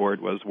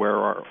whiteboard was where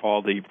are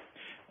all the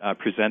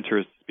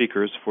presenters,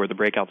 speakers for the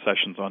breakout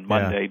sessions on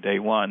Monday, day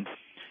 1.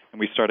 And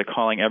we started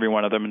calling every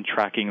one of them and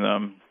tracking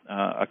them.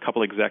 A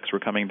couple execs were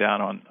coming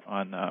down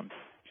on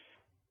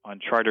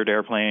chartered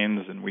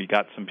airplanes, and we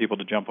got some people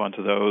to jump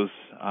onto those.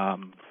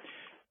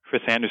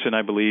 Chris Anderson,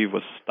 I believe,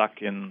 was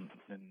stuck in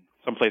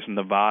someplace in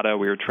Nevada.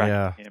 We were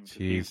tracking him.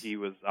 He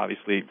was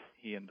obviously,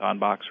 he and Don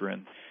Box were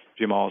in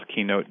Jim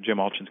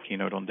Alchin's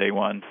keynote on day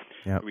 1.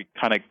 Yep. We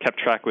kind of kept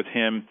track with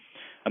him.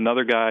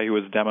 Another guy who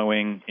was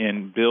demoing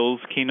in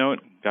Bill's keynote,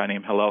 a guy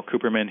named Hillel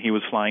Cooperman, he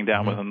was flying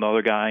down with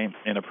another guy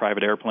in a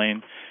private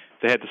airplane.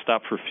 They had to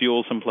stop for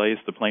fuel someplace.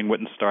 The plane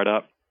wouldn't start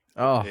up.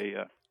 Oh.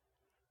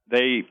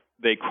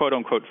 They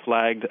quote-unquote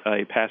flagged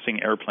a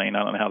passing airplane.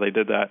 I don't know how they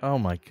did that. Oh,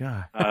 my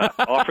God.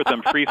 Offered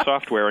them free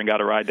software and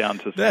got a ride down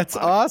to That's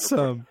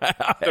awesome.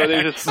 So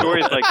there's just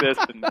stories like this,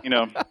 and,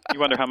 you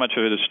wonder how much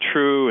of it is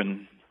true,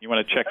 and you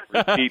want to check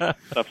repeat,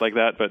 stuff like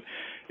that. But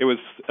it was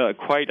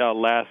quite a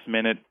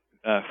last-minute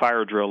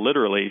fire drill,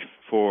 literally,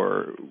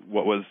 for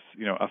what was,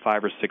 a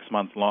 5 or 6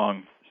 month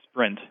long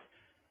sprint.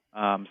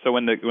 So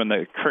when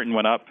the curtain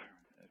went up,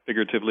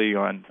 figuratively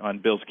on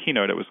Bill's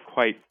keynote, it was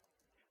quite,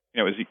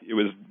 it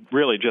was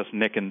really just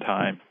nick in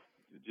time.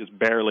 Just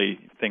barely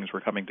things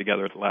were coming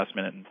together at the last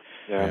minute. And,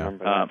 I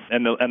remember that.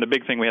 and the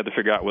big thing we had to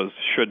figure out was,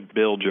 should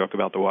Bill joke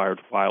about the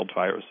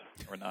wildfires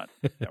or not?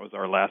 That was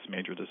our last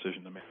major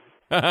decision to make.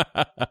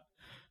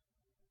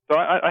 So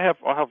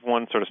I'll have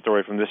one sort of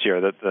story from this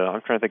year that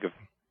I'm trying to think of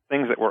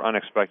things that were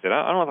unexpected.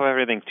 I don't know if I have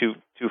anything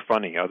too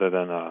funny other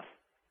than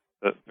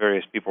the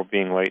various people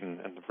being late and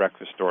the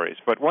breakfast stories.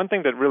 But one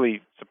thing that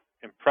really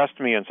impressed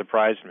me and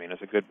surprised me, and is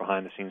a good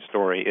behind-the-scenes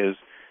story, is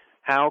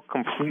how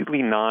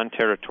completely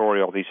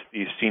non-territorial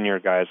these senior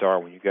guys are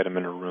when you get them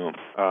in a room.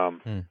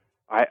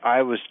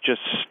 I was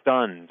just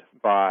stunned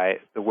by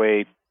the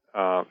way,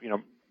 I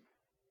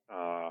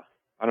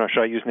don't know,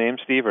 should I use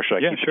names, Steve, or should I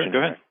keep it generic? Go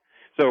ahead.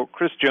 So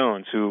Chris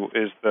Jones, who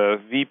is the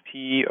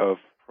VP of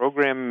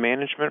Program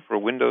Management for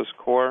Windows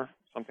Core,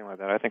 something like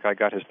that. I think I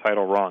got his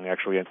title wrong,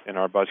 actually, in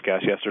our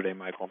Buzzcast yesterday,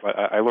 Michael, but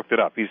I looked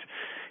it up.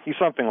 He's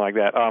something like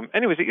that.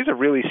 Anyways, he's a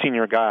really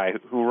senior guy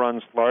who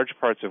runs large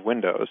parts of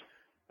Windows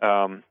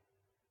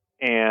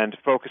and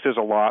focuses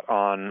a lot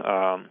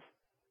on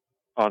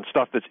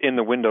stuff that's in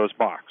the Windows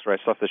box, right?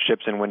 Stuff that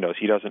ships in Windows.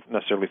 He doesn't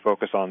necessarily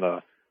focus on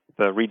the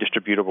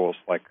redistributables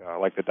like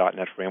the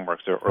 .NET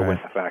frameworks or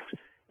WinFX.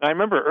 And I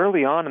remember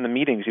early on in the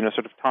meetings,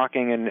 sort of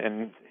talking,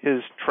 and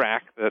his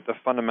track, the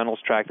fundamentals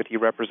track that he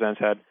represents,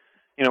 had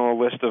a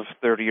list of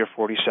 30 or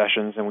 40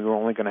 sessions, and we were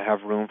only going to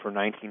have room for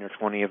 19 or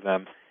 20 of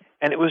them.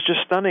 And it was just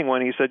stunning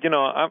when he said,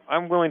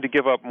 I'm willing to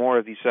give up more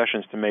of these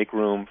sessions to make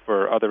room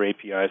for other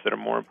APIs that are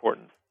more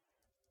important.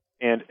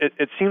 And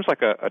it seems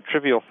like a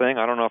trivial thing.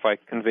 I don't know if I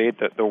conveyed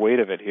the weight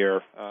of it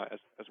here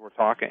as we're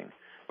talking.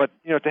 But,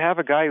 to have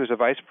a guy who's a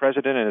vice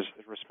president and is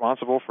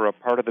responsible for a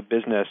part of the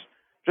business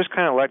just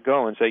kind of let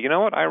go and say, you know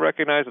what, I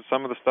recognize that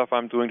some of the stuff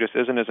I'm doing just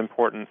isn't as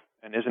important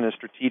and isn't as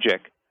strategic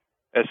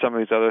as some of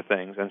these other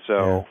things, and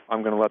so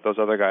I'm going to let those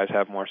other guys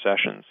have more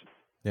sessions.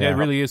 Yeah, it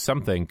really is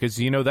something, because,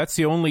 that's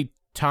the only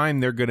time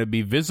they're going to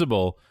be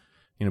visible,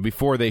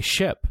 before they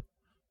ship.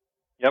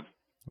 Yep.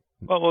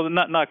 Well,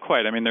 not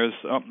quite. I mean, there's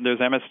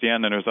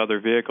MSDN and there's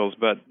other vehicles,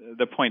 but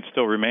the point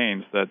still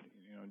remains that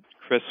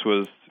Chris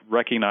was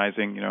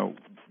recognizing,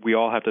 we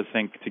all have to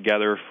think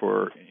together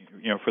for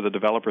the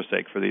developer's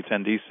sake, for the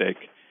attendee's sake.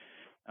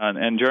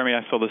 And Jeremy,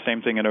 I saw the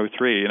same thing in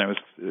 2003, and it was,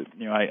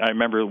 I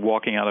remember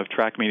walking out of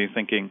track meeting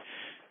thinking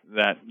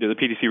that the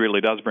PDC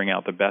really does bring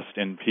out the best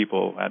in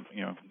people,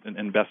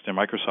 and best in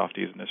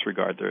Microsofties in this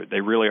regard.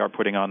 They really are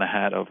putting on the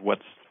hat of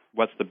what's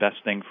the best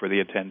thing for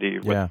the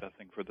attendee, what's the best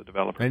thing for the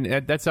developer.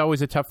 And that's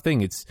always a tough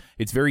thing. It's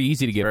very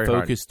easy to get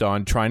focused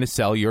on trying to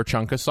sell your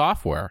chunk of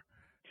software.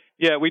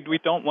 Yeah, we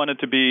don't want it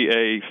to be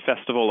a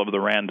festival of the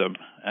random,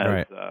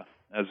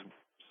 as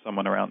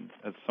someone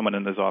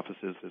in this office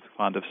is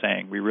fond of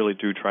saying. We really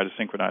do try to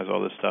synchronize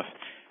all this stuff,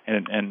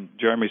 and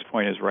Jeremy's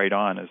point is right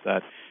on. Is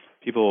that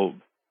people,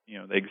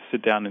 they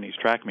sit down in these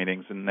track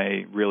meetings and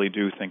they really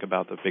do think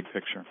about the big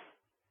picture.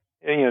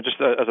 And, just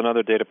as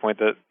another data point,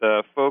 that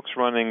the folks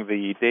running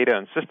the data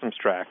and systems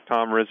track,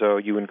 Tom Rizzo,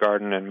 Ewan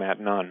Garden, and Matt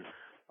Nunn,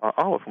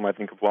 all of whom I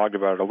think have blogged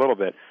about it a little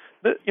bit.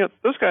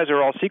 Those guys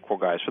are all SQL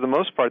guys. For the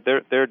most part,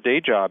 their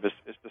day job is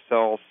to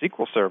sell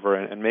SQL Server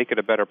and make it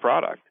a better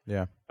product.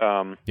 Yeah.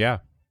 Yeah.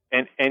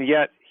 And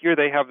yet here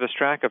they have this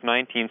track of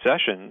 19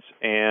 sessions,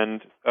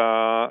 and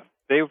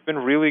they've been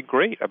really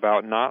great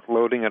about not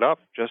loading it up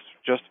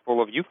just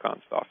full of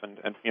Yukon stuff. And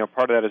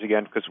part of that is,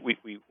 again, because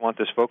we want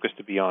this focus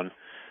to be on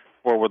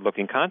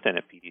forward-looking content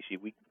at PDC.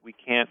 We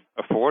can't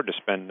afford to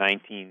spend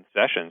 19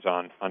 sessions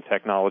on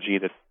technology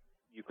that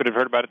you could have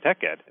heard about at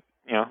TechEd.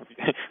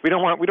 We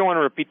don't want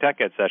to repeat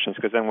TechEd sessions,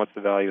 because then what's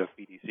the value of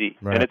PDC?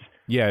 Right. And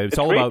it's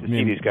all about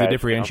the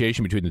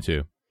differentiation between the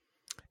two.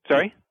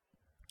 Sorry?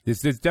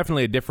 There's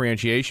definitely a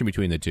differentiation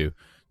between the two.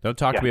 Don't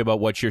talk to me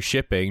about what you're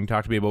shipping.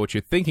 Talk to me about what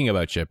you're thinking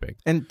about shipping.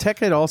 And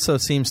TechEd also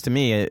seems to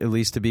me, at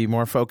least, to be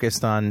more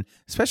focused on,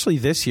 especially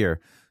this year,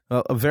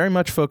 very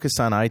much focused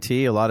on IT,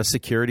 a lot of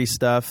security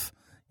stuff,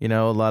 a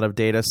lot of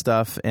data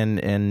stuff,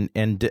 and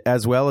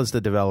as well as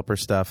the developer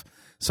stuff.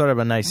 Sort of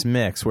a nice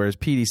mix. Whereas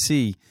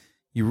PDC,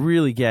 you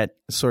really get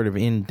sort of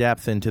in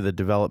depth into the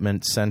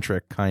development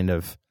centric kind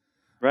of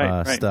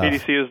right. stuff.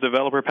 PDC is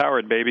developer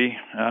powered, baby.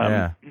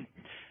 Yeah.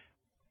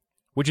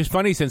 Which is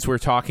funny, since we're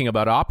talking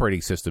about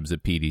operating systems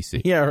at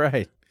PDC. Yeah,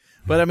 right.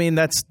 But I mean,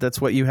 that's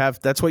what you have.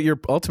 That's what you're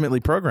ultimately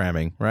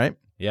programming, right?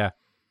 Yeah.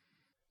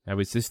 I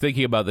was just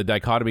thinking about the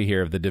dichotomy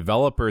here of the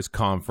developers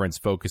conference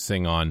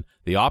focusing on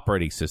the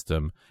operating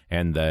system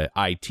and the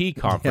IT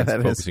conference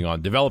focusing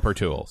on developer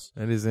tools.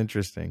 That is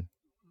interesting.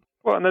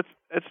 Well, and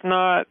it's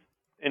not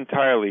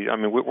entirely. I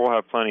mean, we'll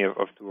have plenty of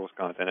tools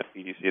content at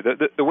PDC.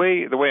 The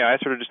way I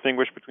sort of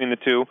distinguish between the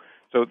two.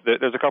 So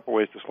there's a couple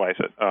ways to slice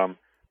it.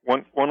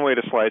 One way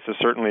to slice is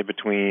certainly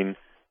between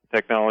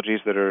technologies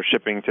that are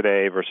shipping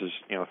today versus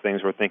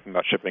things we're thinking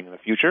about shipping in the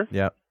future.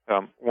 Yeah.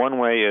 One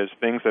way is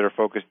things that are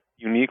focused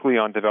uniquely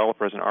on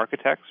developers and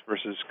architects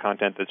versus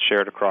content that's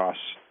shared across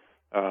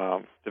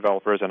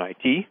developers and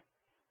IT.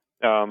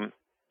 And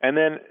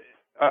then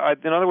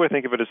another way to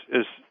think of it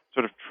is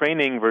sort of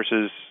training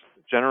versus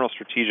general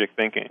strategic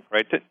thinking.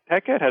 Right?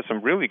 TechEd has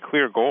some really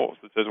clear goals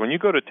that says when you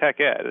go to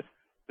TechEd,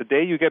 the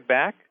day you get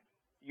back,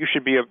 you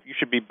should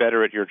be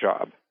better at your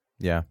job.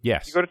 Yeah.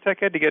 Yes. You go to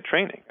TechEd to get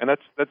training, and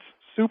that's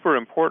super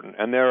important.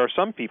 And there are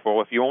some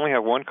people, if you only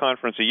have one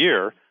conference a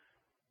year,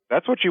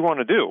 that's what you want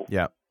to do.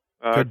 Yeah.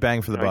 Good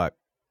bang for the buck.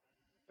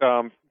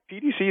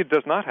 PDC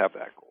does not have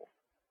that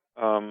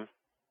goal.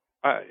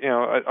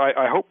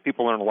 I hope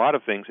people learn a lot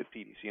of things at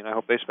PDC, and I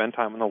hope they spend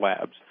time in the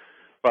labs.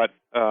 But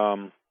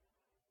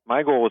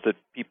my goal is that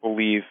people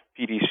leave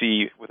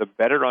PDC with a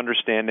better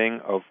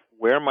understanding of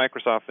where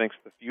Microsoft thinks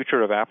the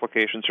future of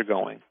applications are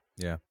going.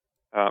 Yeah.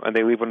 And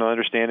they leave with an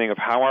understanding of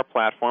how our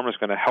platform is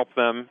going to help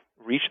them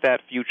reach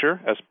that future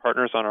as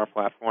partners on our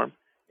platform.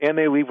 And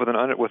they leave with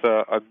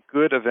a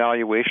good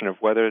evaluation of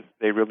whether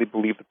they really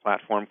believe the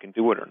platform can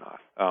do it or not.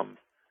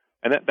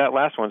 And that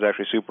last one is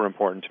actually super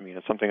important to me.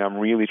 It's something I'm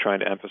really trying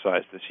to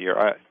emphasize this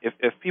year.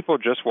 If people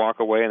just walk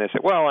away and they say,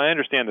 well, I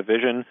understand the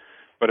vision,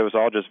 but it was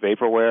all just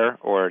vaporware,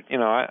 or,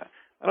 I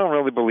don't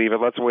really believe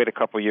it. Let's wait a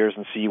couple years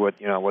and see what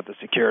the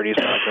security is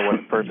like or what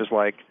the perf is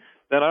like,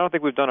 then I don't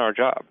think we've done our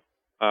job.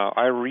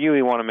 I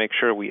really want to make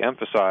sure we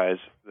emphasize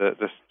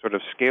the sort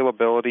of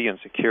scalability and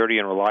security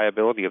and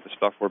reliability of the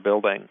stuff we're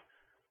building,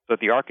 so that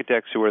the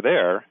architects who are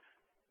there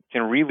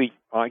can really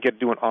get to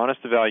do an honest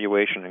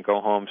evaluation and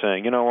go home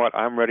saying, you know what,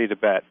 I'm ready to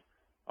bet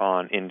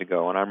on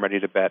Indigo, and I'm ready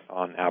to bet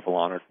on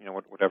Avalon, or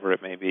whatever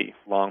it may be,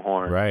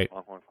 Longhorn, right.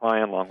 Longhorn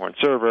Client, Longhorn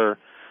Server,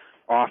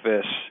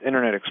 Office,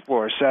 Internet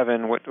Explorer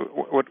 7,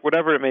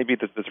 whatever it may be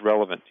that's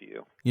relevant to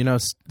you.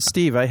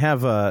 Steve, I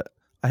have a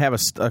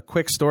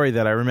quick story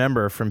that I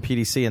remember from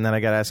PDC, and then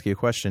I got to ask you a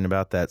question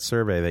about that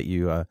survey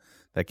that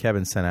that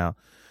Kevin sent out.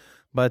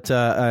 But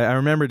I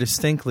remember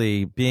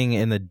distinctly being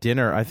in the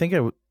dinner. I think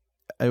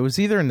it was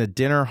either in the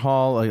dinner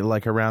hall,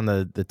 like around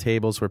the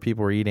tables where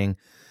people were eating,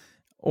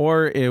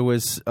 or it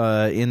was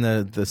in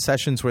the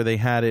sessions where they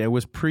had it.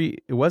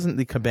 It wasn't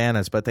the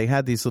cabanas, but they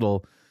had these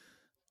little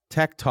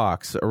tech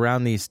talks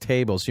around these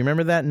tables. You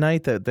remember that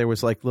night that there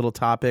was like little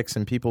topics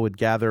and people would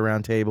gather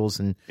around tables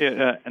and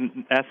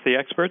ask the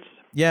experts?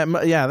 Yeah,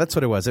 that's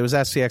what it was. It was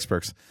Ask the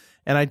Experts.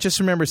 And I just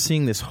remember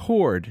seeing this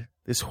horde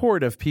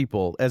of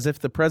people, as if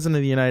the President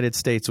of the United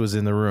States was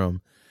in the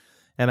room.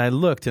 And I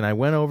looked, and I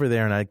went over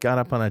there, and I got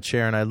up on a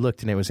chair, and I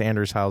looked, and it was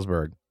Anders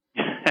Halsberg.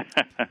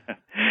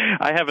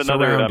 I have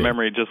another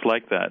memory just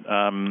like that.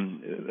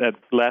 At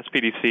last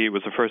PDC, it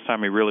was the first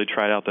time we really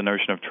tried out the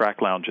notion of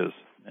track lounges.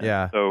 And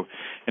yeah. So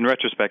in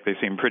retrospect, they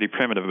seem pretty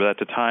primitive, but at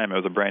the time, it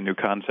was a brand new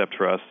concept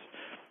for us.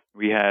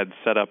 We had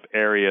set up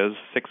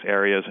 6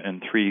 areas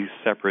in 3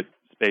 separate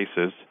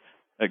spaces.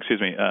 6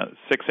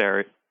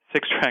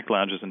 6 track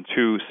lounges in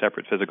 2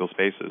 separate physical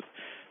spaces,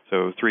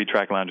 so 3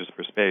 track lounges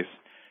per space.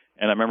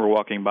 And I remember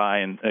walking by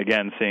and,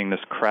 again, seeing this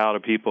crowd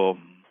of people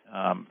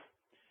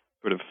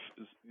sort of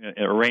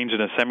arranged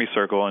in a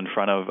semicircle in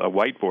front of a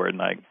whiteboard,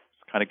 and I was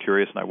kind of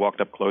curious, and I walked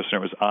up closer,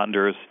 and it was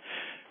Anders,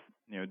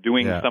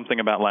 doing something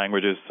about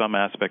languages, some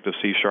aspect of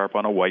C#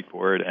 on a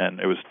whiteboard, and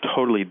it was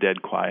totally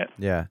dead quiet.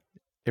 Yeah,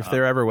 if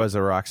there ever was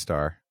a rock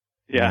star.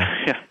 Yeah.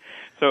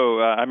 So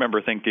I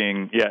remember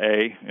thinking,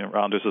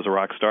 Anders is a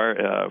rock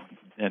star,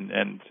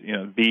 and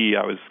B,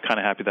 I was kind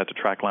of happy that the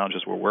track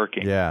lounges were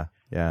working. Yeah.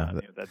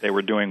 That they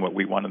were doing what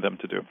we wanted them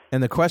to do.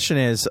 And the question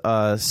is,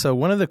 so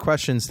one of the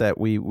questions that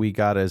we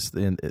got as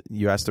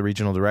you asked the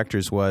regional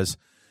directors was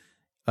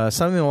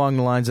something along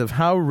the lines of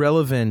how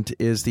relevant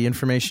is the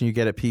information you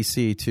get at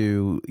PC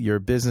to your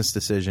business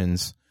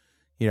decisions,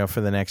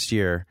 for the next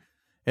year?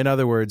 In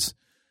other words,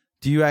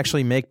 do you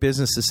actually make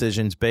business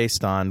decisions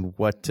based on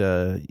what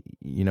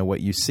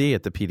what you see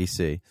at the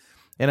PDC?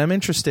 And I'm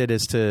interested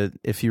as to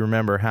if you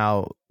remember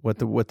what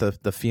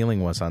the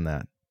feeling was on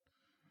that.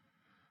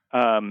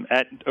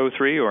 At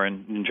O3 or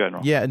in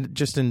general? Yeah,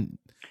 just in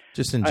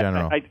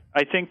general.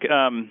 I think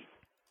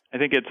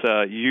it's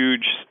a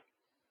huge.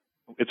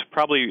 It's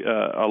probably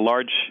a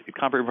large. It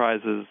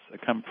comprises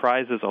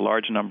a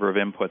large number of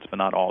inputs, but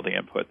not all the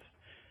inputs.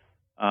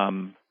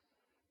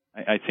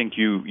 I think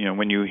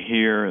when you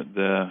hear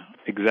the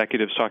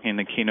executives talking in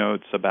the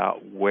keynotes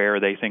about where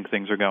they think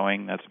things are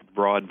going, that's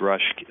broad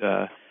brush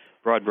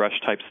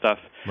type stuff.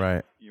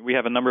 Right. We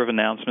have a number of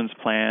announcements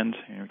planned.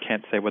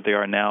 Can't say what they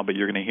are now, but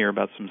you're going to hear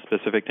about some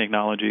specific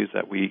technologies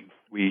that we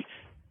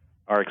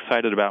are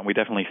excited about and we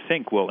definitely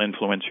think will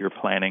influence your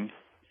planning.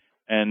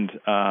 And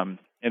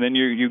then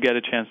you get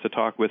a chance to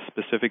talk with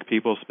specific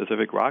people,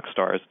 specific rock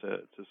stars to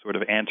sort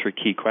of answer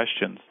key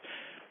questions.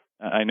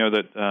 I know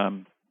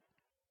that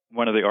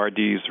one of the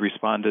RDs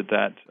responded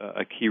that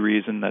a key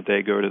reason that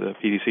they go to the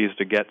PDC is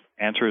to get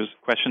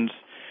questions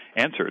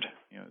answered.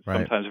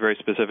 Sometimes very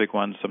specific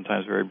ones,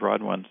 sometimes very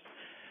broad ones.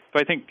 So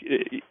I think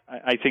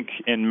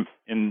in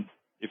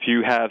if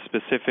you have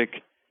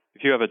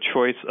a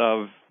choice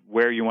of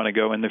where you want to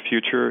go in the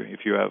future, if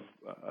you have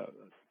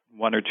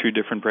 1 or 2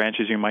 different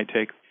branches you might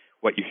take,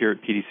 what you hear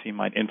at PDC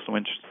might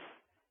influence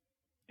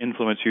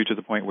you to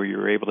the point where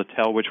you're able to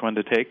tell which one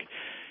to take.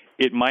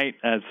 It might,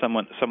 as some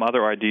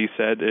other RD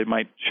said, it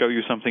might show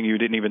you something you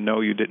didn't even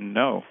know you didn't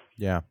know.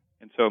 Yeah.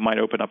 And so it might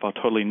open up a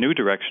totally new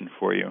direction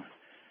for you.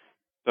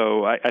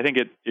 So I think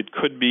it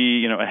could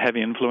be a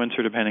heavy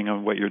influencer depending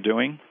on what you're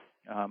doing.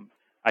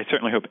 I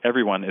certainly hope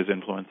everyone is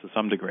influenced to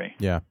some degree.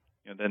 Yeah.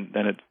 Then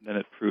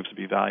it proves to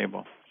be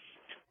valuable.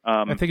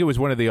 I think it was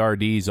one of the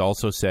RDs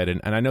also said,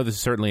 and I know this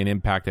is certainly an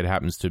impact that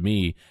happens to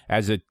me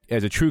as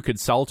a true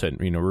consultant,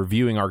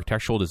 reviewing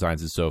architectural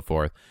designs and so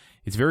forth.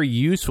 It's very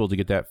useful to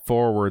get that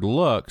forward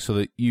look so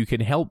that you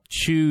can help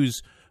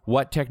choose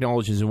what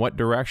technologies and what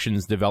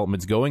directions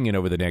development's going in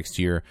over the next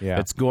year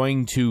that's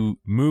going to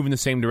move in the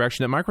same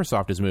direction that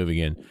Microsoft is moving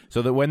in,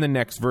 so that when the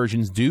next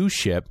versions do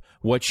ship,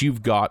 what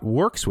you've got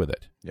works with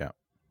it. Yeah.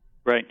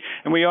 Right.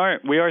 And we are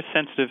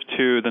sensitive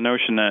to the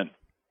notion that,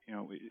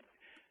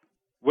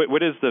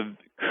 what is the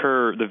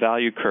curve, the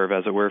value curve,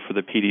 as it were, for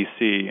the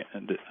PDC,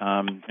 and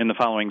in the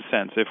following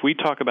sense. If we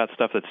talk about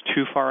stuff that's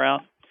too far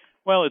out,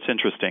 well, it's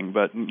interesting,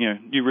 but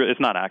it's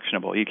not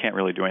actionable. You can't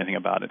really do anything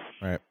about it.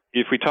 Right.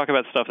 If we talk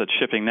about stuff that's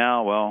shipping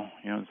now, well,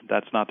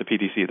 that's not the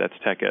PDC, that's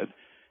TechEd.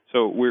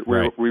 So we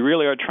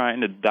really are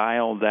trying to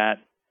dial that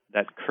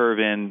curve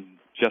in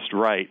just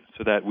right,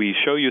 so that we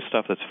show you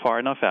stuff that's far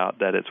enough out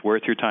that it's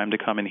worth your time to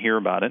come and hear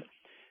about it.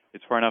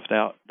 It's far enough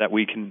out that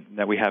we can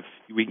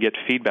get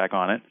feedback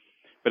on it,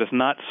 but it's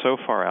not so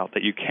far out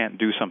that you can't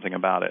do something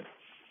about it.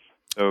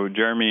 So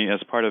Jeremy,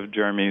 as part of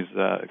Jeremy's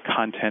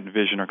content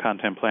vision or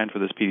content plan for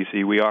this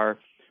PDC, we are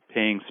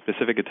paying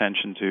specific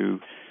attention to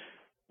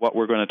what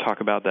we're going to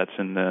talk about that's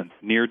in the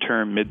near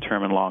term,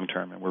 mid-term, and long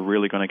term, and we're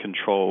really going to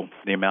control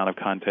the amount of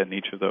content in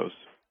each of those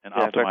and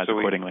optimize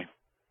accordingly.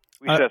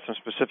 We set some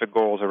specific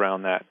goals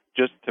around that,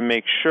 just to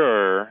make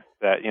sure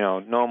that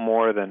no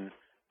more than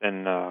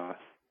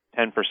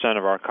 10%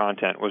 of our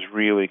content was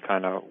really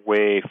kind of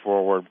way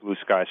forward blue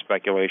sky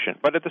speculation.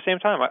 But at the same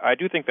time, I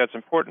do think that's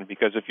important,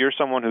 because if you're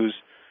someone who's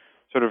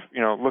sort of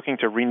looking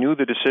to renew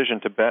the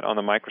decision to bet on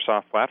the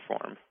Microsoft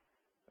platform,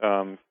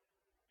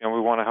 we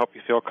want to help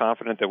you feel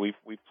confident that we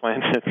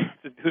plan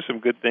to do some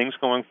good things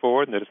going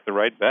forward and that it's the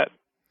right bet.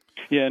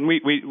 Yeah, and we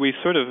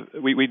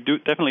do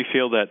definitely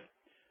feel that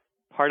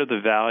part of the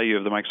value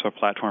of the Microsoft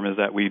platform is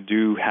that we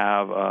do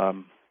have a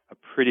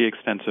pretty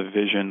extensive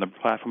vision. The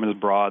platform is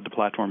broad, the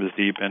platform is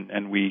deep,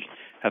 and we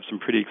have some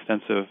pretty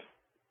extensive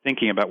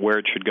thinking about where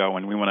it should go,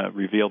 and we want to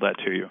reveal that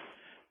to you.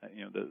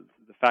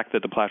 The fact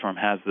that the platform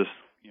has this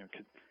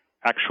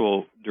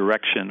actual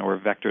direction or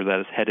vector that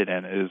it's headed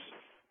in is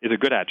a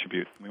good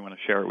attribute. We want to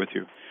share it with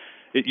you.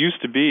 It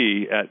used to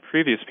be at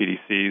previous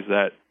PDCs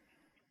that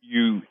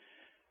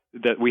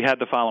we had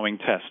the following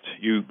test.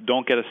 You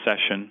don't get a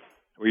session,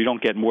 or you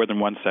don't get more than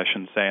one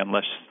session, say,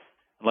 unless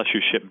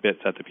you ship bits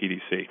at the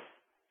PDC.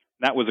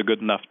 That was a good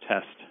enough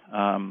test.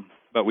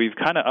 but we've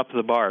kind of upped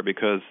the bar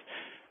because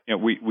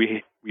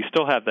we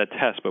still have that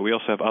test, but we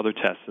also have other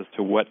tests as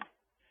to which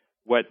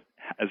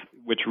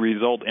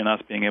result in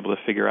us being able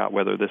to figure out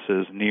whether this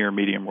is near,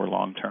 medium, or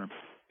long term.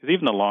 Because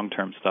even the long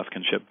term stuff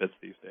can ship bits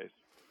these days.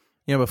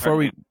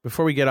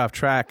 Before we get off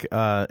track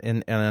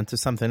and into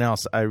something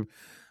else, I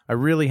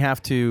really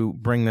have to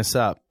bring this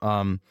up.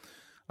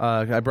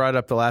 I brought it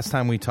up the last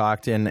time we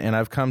talked, and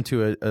I've come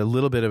to a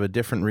little bit of a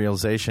different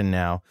realization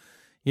now.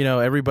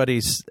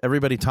 Everybody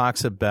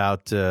talks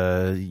about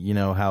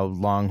how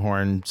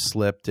Longhorn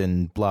slipped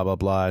and blah blah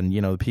blah, and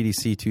the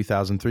PDC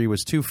 2003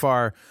 was too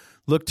far,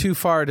 looked too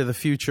far to the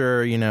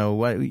future.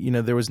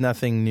 There was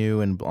nothing new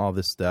and all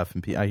this stuff,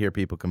 and I hear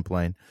people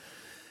complain.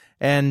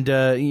 And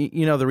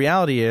the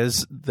reality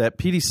is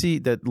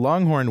that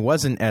Longhorn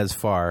wasn't as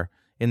far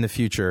in the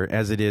future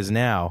as it is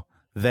now.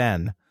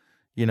 Then,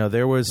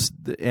 there was,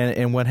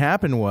 and what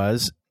happened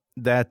was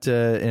that,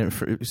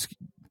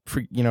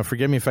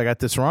 forgive me if I got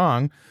this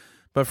wrong,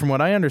 but from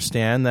what I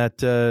understand, that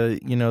the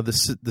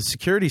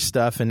security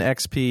stuff in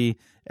XP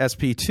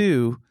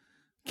SP2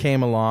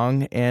 came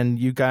along, and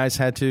you guys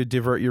had to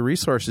divert your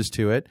resources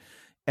to it.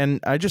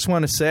 And I just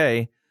want to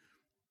say,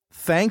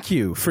 thank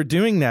you for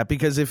doing that,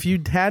 because if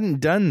you hadn't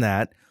done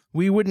that,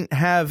 we wouldn't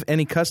have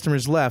any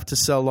customers left to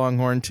sell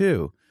Longhorn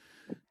 2.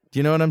 Do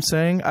you know what I'm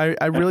saying?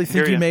 I really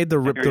think you made the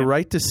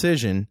right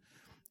decision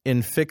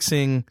in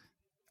fixing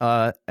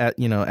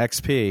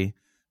XP,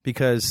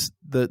 because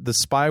the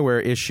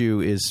spyware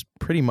issue is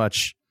pretty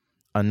much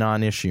a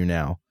non-issue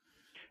now.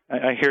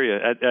 I hear you.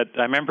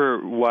 I remember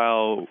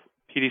while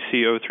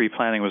PDC 03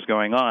 planning was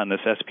going on,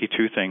 this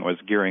SP2 thing was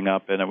gearing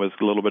up, and it was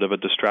a little bit of a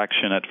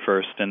distraction at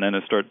first, and then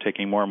it started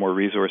taking more and more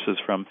resources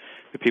from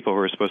the people who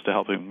were supposed to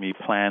help me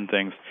plan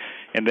things.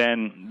 And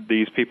then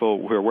these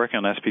people who are working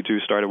on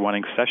SP2 started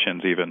wanting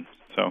sessions even.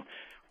 So,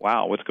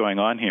 wow, what's going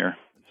on here?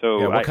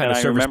 So, what kind of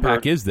service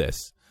pack is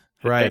this?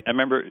 Right. I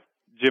remember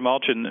Jim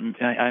Alchin,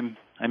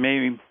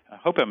 I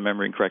hope I'm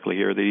remembering correctly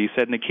here, that he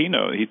said in the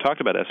keynote, he talked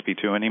about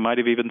SP2, and he might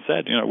have even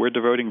said, we're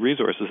devoting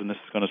resources, and this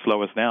is going to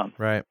slow us down.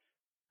 Right.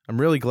 I'm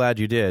really glad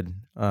you did.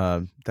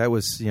 That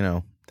was,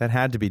 that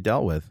had to be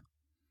dealt with.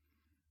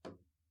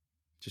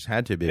 Just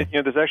had to be.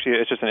 There's actually,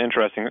 it's just an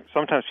interesting,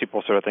 sometimes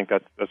people sort of think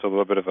that's a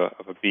little bit of a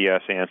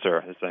BS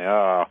answer. They say,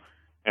 how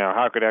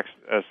could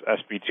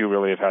SP2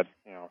 really have had,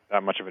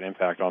 that much of an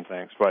impact on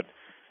things? But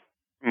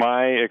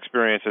my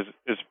experience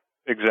is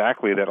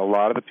exactly that a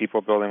lot of the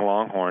people building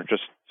Longhorn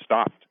just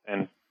stopped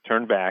and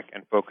turned back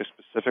and focused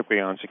specifically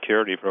on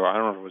security for, I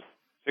don't know, it was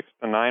 6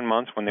 to 9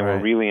 months when they were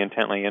really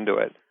intently into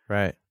it.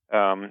 Right.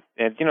 And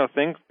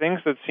things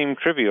that seem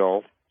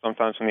trivial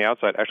sometimes from the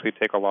outside actually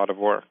take a lot of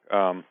work.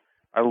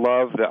 I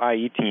love the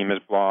IE team has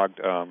blogged.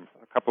 A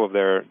couple of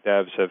their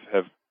devs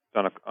have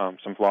done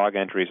some blog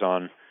entries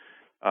on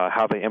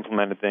how they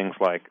implemented things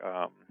like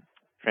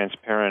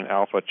transparent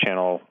alpha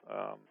channel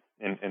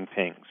in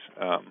pings,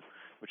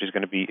 which is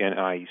going to be in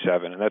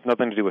IE7, and that's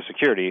nothing to do with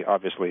security,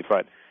 obviously.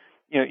 But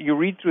you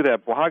read through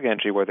that blog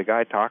entry where the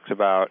guy talks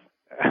about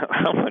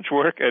how much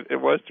work it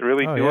was to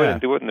really do it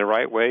and do it in the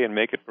right way and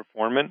make it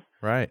performant.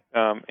 Right.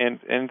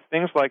 And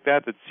things like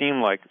that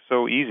seem like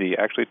so easy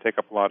actually take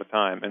up a lot of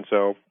time. And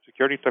so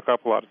security took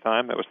up a lot of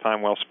time. That was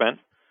time well spent.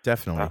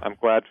 Definitely. I'm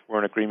glad we're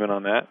in agreement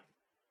on that.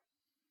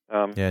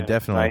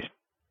 Definitely. Nice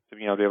to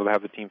be able to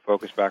have the team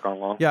focus back on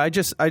long. Yeah, I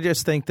just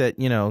think that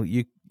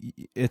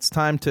it's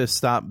time to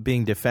stop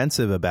being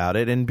defensive about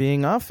it and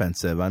being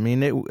offensive. I mean,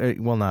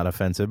 not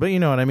offensive, but you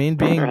know what I mean.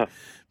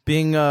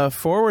 Being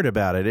forward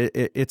about it.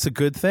 It's a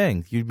good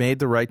thing. You made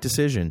the right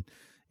decision.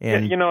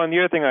 And and the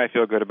other thing I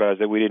feel good about is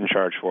that we didn't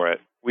charge for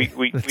it. We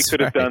could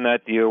have done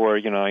that deal where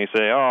you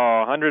say,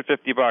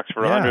 $150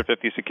 for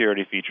 150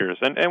 security features,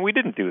 and we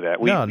didn't do that.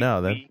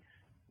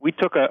 We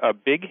took a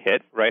big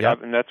hit, right?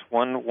 Yep. And that's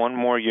one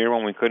more year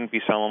when we couldn't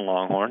be selling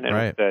Longhorn, and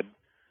we said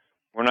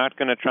we're not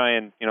going to try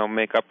and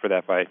make up for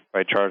that by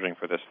charging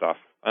for this stuff.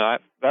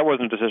 That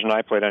wasn't a decision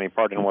I played any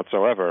part in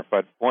whatsoever,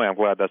 but boy, I'm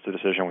glad that's the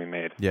decision we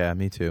made. Yeah,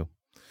 me too.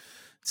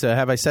 So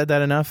have I said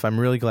that enough? I'm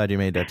really glad you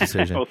made that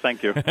decision. Well,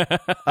 thank you.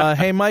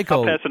 Hey,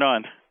 Michael. I'll pass it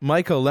on.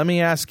 Michael, let me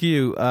ask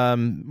you,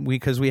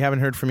 because we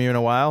haven't heard from you in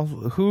a while,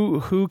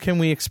 who can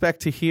we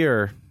expect to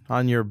hear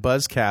on your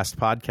Buzzcast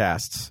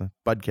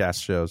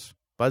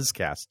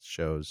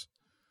shows?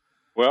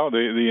 Well,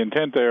 the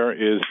intent there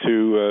is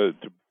to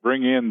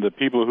bring in the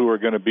people who are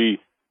going to be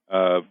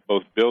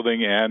both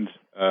building and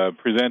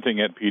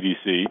presenting at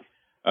PDC.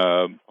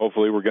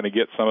 Hopefully, we're going to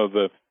get some of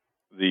the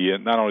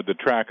not only the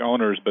track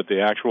owners, but the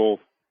actual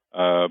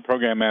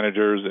program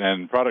managers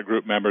and product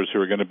group members who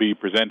are going to be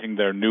presenting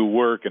their new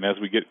work. And as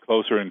we get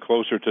closer and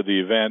closer to the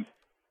event,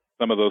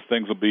 some of those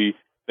things will be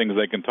things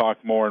they can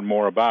talk more and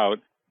more about.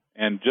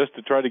 And just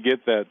to try to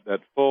get that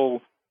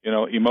full,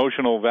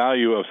 emotional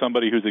value of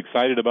somebody who's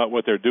excited about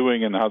what they're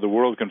doing and how the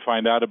world can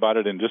find out about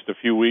it in just a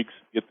few weeks,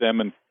 get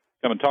them and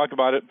come and talk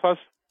about it. Plus,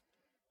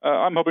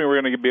 I'm hoping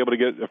we're going to be able to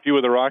get a few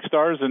of the rock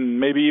stars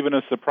and maybe even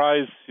a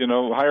surprise,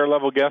 higher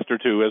level guest or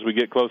two as we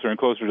get closer and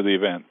closer to the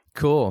event.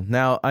 Cool.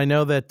 Now, I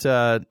know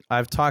that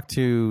I've talked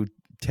to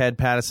Ted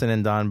Pattison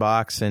and Don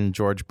Box and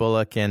George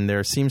Bullock, and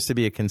there seems to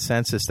be a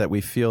consensus that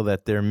we feel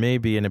that there may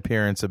be an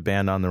appearance of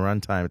Band on the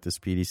Runtime at this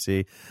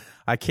PDC.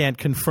 I can't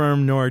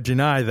confirm nor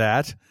deny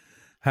that.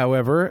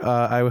 However,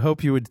 I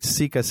hope you would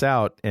seek us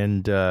out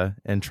and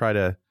try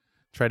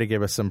to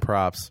give us some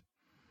props.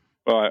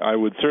 Well, I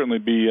would certainly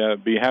be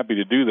happy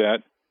to do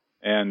that,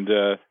 and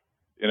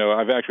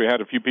I've actually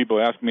had a few people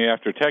ask me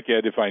after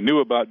TechEd if I knew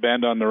about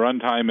Band on the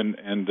Runtime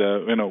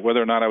and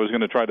whether or not I was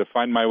going to try to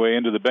find my way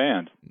into the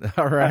band.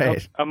 All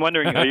right. I'm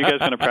wondering, are you guys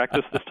going to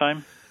practice this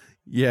time?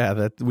 Yeah,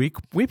 that we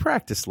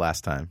practiced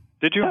last time.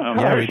 Did you?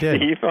 Yeah, we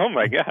did. Steve, oh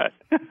my God!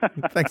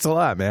 Thanks a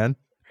lot, man.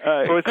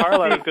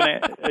 Carl,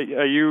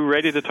 are you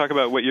ready to talk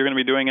about what you're going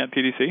to be doing at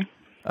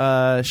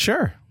PDC?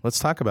 Sure. Let's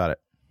talk about it.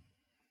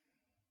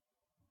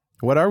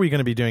 What are we going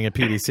to be doing at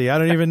PDC? I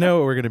don't even know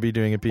what we're going to be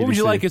doing at PDC. What would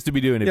you like us to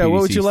be doing at PDC? Yeah,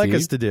 what would you like Steve?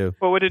 us to do?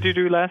 Well, what did you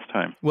do last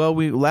time? Well,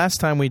 last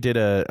time we did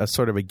a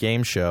sort of a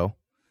game show,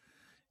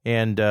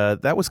 and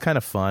that was kind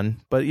of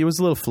fun, but it was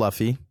a little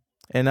fluffy.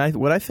 And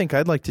what I think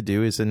I'd like to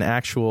do is an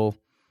actual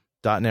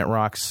 .NET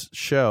Rocks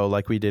show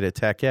like we did at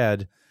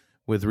TechEd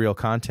with real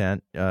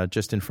content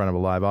just in front of a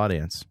live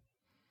audience.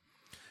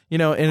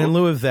 And in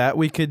lieu of that,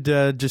 we could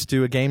just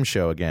do a game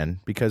show again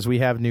because we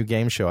have new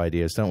game show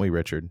ideas, don't we,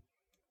 Richard?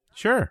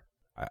 Sure.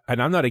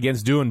 And I'm not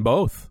against doing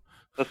both.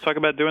 Let's talk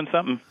about doing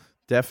something.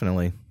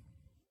 Definitely.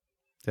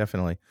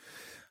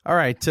 All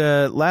right.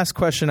 Last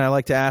question I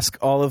like to ask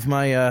all of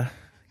my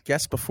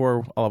guests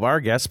before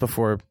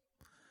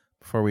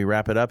we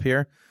wrap it up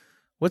here.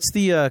 What's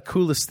the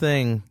coolest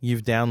thing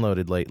you've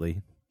downloaded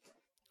lately?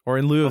 Or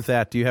in lieu of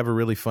that, do you have a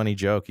really funny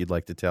joke you'd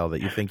like to tell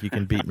that you think you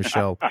can beat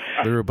Michelle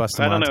Leroux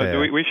Bustamante? I don't know.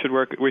 We should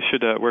work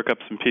up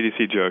some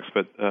PDC jokes,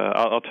 but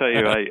I'll tell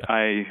you,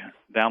 I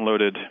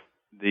downloaded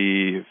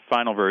the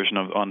final version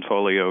of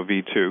Onfolio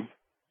V2,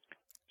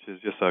 which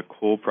is just a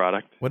cool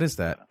product. What is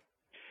that?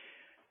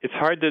 It's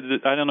hard to,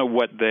 I don't know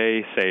what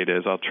they say it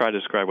is. I'll try to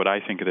describe what I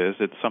think it is.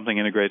 It's something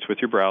integrates with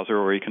your browser,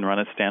 or you can run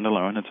it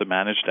standalone. It's a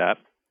managed app.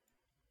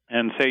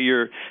 And say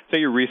you're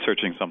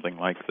researching something,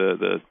 like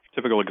the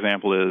typical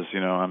example is,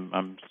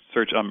 I'm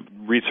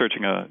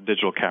researching a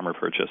digital camera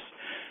purchase.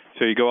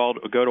 So you go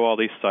to all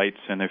these sites,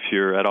 and if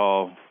you're at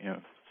all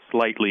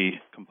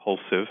slightly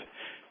compulsive,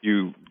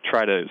 you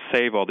try to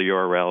save all the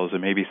URLs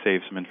and maybe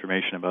save some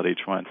information about each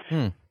one.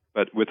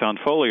 But with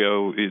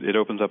Onfolio, it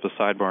opens up a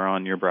sidebar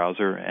on your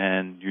browser,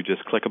 and you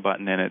just click a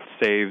button, and it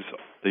saves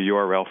the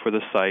URL for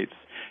the sites.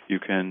 You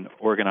can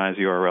organize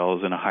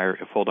URLs in a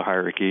folder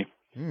hierarchy.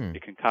 You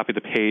can copy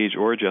the page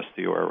or just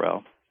the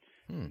URL.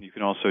 You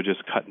can also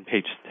just cut and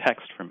paste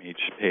text from each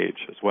page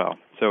as well.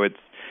 So it's,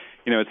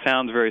 it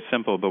sounds very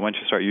simple, but once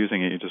you start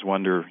using it, you just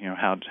wonder,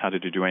 how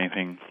did you do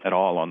anything at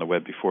all on the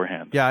web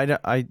beforehand? Yeah,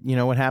 I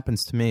what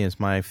happens to me is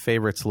my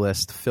favorites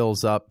list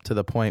fills up to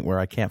the point where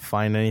I can't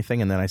find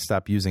anything, and then I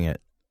stop using it.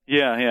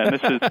 Yeah, and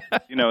this is,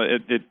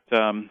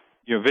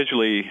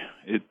 visually,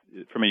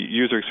 from a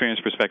user experience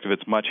perspective,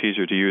 it's much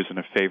easier to use in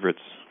a favorites.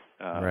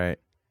 Right.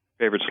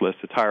 Favorites list.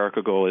 It's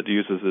hierarchical. It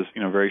uses this,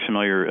 very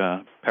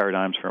familiar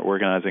paradigms for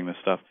organizing this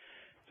stuff.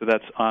 So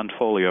that's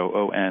Onfolio,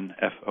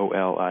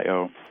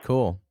 Onfolio.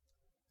 Cool.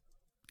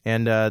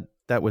 And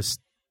that was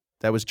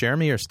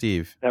Jeremy or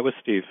Steve? That was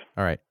Steve.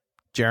 All right,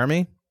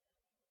 Jeremy.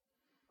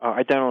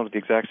 I downloaded the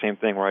exact same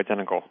thing. We're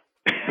identical.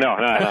 No.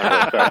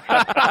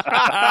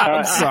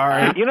 I'm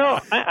sorry. I'm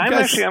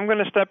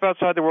going to step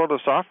outside the world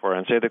of software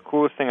and say the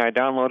coolest thing I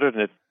downloaded,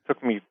 and it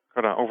took me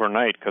kind of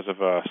overnight because of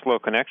slow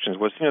connections,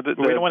 was we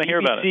don't want to hear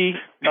about it.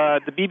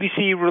 The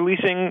BBC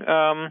releasing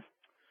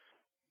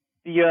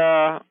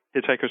the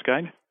Hitchhiker's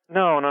Guide.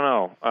 No.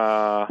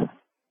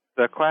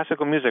 The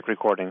classical music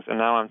recordings, and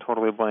now I'm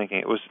totally blanking.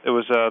 It was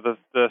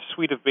the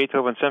suite of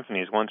Beethoven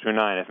symphonies 1 through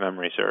 9, if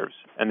memory serves,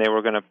 and they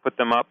were going to put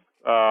them up.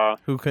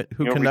 Who conducted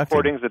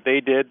recordings that they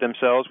did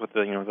themselves with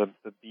the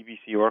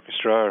BBC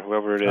orchestra or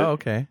whoever it is. Oh,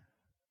 okay.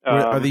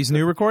 Are these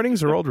new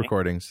recordings or old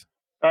recordings?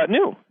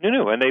 New,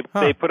 and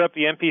they put up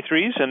the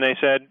MP3s, and they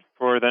said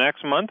for the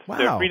next month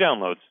they're free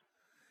downloads.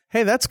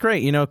 Hey, that's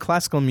great.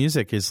 Classical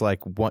music is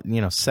like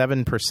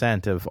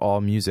 7% of all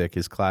music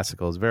is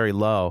classical. It's very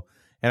low.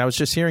 And I was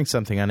just hearing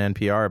something on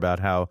NPR about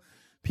how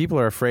people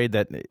are afraid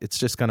that it's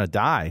just going to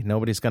die.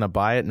 Nobody's going to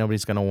buy it.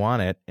 Nobody's going to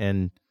want it.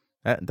 And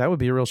that would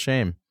be a real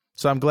shame.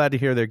 So I'm glad to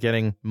hear they're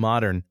getting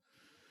modern.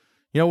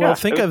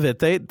 Think of it.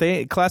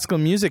 They classical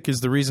music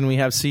is the reason we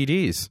have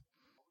CDs.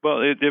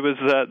 Well, it was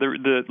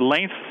the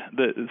length.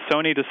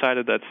 Sony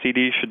decided that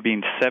CD should be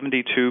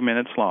 72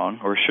 minutes long,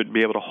 or should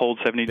be able to hold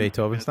 72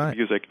 Beethoven's minutes of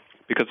music,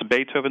 because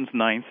Beethoven's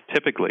Ninth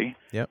typically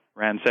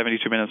ran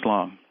 72 minutes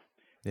long.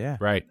 Yeah.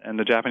 Right. And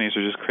the Japanese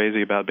are just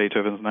crazy about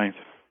Beethoven's Ninth.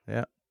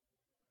 Yeah.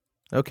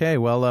 Okay,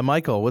 well,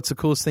 Michael, what's the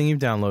coolest thing you've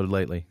downloaded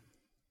lately?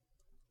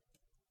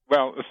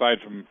 Well, aside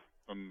from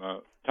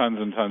tons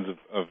and tons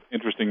of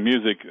interesting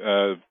music,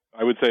 I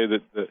would say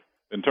that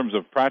in terms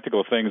of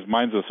practical things,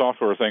 mine's a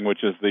software thing,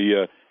 which is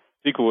the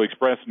SQL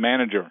Express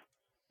Manager,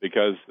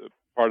 because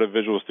part of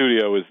Visual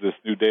Studio is this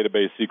new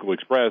database, SQL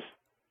Express,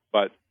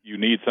 but you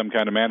need some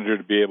kind of manager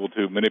to be able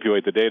to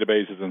manipulate the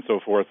databases and so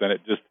forth, and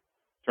it just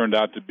turned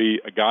out to be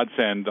a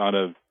godsend on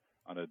a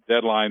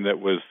deadline that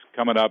was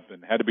coming up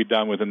and had to be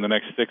done within the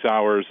next 6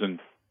 hours, and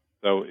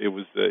so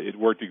it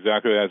worked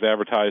exactly as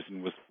advertised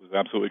and was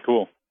absolutely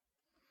cool.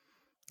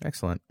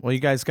 Excellent. Well, you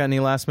guys got any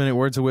last-minute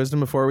words of wisdom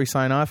before we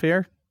sign off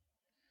here?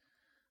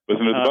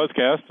 Listen to the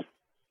Buzzcast.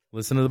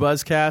 Listen to the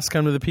Buzzcast.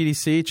 Come to the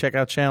PDC. Check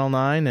out Channel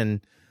 9,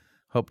 and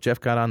hope Jeff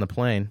got on the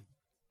plane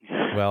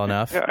well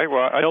enough. Yeah,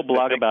 He'll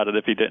blog about it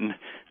if he didn't.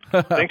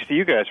 Thanks to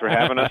you guys for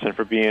having us and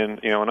for being,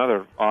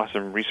 another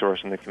awesome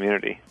resource in the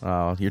community.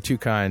 Oh, you're too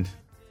kind.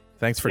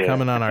 Thanks for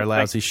coming on our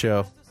lousy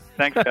show.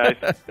 Thanks, guys.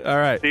 All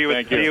right. See you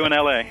in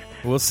L.A.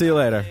 We'll see you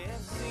later.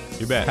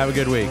 You bet. Have a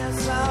good week. Life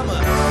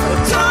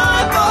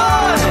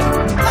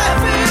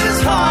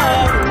is hard.